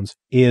Sparkle Jones,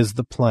 is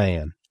the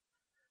plan.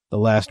 The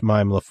last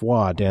mime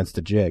LaFoy danced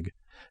a jig.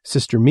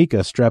 Sister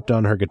Mika strapped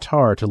on her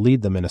guitar to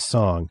lead them in a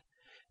song.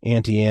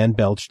 Auntie Anne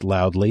belched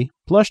loudly,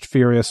 blushed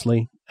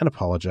furiously, and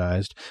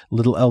apologized.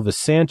 Little Elvis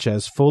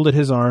Sanchez folded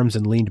his arms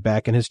and leaned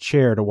back in his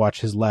chair to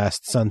watch his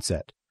last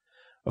sunset.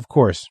 Of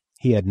course,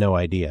 he had no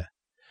idea.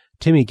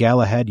 Timmy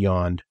Galahad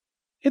yawned.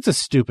 It's a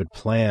stupid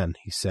plan,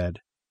 he said.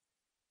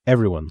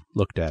 Everyone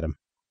looked at him.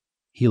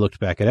 He looked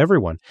back at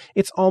everyone.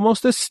 It's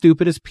almost as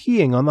stupid as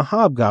peeing on the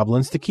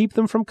hobgoblins to keep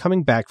them from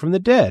coming back from the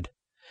dead.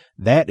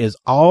 That is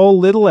all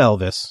little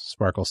Elvis,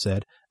 Sparkle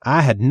said.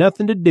 I had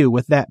nothing to do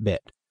with that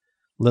bit.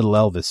 Little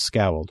Elvis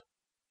scowled.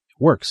 It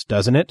works,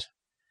 doesn't it?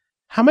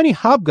 How many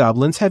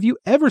hobgoblins have you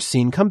ever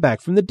seen come back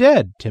from the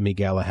dead? Timmy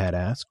Galahad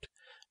asked.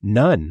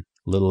 None,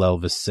 little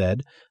Elvis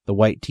said, the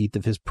white teeth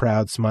of his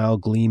proud smile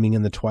gleaming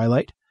in the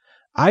twilight.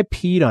 I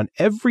peed on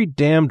every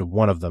damned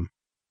one of them.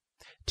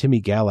 Timmy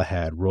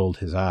Galahad rolled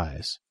his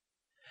eyes.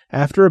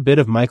 After a bit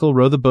of Michael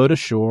Row the Boat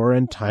Ashore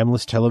and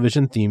timeless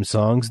television theme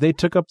songs, they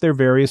took up their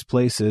various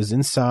places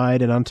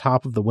inside and on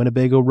top of the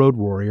Winnebago Road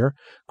Warrior,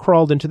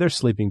 crawled into their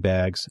sleeping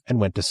bags, and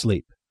went to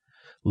sleep.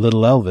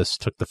 Little Elvis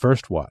took the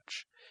first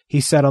watch. He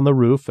sat on the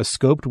roof, a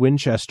scoped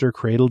Winchester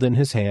cradled in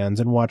his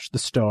hands, and watched the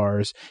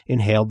stars,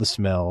 inhaled the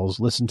smells,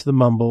 listened to the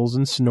mumbles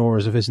and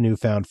snores of his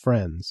newfound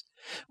friends.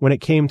 When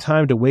it came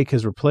time to wake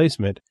his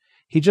replacement,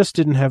 he just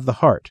didn't have the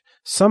heart.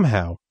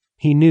 Somehow,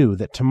 he knew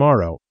that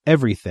tomorrow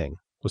everything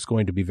was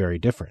going to be very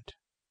different.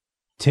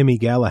 Timmy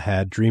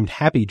Galahad dreamed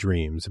happy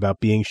dreams about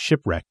being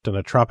shipwrecked on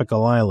a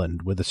tropical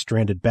island with a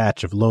stranded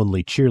batch of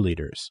lonely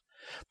cheerleaders.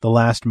 The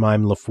last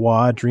mime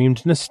LaFoy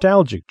dreamed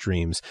nostalgic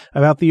dreams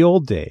about the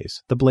old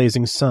days, the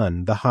blazing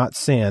sun, the hot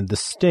sand, the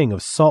sting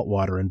of salt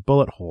water and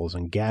bullet holes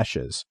and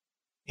gashes.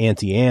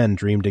 Auntie Anne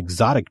dreamed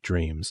exotic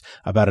dreams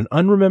about an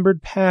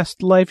unremembered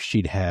past life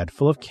she'd had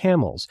full of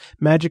camels,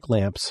 magic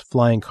lamps,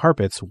 flying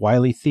carpets,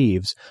 wily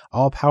thieves,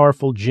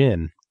 all-powerful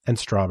gin, and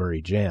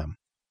strawberry jam.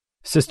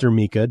 Sister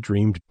Mika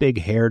dreamed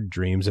big-haired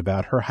dreams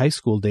about her high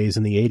school days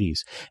in the 80s,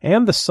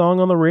 and the song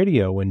on the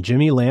radio when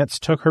Jimmy Lance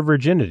took her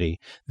virginity,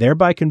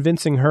 thereby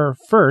convincing her,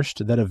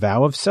 first, that a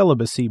vow of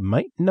celibacy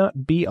might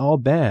not be all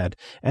bad,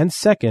 and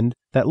second,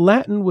 that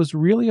Latin was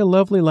really a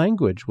lovely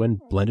language when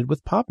blended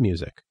with pop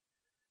music.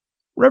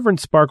 Reverend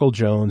Sparkle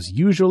Jones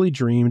usually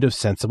dreamed of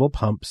sensible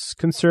pumps,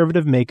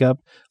 conservative makeup,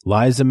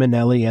 Liza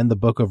Minnelli, and the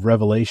Book of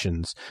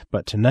Revelations,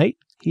 but tonight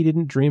he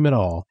didn't dream at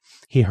all.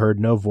 He heard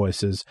no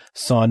voices,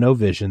 saw no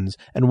visions,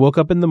 and woke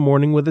up in the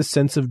morning with a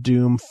sense of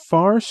doom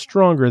far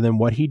stronger than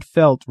what he'd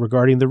felt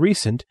regarding the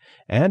recent,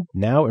 and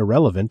now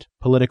irrelevant,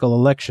 political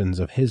elections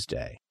of his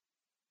day.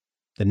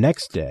 The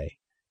next day,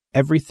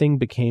 everything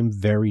became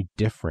very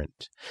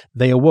different.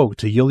 They awoke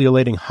to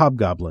ululating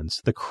hobgoblins,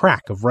 the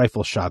crack of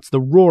rifle shots, the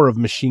roar of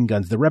machine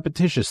guns, the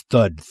repetitious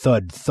thud,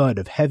 thud, thud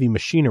of heavy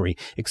machinery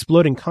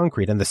exploding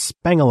concrete, and the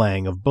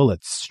spangalang of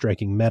bullets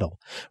striking metal.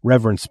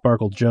 Reverend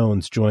Sparkle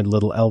Jones joined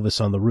Little Elvis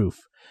on the roof.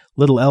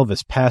 Little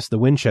Elvis passed the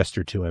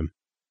Winchester to him.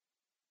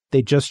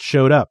 They just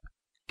showed up,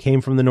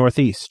 came from the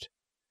northeast.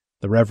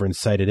 The Reverend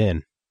sighted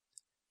in.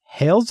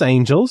 "Hell's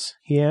Angels?"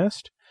 he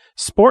asked.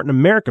 "Sporting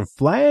American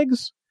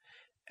flags?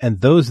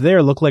 And those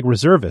there look like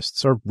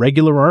reservists or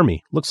regular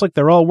army. Looks like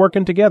they're all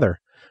working together.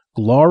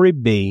 Glory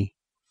be."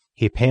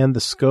 He panned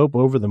the scope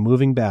over the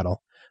moving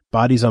battle.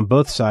 Bodies on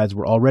both sides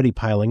were already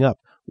piling up.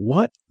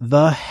 "What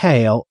the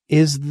hell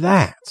is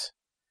that?"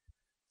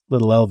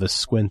 Little Elvis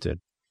squinted.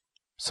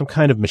 "Some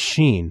kind of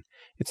machine.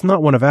 It's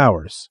not one of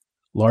ours."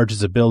 Large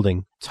as a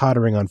building,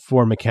 tottering on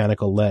 4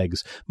 mechanical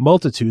legs,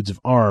 multitudes of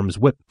arms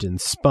whipped and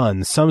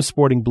spun, some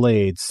sporting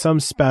blades, some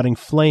spouting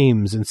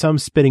flames, and some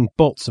spitting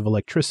bolts of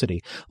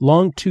electricity.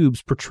 Long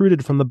tubes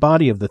protruded from the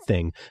body of the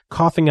thing,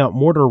 coughing out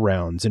mortar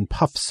rounds in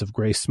puffs of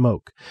gray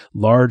smoke.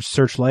 Large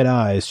searchlight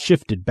eyes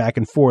shifted back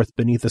and forth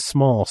beneath a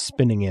small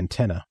spinning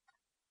antenna.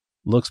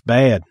 "Looks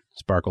bad,"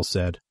 Sparkle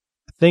said.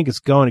 "I think it's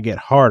going to get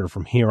harder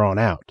from here on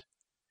out."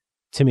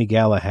 Timmy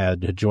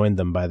Galahad had joined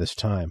them by this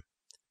time.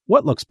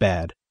 "What looks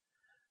bad?"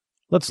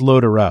 "Let's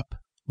load her up,"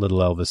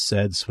 Little Elvis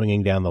said,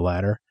 swinging down the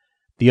ladder.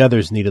 The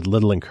others needed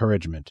little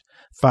encouragement.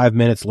 5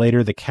 minutes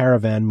later, the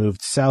caravan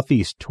moved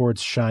southeast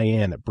towards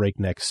Cheyenne at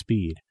breakneck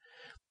speed.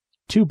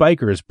 2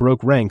 bikers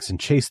broke ranks and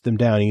chased them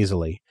down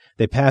easily.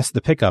 They passed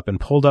the pickup and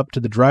pulled up to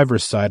the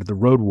driver's side of the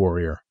Road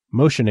Warrior,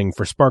 motioning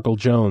for Sparkle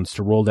Jones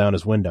to roll down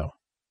his window.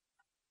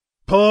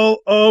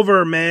 "Pull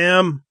over,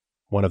 ma'am,"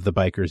 one of the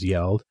bikers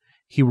yelled.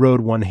 He rode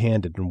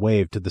one-handed and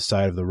waved to the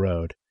side of the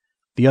road.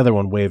 The other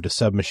one waved a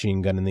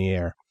submachine gun in the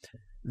air.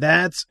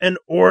 "That's an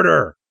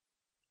order."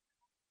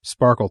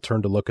 Sparkle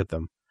turned to look at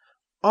them.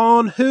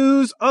 "On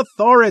whose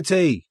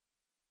authority?"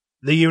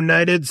 "The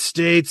United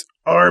States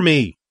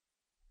Army."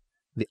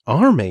 "The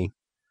Army?"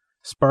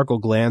 Sparkle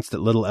glanced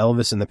at Little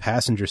Elvis in the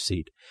passenger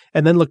seat,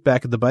 and then looked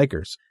back at the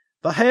bikers.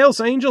 "The Hells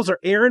Angels are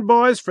errand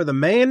boys for the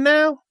man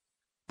now?"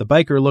 The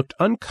biker looked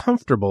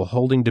uncomfortable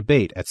holding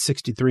debate at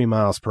 63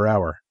 miles per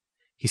hour.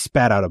 He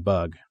spat out a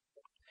bug.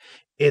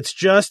 "It's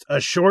just a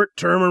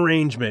short-term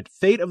arrangement,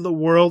 fate of the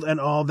world and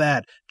all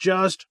that.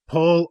 Just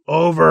pull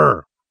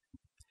over."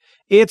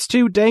 "It's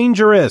too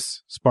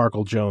dangerous,"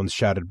 Sparkle Jones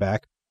shouted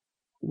back.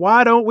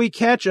 "Why don't we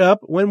catch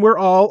up when we're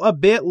all a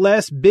bit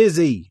less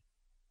busy?"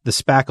 The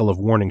spackle of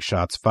warning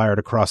shots fired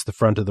across the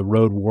front of the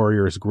Road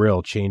Warrior's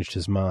grill changed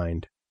his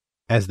mind.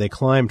 As they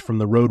climbed from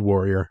the Road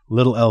Warrior,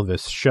 Little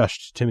Elvis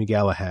shushed Timmy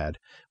Galahad,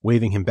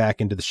 waving him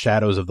back into the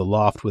shadows of the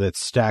loft with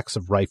its stacks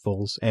of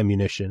rifles,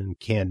 ammunition, and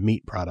canned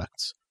meat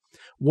products.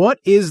 "What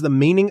is the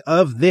meaning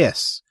of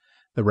this?"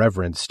 The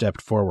Reverend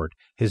stepped forward,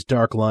 his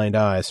dark-lined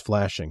eyes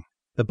flashing.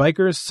 The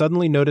bikers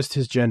suddenly noticed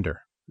his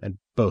gender, and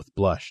both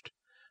blushed.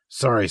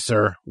 "Sorry,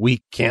 sir,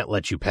 we can't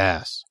let you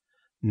pass."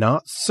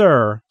 "Not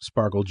sir,"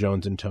 Sparkle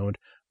Jones intoned.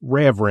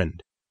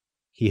 "Reverend."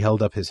 He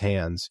held up his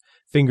hands,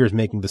 fingers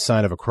making the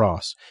sign of a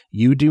cross.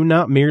 "You do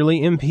not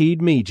merely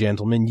impede me,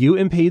 gentlemen. You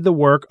impede the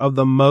work of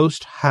the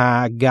Most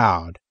High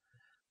God."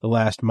 The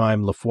last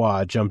mime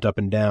Lafoy jumped up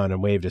and down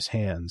and waved his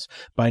hands.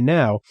 By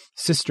now,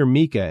 Sister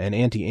Mika and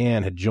Auntie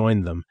Anne had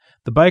joined them.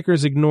 The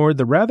bikers ignored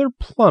the rather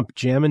plump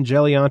jam and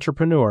jelly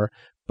entrepreneur,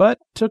 but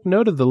took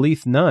note of the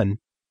lithe nun.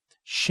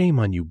 "Shame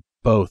on you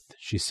both,"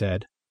 she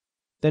said.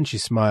 Then she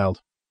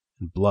smiled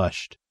and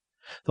blushed.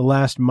 The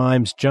last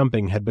mime's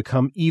jumping had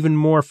become even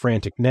more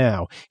frantic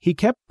now. He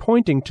kept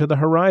pointing to the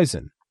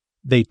horizon.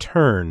 They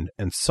turned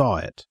and saw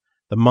it.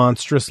 The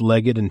monstrous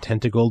legged and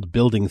tentacled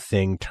building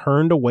thing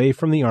turned away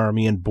from the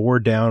army and bore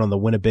down on the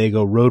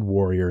Winnebago Road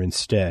Warrior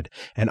instead,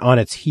 and on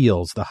its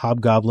heels the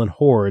hobgoblin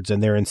hordes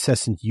and their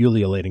incessant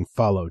ululating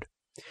followed.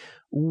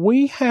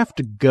 "We have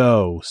to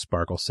go,"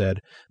 Sparkle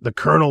said. "The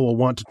Colonel will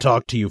want to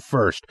talk to you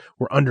first.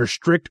 We're under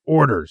strict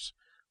orders."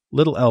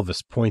 Little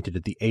Elvis pointed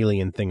at the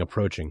alien thing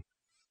approaching.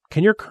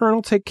 "Can your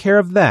Colonel take care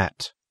of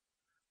that?"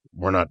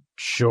 "We're not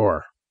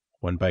sure,"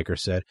 one biker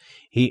said.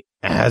 "He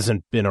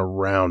hasn't been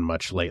around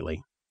much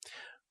lately."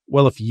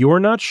 "Well, if you're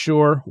not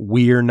sure,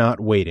 we're not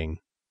waiting."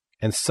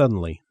 And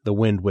suddenly, The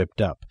wind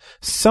whipped up.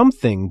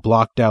 Something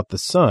blocked out the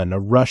sun, a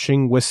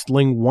rushing,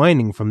 whistling,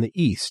 whining from the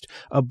east.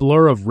 A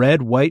blur of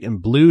red, white,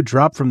 and blue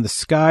dropped from the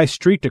sky,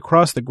 streaked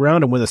across the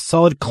ground, and with a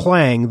solid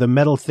clang, the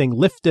metal thing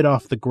lifted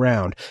off the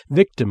ground,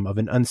 victim of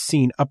an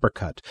unseen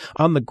uppercut.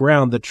 On the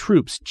ground, the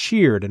troops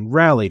cheered and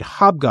rallied.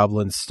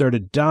 Hobgoblins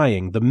started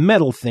dying. The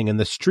metal thing and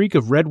the streak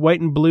of red,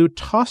 white, and blue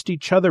tossed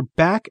each other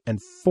back and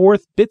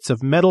forth, bits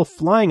of metal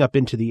flying up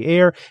into the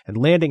air and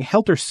landing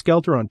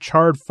helter-skelter on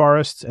charred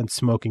forests and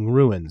smoking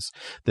ruins.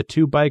 The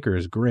two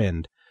bikers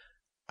grinned.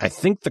 "I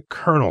think the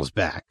Colonel's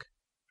back."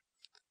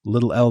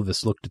 Little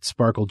Elvis looked at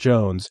Sparkle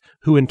Jones,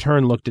 who in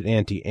turn looked at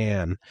Auntie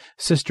Anne.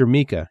 Sister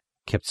Mika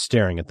kept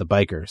staring at the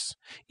bikers.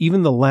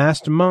 Even the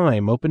last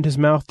mime opened his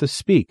mouth to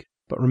speak,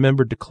 but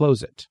remembered to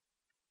close it.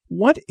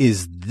 "What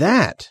is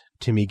that?"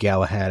 Timmy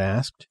Galahad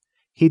asked.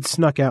 He'd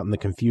snuck out in the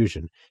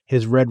confusion,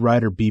 his Red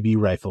Ryder BB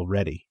rifle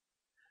ready.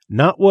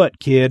 "Not what,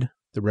 kid?"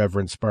 the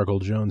Reverend Sparkle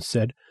Jones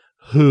said.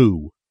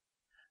 "Who?"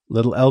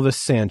 Little Elvis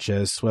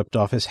Sanchez swept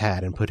off his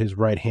hat and put his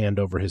right hand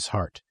over his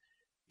heart.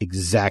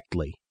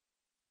 "Exactly."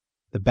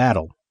 The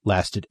battle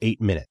lasted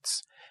 8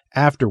 minutes.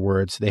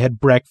 Afterwards, they had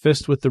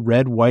breakfast with the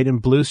red, white,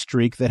 and blue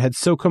streak that had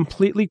so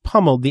completely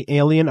pummeled the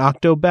alien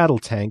Octo battle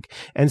tank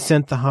and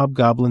sent the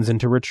hobgoblins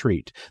into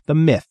retreat. The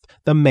myth,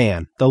 the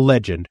man, the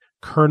legend,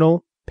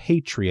 Colonel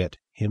Patriot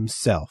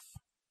himself.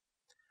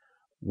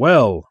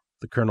 "Well,"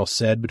 the colonel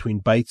said between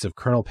bites of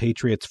Colonel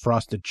Patriot's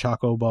frosted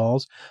choco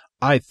balls,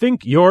 "I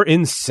think you're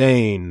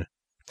insane."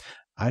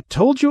 "I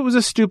told you it was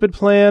a stupid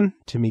plan,"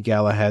 Timmy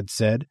Galahad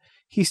said.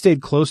 He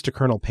stayed close to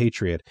Colonel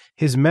Patriot,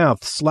 his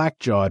mouth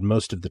slack-jawed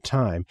most of the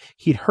time.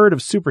 He'd heard of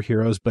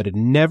superheroes, but had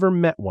never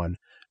met one.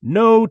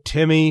 "No,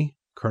 Timmy,"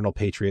 Colonel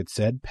Patriot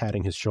said,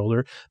 patting his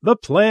shoulder. "The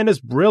plan is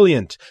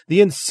brilliant.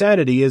 The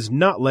insanity is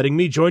not letting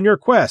me join your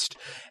quest.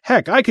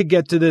 Heck, I could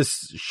get to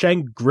this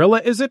Shangri-La,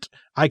 is it?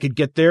 I could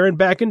get there and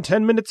back in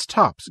 10 minutes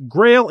tops,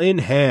 Grail in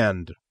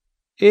hand."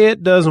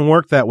 "It doesn't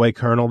work that way,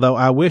 Colonel, though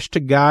I wish to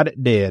God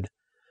it did."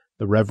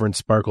 The Reverend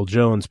Sparkle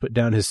Jones put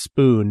down his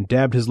spoon,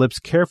 dabbed his lips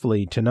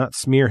carefully to not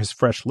smear his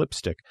fresh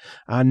lipstick.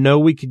 "I know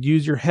we could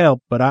use your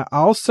help, but I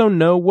also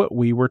know what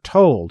we were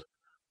told."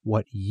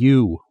 "What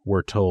you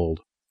were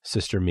told,"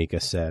 Sister Mika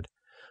said.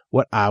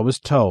 "What I was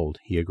told,"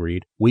 he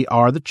agreed. "We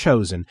are the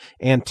chosen,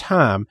 and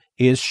time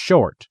is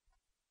short."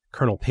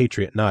 Colonel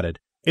Patriot nodded.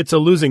 "It's a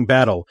losing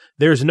battle.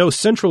 There's no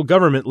central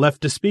government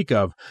left to speak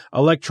of.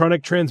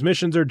 Electronic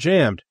transmissions are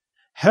jammed.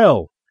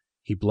 Hell,"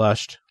 he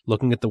blushed,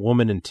 looking at the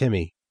woman and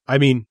Timmy.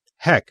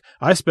 Heck,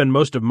 I spend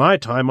most of my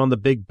time on the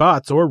big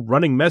bots or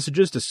running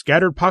messages to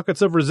scattered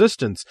pockets of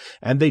resistance,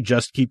 and they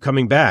just keep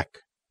coming back."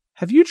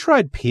 "Have you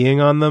tried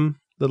peeing on them?"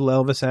 Little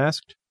Elvis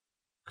asked.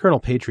 Colonel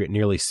Patriot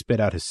nearly spit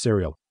out his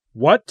cereal.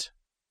 "What?"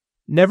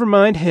 "Never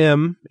mind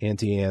him,"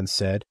 Auntie Anne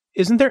said.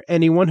 "Isn't there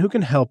anyone who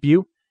can help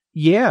you?"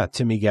 "Yeah,"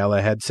 Timmy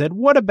Galahad said.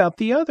 "What about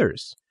the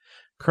others?"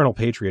 Colonel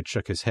Patriot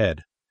shook his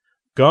head.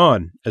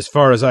 "Gone, as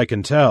far as I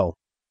can tell."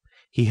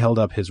 He held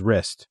up his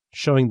wrist,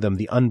 showing them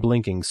the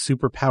unblinking,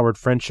 super-powered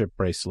friendship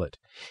bracelet.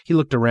 He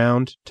looked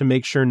around to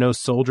make sure no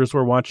soldiers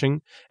were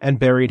watching, and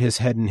buried his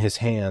head in his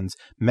hands,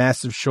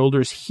 massive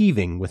shoulders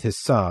heaving with his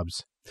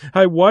sobs.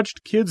 "I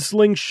watched Kid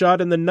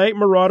Slingshot and the Night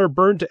Marauder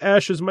burn to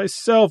ashes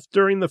myself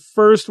during the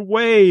first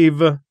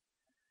wave."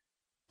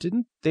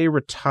 "Didn't they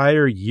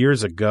retire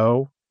years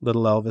ago?"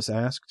 Little Elvis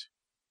asked.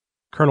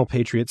 Colonel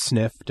Patriot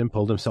sniffed and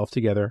pulled himself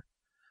together.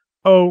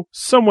 "Oh,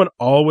 someone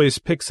always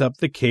picks up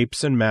the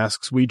capes and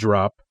masks we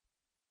drop."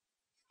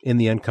 In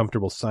the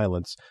uncomfortable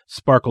silence,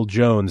 Sparkle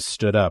Jones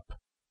stood up.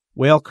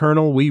 "Well,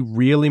 Colonel, we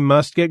really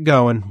must get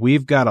going.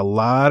 We've got a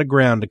lot of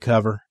ground to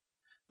cover."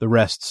 The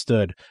rest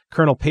stood.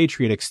 Colonel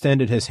Patriot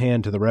extended his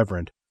hand to the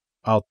Reverend.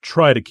 "I'll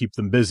try to keep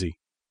them busy."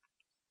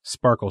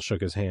 Sparkle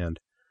shook his hand.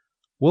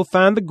 "We'll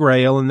find the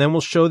Grail, and then we'll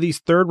show these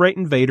third-rate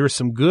invaders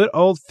some good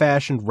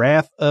old-fashioned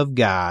Wrath of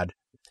God."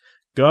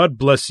 "God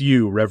bless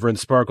you, Reverend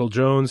Sparkle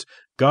Jones.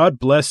 God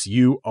bless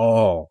you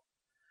all."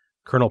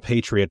 Colonel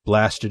Patriot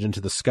blasted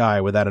into the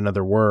sky without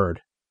another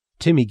word.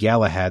 Timmy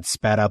Galahad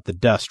spat out the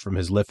dust from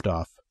his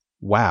liftoff.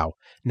 "Wow,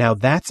 now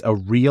that's a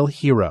real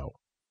hero."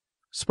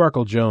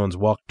 Sparkle Jones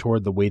walked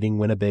toward the waiting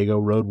Winnebago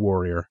road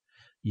warrior.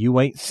 "You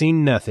ain't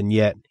seen nothing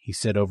yet," he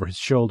said over his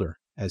shoulder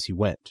as he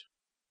went.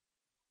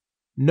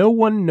 No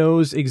one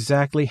knows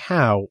exactly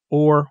how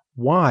or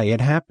why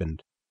it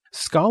happened.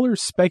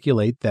 Scholars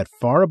speculate that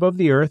far above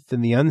the earth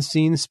in the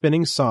unseen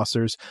spinning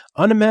saucers,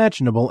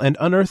 unimaginable and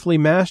unearthly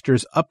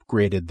masters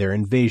upgraded their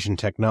invasion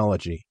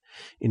technology.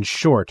 In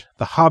short,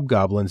 the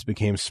hobgoblins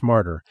became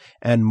smarter,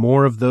 and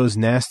more of those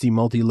nasty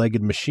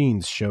multi-legged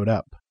machines showed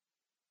up.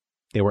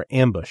 They were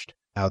ambushed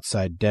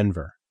outside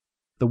Denver.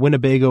 The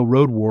Winnebago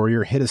road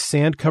warrior hit a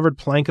sand-covered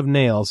plank of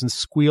nails and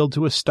squealed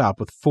to a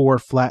stop with 4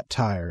 flat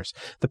tires.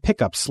 The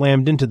pickup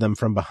slammed into them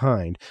from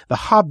behind. The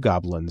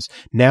hobgoblins,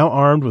 now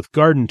armed with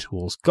garden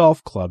tools,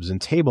 golf clubs, and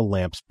table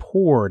lamps,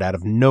 poured out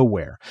of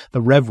nowhere.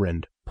 The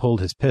Reverend pulled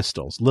his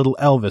pistols. Little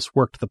Elvis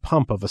worked the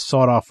pump of a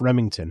sawed-off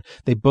Remington.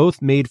 They both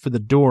made for the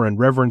door, and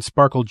Reverend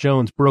Sparkle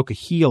Jones broke a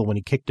heel when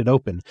he kicked it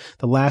open.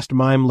 The last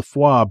mime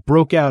Lefroy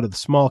broke out of the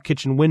small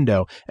kitchen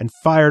window and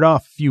fired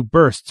off a few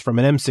bursts from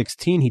an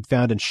M16 he'd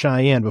found in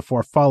Cheyenne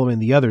before following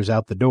the others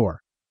out the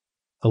door.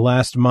 The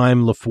last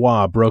mime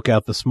Lefroy broke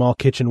out the small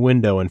kitchen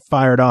window and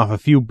fired off a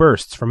few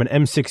bursts from an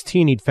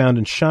M16 he'd found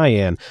in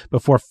Cheyenne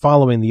before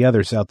following the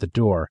others out the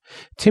door.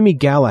 Timmy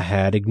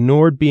Galahad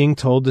ignored being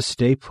told to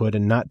stay put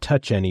and not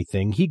touch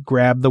anything. He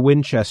grabbed the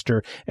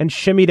Winchester and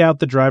shimmied out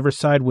the driver's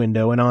side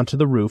window and onto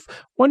the roof,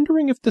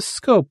 wondering if the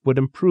scope would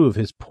improve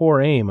his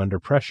poor aim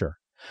under pressure.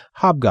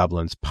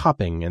 Hobgoblins,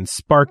 popping and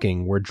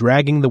sparking, were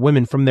dragging the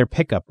women from their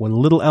pickup when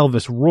Little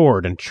Elvis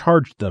roared and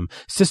charged them.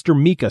 Sister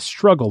Mika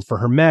struggled for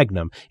her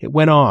magnum. It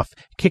went off,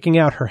 kicking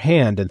out her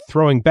hand and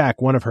throwing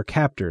back one of her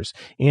captors.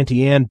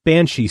 Auntie Anne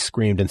Banshee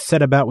screamed and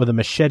set about with a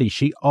machete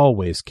she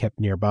always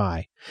kept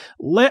nearby.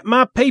 "Let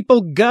my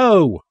people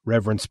go!"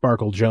 Reverend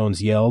Sparkle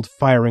Jones yelled,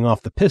 firing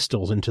off the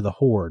pistols into the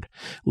horde.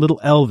 Little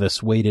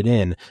Elvis waded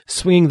in,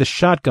 swinging the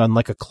shotgun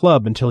like a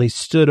club until he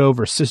stood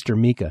over Sister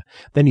Mika.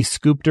 Then he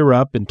scooped her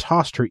up and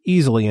tossed her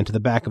easily into the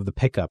back of the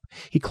pickup.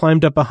 He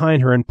climbed up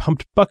behind her and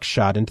pumped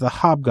buckshot into the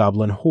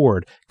hobgoblin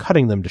horde,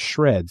 cutting them to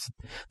shreds.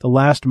 The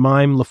last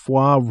mime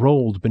Lefroy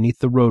rolled beneath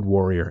the road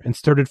warrior and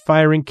started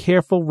firing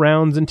careful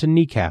rounds into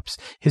kneecaps,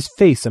 his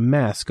face a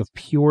mask of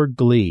pure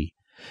glee.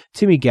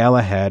 Timmy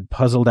Galahad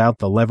puzzled out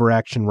the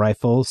lever-action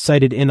rifle,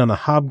 sighted in on the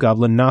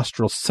hobgoblin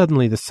nostril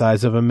suddenly the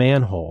size of a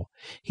manhole.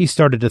 He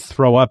started to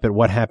throw up at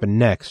what happened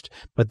next,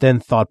 but then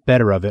thought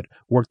better of it,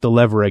 worked the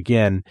lever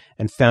again,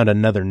 and found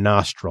another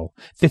nostril.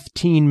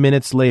 15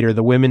 minutes later,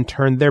 the women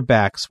turned their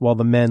backs while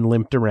the men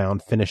limped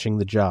around finishing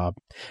the job.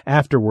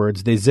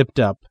 Afterwards, they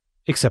zipped up,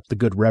 except the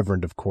good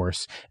Reverend, of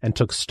course, and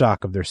took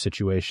stock of their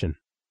situation.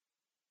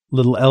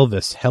 Little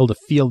Elvis held a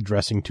field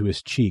dressing to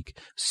his cheek,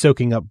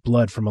 soaking up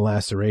blood from a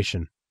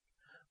laceration.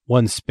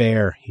 "One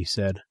spare," he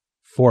said.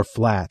 4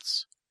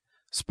 flats.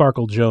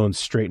 Sparkle Jones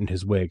straightened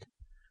his wig.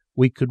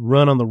 "We could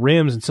run on the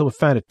rims until we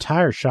find a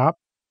tire shop."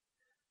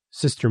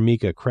 Sister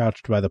Mika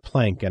crouched by the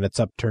plank and its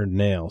upturned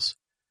nails.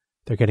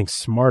 "They're getting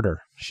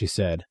smarter," she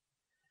said.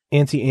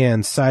 Auntie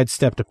Anne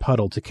sidestepped a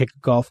puddle to kick a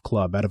golf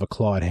club out of a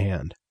clawed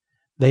hand.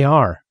 "They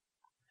are."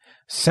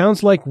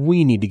 "Sounds like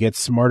we need to get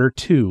smarter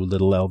too,"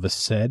 Little Elvis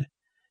said.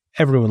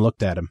 Everyone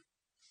looked at him.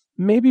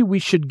 "Maybe we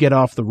should get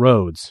off the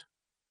roads."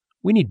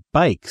 "We need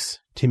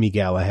bikes," Timmy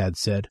Galahad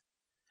said.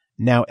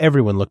 Now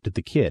everyone looked at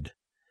the kid.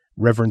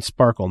 Reverend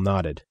Sparkle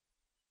nodded.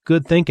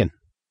 "Good thinking."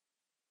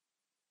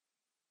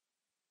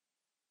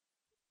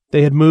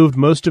 They had moved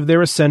most of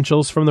their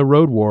essentials from the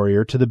road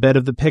warrior to the bed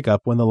of the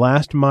pickup when the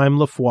last mime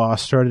Lefroy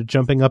started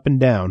jumping up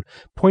and down,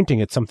 pointing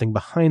at something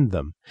behind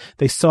them.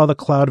 They saw the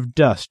cloud of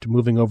dust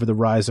moving over the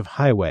rise of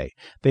highway.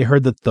 They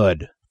heard the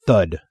thud,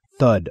 thud,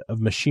 thud of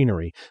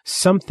machinery.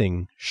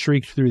 Something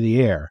shrieked through the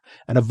air,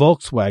 and a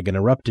Volkswagen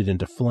erupted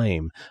into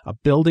flame. A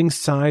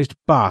building-sized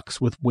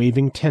box with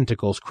waving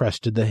tentacles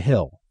crested the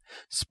hill.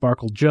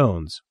 Sparkle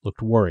Jones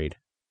looked worried.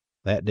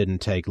 That didn't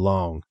take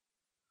long.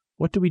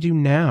 "What do we do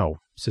now?"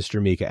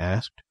 Sister Mika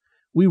asked.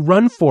 "We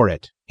run for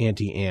it,"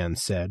 Auntie Anne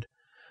said.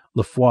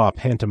 Lefroy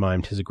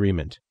pantomimed his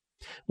agreement.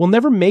 "We'll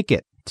never make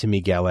it,"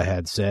 Timmy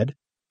Galahad said.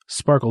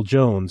 Sparkle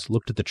Jones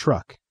looked at the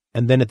truck,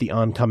 and then at the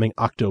oncoming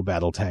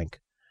octo-battle tank.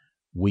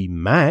 "We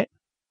might."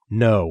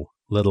 "No,"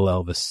 Little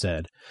Elvis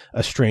said,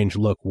 a strange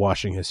look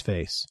washing his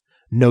face.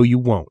 "No, you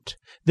won't.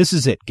 This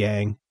is it,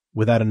 gang."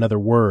 Without another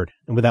word,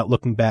 and without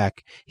looking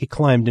back, he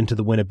climbed into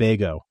the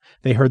Winnebago.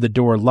 They heard the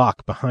door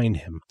lock behind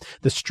him.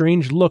 The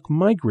strange look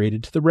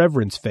migrated to the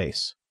Reverend's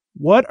face.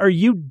 "What are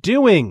you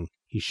doing?"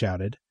 he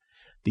shouted.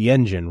 The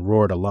engine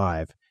roared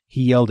alive.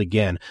 He yelled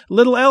again,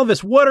 "Little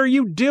Elvis, what are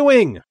you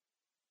doing?"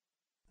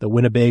 The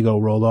Winnebago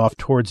rolled off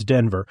towards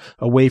Denver,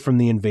 away from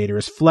the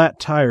invaders, flat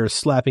tires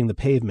slapping the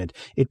pavement.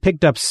 It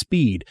picked up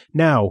speed.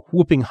 Now,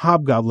 whooping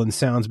hobgoblin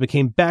sounds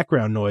became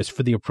background noise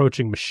for the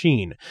approaching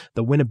machine.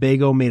 The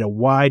Winnebago made a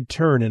wide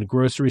turn in a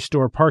grocery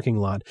store parking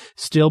lot,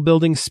 still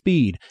building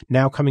speed,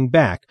 now coming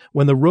back.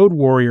 When the road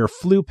warrior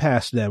flew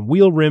past them,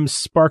 wheel rims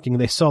sparking,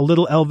 they saw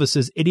Little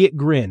Elvis's idiot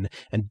grin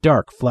and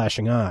dark,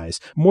 flashing eyes.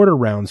 Mortar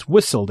rounds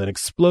whistled and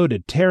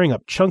exploded, tearing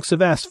up chunks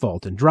of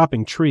asphalt and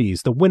dropping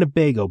trees. The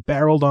Winnebago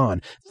barreled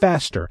on.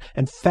 Faster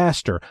and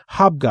faster,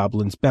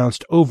 hobgoblins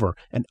bounced over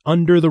and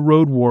under the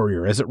road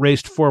warrior as it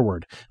raced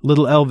forward.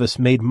 Little Elvis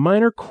made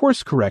minor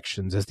course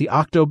corrections as the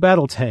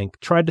octo-battle tank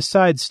tried to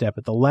sidestep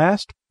at the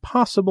last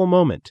possible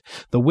moment.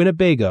 The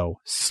Winnebago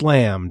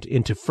slammed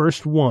into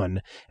first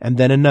one and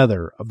then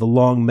another of the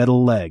long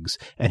metal legs,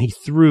 and he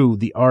threw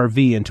the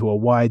RV into a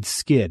wide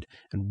skid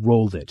and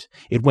rolled it.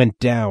 It went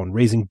down,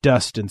 raising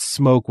dust and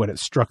smoke when it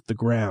struck the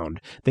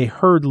ground. They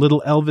heard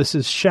Little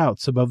Elvis's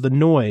shouts above the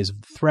noise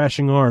of the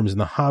thrashing arms and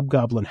the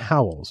hobgoblin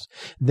howls.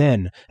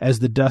 Then, as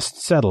the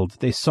dust settled,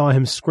 they saw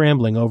him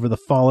scrambling over the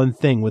fallen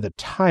thing with a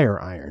tire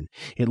iron.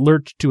 It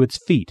lurched to its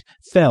feet,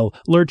 fell,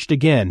 lurched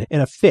again. In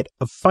a fit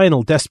of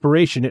final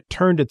desperation, reaction, it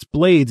turned its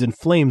blades and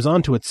flames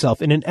onto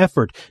itself in an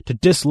effort to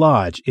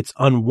dislodge its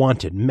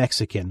unwanted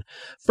Mexican.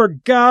 "For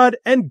God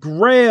and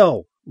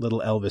Grail!"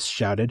 little Elvis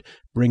shouted,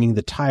 bringing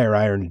the tire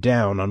iron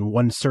down on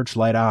one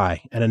searchlight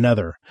eye and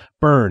another.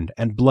 Burned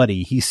and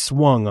bloody, he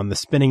swung on the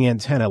spinning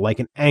antenna like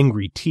an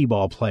angry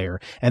T-ball player,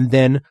 and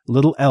then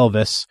little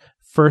Elvis,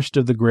 first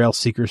of the Grail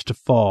Seekers to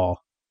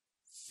fall,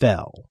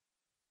 fell.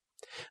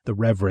 The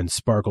Reverend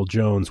Sparkle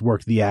Jones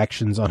worked the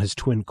actions on his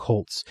twin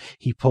colts.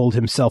 He pulled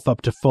himself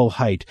up to full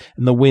height,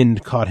 and the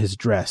wind caught his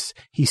dress.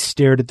 He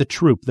stared at the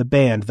troop, the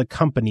band, the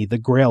company, the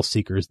Grail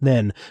Seekers.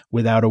 Then,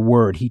 without a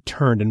word, he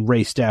turned and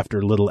raced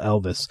after little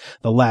Elvis.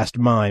 The last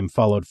mime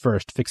followed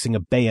first, fixing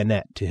a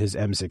bayonet to his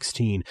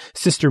M16.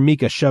 Sister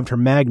Mika shoved her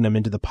magnum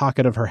into the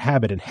pocket of her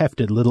habit and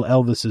hefted little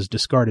Elvis's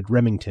discarded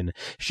Remington.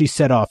 She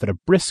set off at a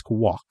brisk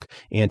walk.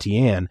 Auntie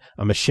Anne,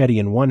 a machete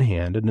in one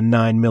hand and a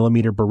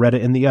 9mm Beretta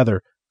in the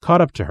other, caught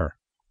up to her.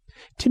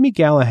 Timmy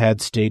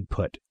Galahad stayed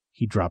put.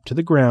 He dropped to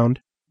the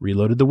ground,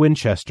 reloaded the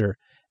Winchester,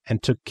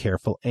 and took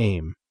careful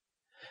aim.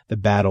 The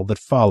battle that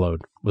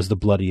followed was the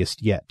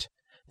bloodiest yet.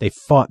 They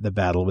fought the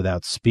battle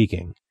without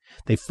speaking.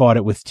 They fought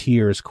it with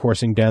tears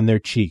coursing down their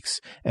cheeks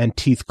and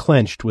teeth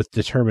clenched with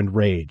determined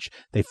rage.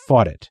 They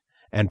fought it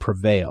and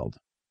prevailed.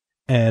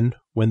 And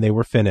when they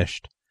were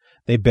finished,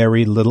 they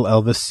buried little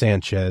Elvis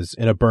Sanchez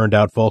in a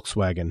burned-out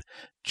Volkswagen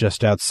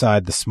just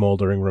outside the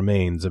smoldering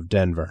remains of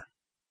Denver.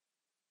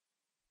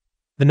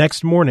 The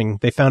next morning,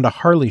 they found a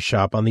Harley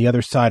shop on the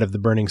other side of the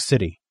burning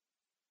city.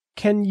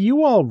 "Can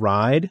you all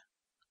ride?"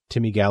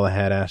 Timmy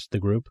Galahad asked the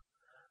group.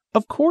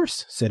 "Of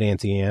course," said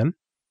Auntie Anne.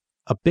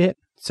 "A bit,"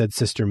 said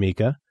Sister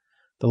Mika.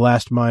 The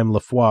last mime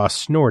Lafois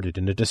snorted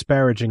in a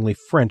disparagingly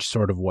French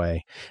sort of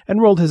way,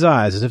 and rolled his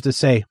eyes as if to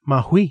say,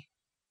 "Ma oui."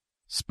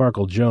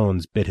 Sparkle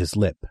Jones bit his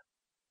lip.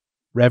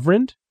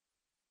 "Reverend?"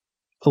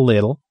 "A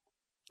little."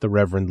 The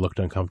Reverend looked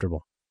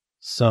uncomfortable.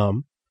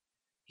 "Some."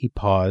 He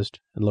paused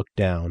and looked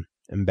down,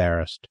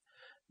 embarrassed.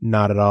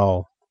 "Not at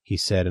all," he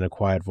said in a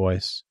quiet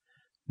voice.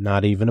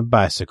 "Not even a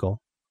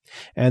bicycle."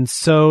 And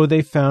so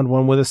they found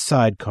one with a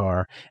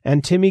sidecar,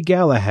 and Timmy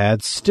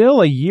Galahad,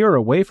 still a year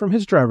away from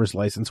his driver's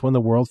license when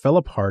the world fell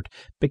apart,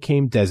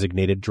 became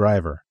designated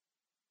driver.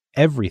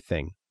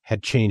 Everything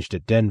had changed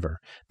at Denver.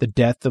 The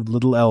death of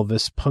little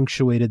Elvis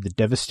punctuated the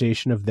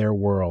devastation of their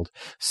world.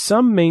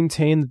 Some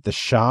maintain that the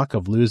shock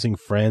of losing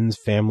friends,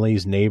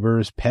 families,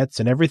 neighbors, pets,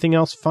 and everything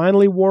else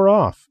finally wore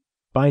off.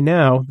 By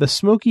now, the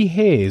smoky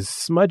haze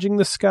smudging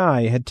the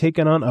sky had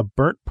taken on a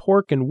burnt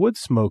pork and wood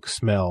smoke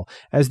smell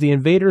as the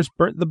invaders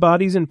burnt the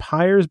bodies in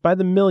pyres by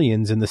the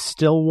millions in the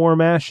still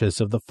warm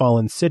ashes of the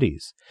fallen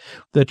cities.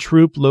 The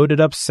troop loaded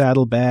up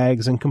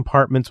saddlebags and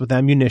compartments with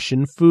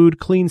ammunition, food,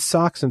 clean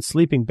socks, and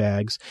sleeping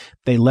bags.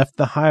 They left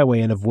the highway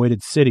and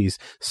avoided cities,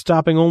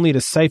 stopping only to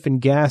siphon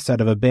gas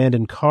out of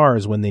abandoned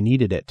cars when they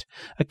needed it.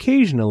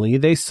 Occasionally,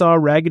 they saw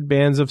ragged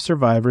bands of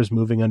survivors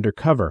moving under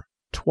cover.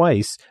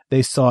 Twice,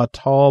 they saw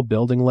tall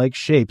building-like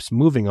shapes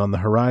moving on the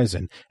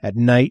horizon. At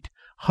night,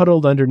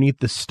 huddled underneath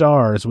the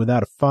stars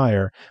without a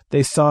fire,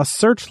 they saw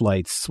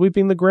searchlights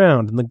sweeping the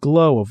ground in the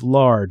glow of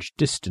large,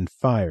 distant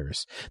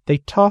fires. They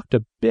talked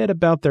a bit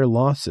about their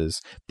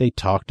losses. They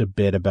talked a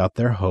bit about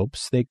their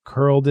hopes. They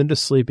curled into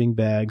sleeping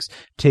bags,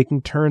 taking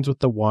turns with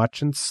the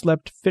watch, and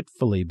slept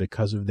fitfully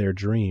because of their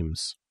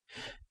dreams.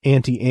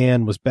 Auntie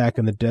Anne was back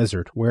in the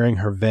desert, wearing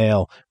her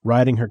veil,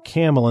 riding her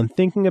camel, and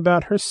thinking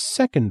about her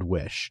second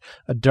wish,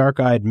 a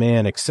dark-eyed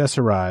man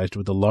accessorized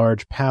with a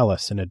large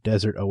palace in a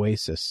desert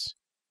oasis.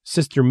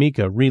 Sister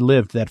Mika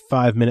relived that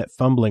 5-minute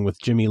fumbling with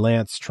Jimmy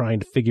Lance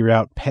trying to figure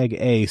out peg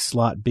A,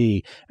 slot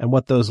B, and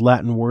what those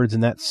Latin words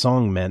in that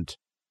song meant.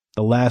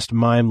 The last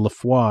mime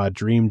Lafois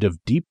dreamed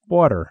of deep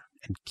water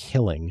and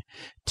killing.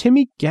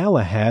 Timmy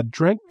Galahad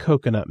drank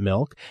coconut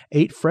milk,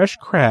 ate fresh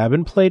crab,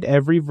 and played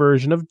every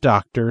version of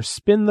Doctor,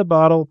 Spin the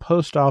Bottle,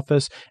 Post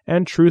Office,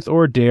 and Truth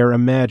or Dare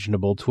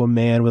imaginable to a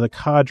man with a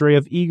cadre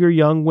of eager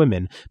young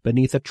women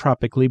beneath a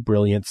tropically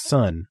brilliant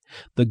sun.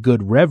 The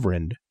good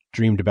Reverend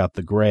dreamed about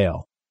the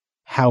Grail.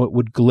 How it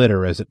would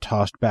glitter as it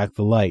tossed back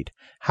the light,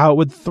 how it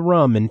would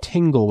thrum and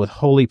tingle with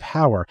holy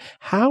power,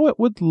 how it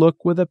would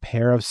look with a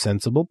pair of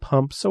sensible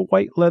pumps, a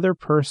white leather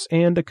purse,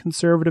 and a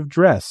conservative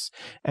dress,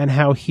 and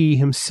how he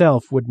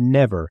himself would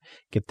never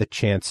get the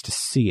chance to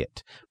see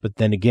it. But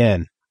then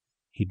again,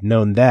 he'd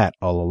known that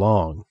all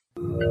along.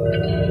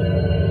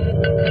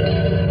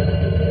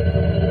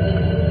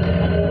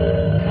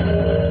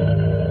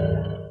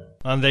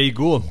 And there you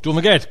go. Don't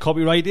forget,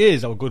 copyright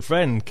is our good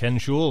friend Ken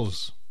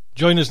Scholes.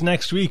 Join us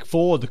next week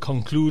for the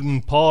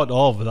concluding part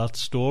of that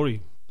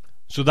story.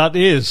 So that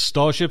is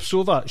Starship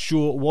Sofa,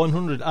 show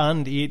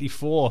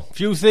 184.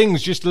 Few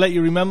things just to let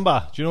you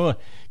remember.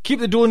 Keep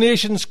the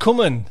donations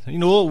coming.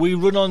 We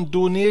run on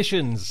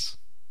donations.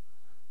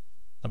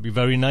 That'd be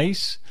very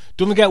nice.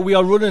 Don't forget, we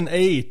are running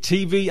a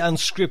TV and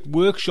script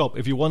workshop.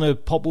 If you want to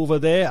pop over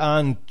there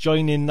and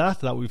join in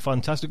that would be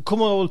fantastic.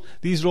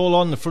 These are all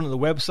on the front of the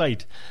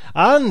website.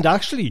 And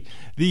actually,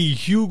 the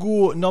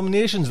Hugo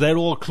nominations, they're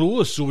all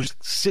closed. So we're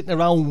just sitting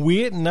around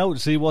waiting now to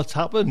see what's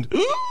happened.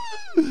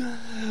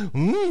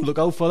 Look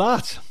out for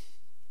that.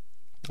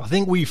 I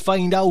think we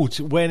find out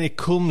when it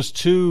comes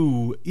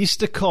to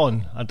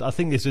EasterCon. I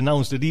think it's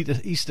announced at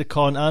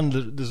EasterCon,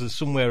 and there's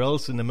somewhere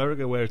else in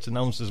America where it's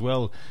announced as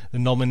well, the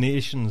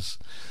nominations.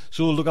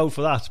 So look out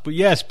for that. But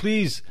yes,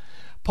 please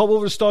pop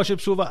over to Starship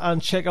Sofa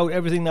and check out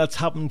everything that's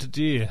happened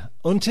today.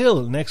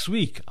 Until next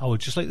week, I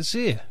would just like to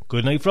say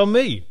good night from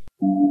me.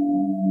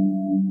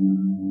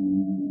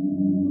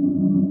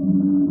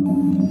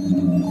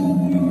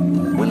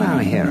 Will our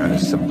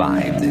heroes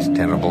survive this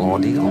terrible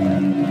ordeal?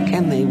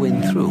 Can they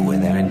win through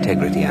with their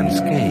integrity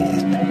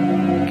unscathed?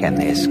 Can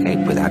they escape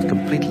without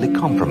completely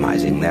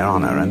compromising their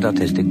honor and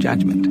artistic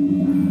judgment?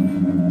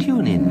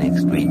 Tune in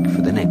next week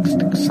for the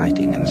next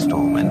exciting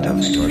installment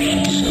of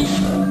Starship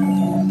Sofa.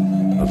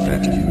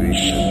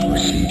 Evacuation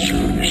procedure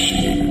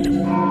initiated.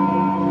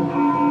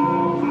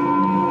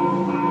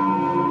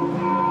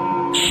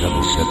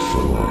 Shuttle set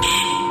for launch.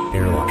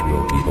 Airlock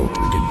will be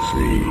opened in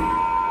 3,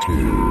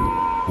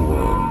 2,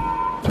 1.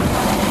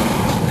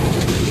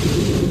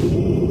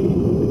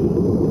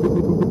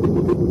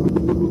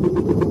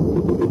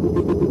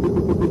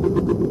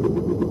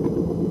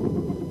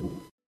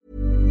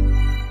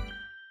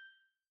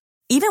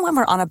 Even when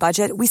we're on a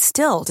budget, we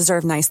still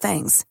deserve nice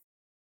things.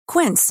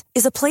 Quince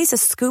is a place to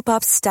scoop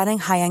up stunning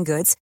high-end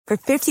goods for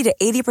 50 to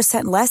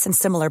 80% less than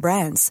similar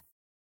brands.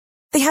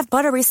 They have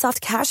buttery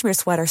soft cashmere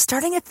sweaters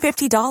starting at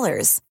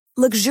 $50,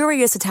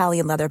 luxurious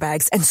Italian leather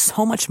bags, and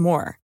so much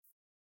more.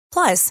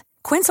 Plus,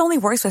 Quince only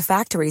works with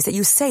factories that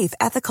use safe,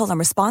 ethical, and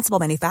responsible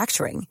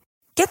manufacturing.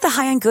 Get the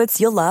high-end goods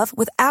you'll love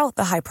without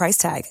the high price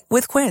tag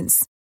with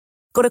Quince.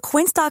 Go to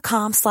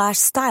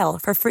quince.com/style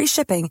for free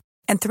shipping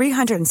and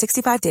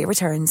 365-day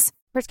returns.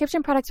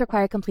 Prescription products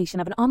require completion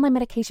of an online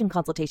medication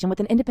consultation with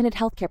an independent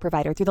healthcare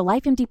provider through the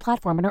LifeMD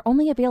platform and are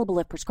only available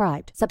if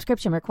prescribed.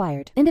 Subscription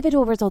required.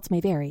 Individual results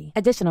may vary.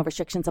 Additional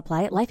restrictions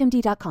apply at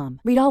lifemd.com.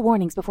 Read all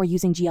warnings before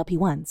using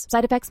GLP-1s.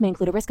 Side effects may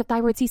include a risk of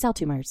thyroid C-cell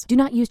tumors. Do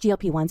not use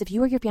GLP-1s if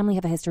you or your family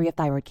have a history of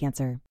thyroid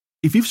cancer.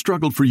 If you've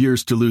struggled for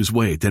years to lose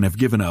weight and have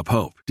given up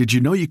hope, did you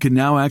know you can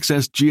now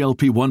access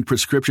GLP-1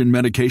 prescription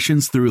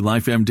medications through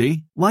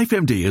LifeMD?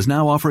 LifeMD is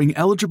now offering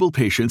eligible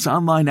patients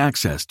online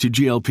access to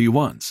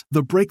GLP-1s,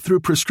 the breakthrough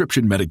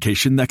prescription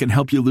medication that can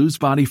help you lose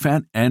body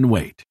fat and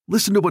weight.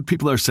 Listen to what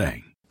people are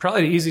saying.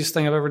 Probably the easiest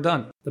thing I've ever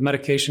done. The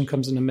medication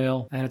comes in the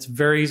mail, and it's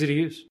very easy to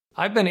use.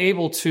 I've been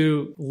able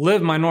to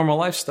live my normal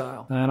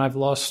lifestyle, and I've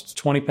lost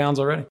 20 pounds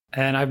already,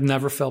 and I've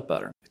never felt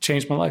better. It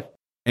changed my life.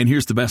 And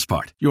here's the best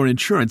part. Your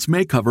insurance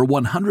may cover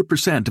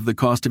 100% of the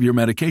cost of your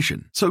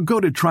medication. So go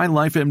to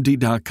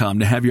TryLifeMD.com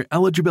to have your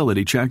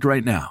eligibility checked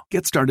right now.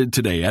 Get started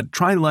today at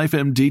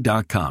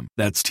TryLifeMD.com.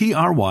 That's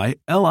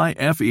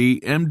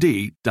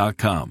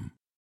TryLifeMD.com.